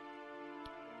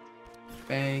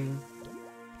 Bang.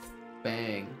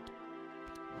 Bang.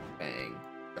 Bang.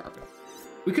 Sharpen.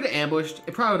 We could have ambushed.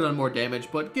 It probably would have done more damage,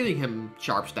 but getting him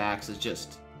sharp stacks is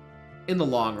just... in the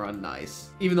long run, nice.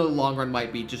 Even though the long run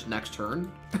might be just next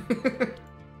turn. Give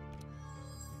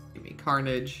me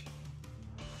Carnage.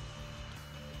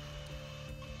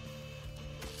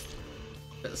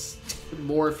 This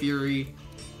more Fury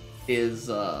is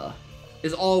all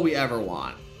we ever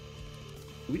want.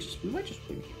 We might just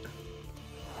win here.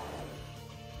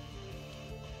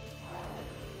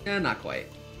 Yeah, not quite.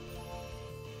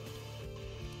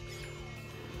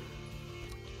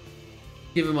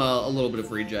 Give him a little bit of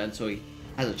regen so he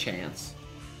has a chance.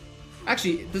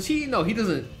 Actually, does he? No, he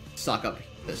doesn't suck up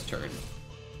this turn.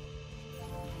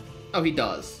 Oh, he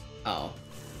does. Oh.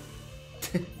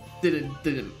 didn't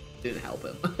help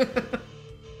him.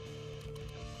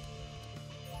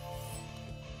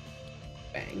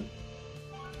 Bang.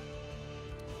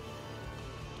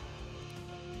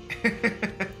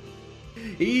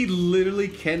 He literally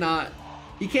cannot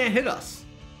He can't hit us.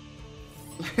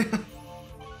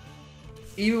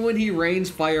 Even when he rains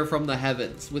fire from the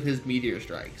heavens with his meteor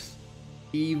strikes,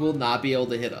 he will not be able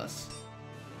to hit us.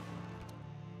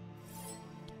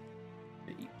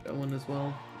 Eat that one as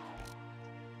well.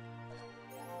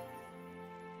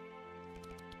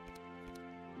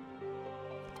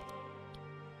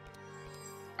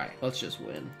 Alright, let's just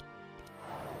win.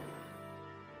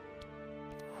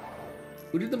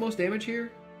 Who did the most damage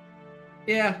here?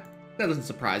 Yeah, that doesn't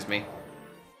surprise me.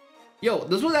 Yo,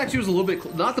 this one actually was a little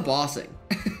bit... Not the bossing.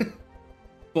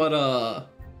 But,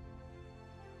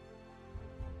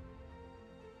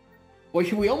 well,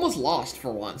 we almost lost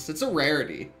for once. It's a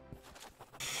rarity.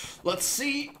 Let's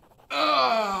see.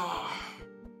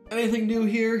 Anything new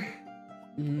here?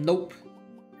 Nope.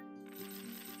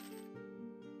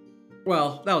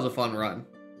 Well, that was a fun run.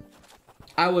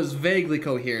 I was vaguely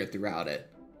coherent throughout it.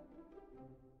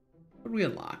 What did we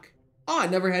unlock? Oh, I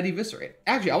never had Eviscerate.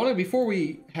 Actually, I want to, before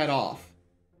we head off,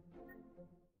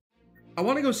 I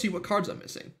want to go see what cards I'm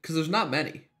missing, because there's not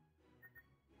many.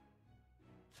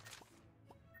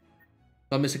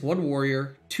 So I'm missing 1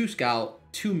 warrior, 2 scout,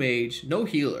 2 mage, no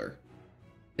healer.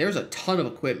 There's a ton of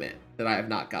equipment that I have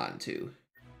not gotten to.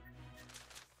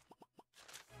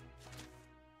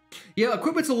 Yeah,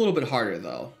 equipment's a little bit harder,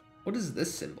 though. What is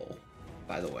this symbol,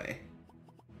 by the way?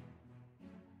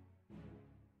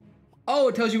 Oh,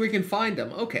 it tells you where you can find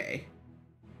them. Okay.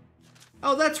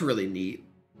 Oh, that's really neat.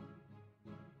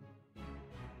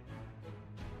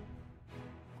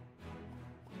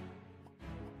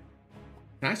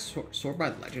 Can I sort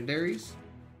by legendaries?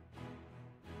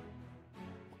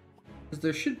 Because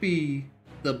there should be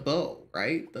the bow,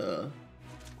 right? The...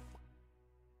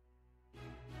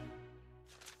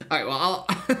 Alright, well,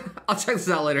 I'll check this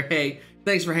out later. Hey,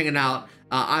 thanks for hanging out.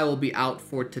 I will be out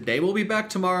for today. We'll be back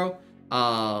tomorrow.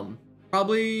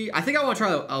 Probably, I think I want to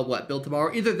try a wet build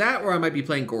tomorrow. Either that or I might be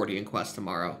playing Gordian Quest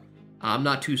tomorrow. I'm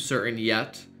not too certain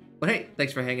yet. But hey,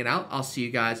 thanks for hanging out. I'll see you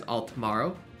guys all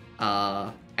tomorrow.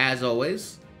 As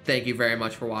always, thank you very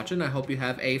much for watching. I hope you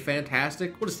have a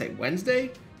fantastic, what does it say,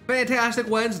 Wednesday? Fantastic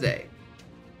Wednesday.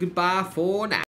 Goodbye for now.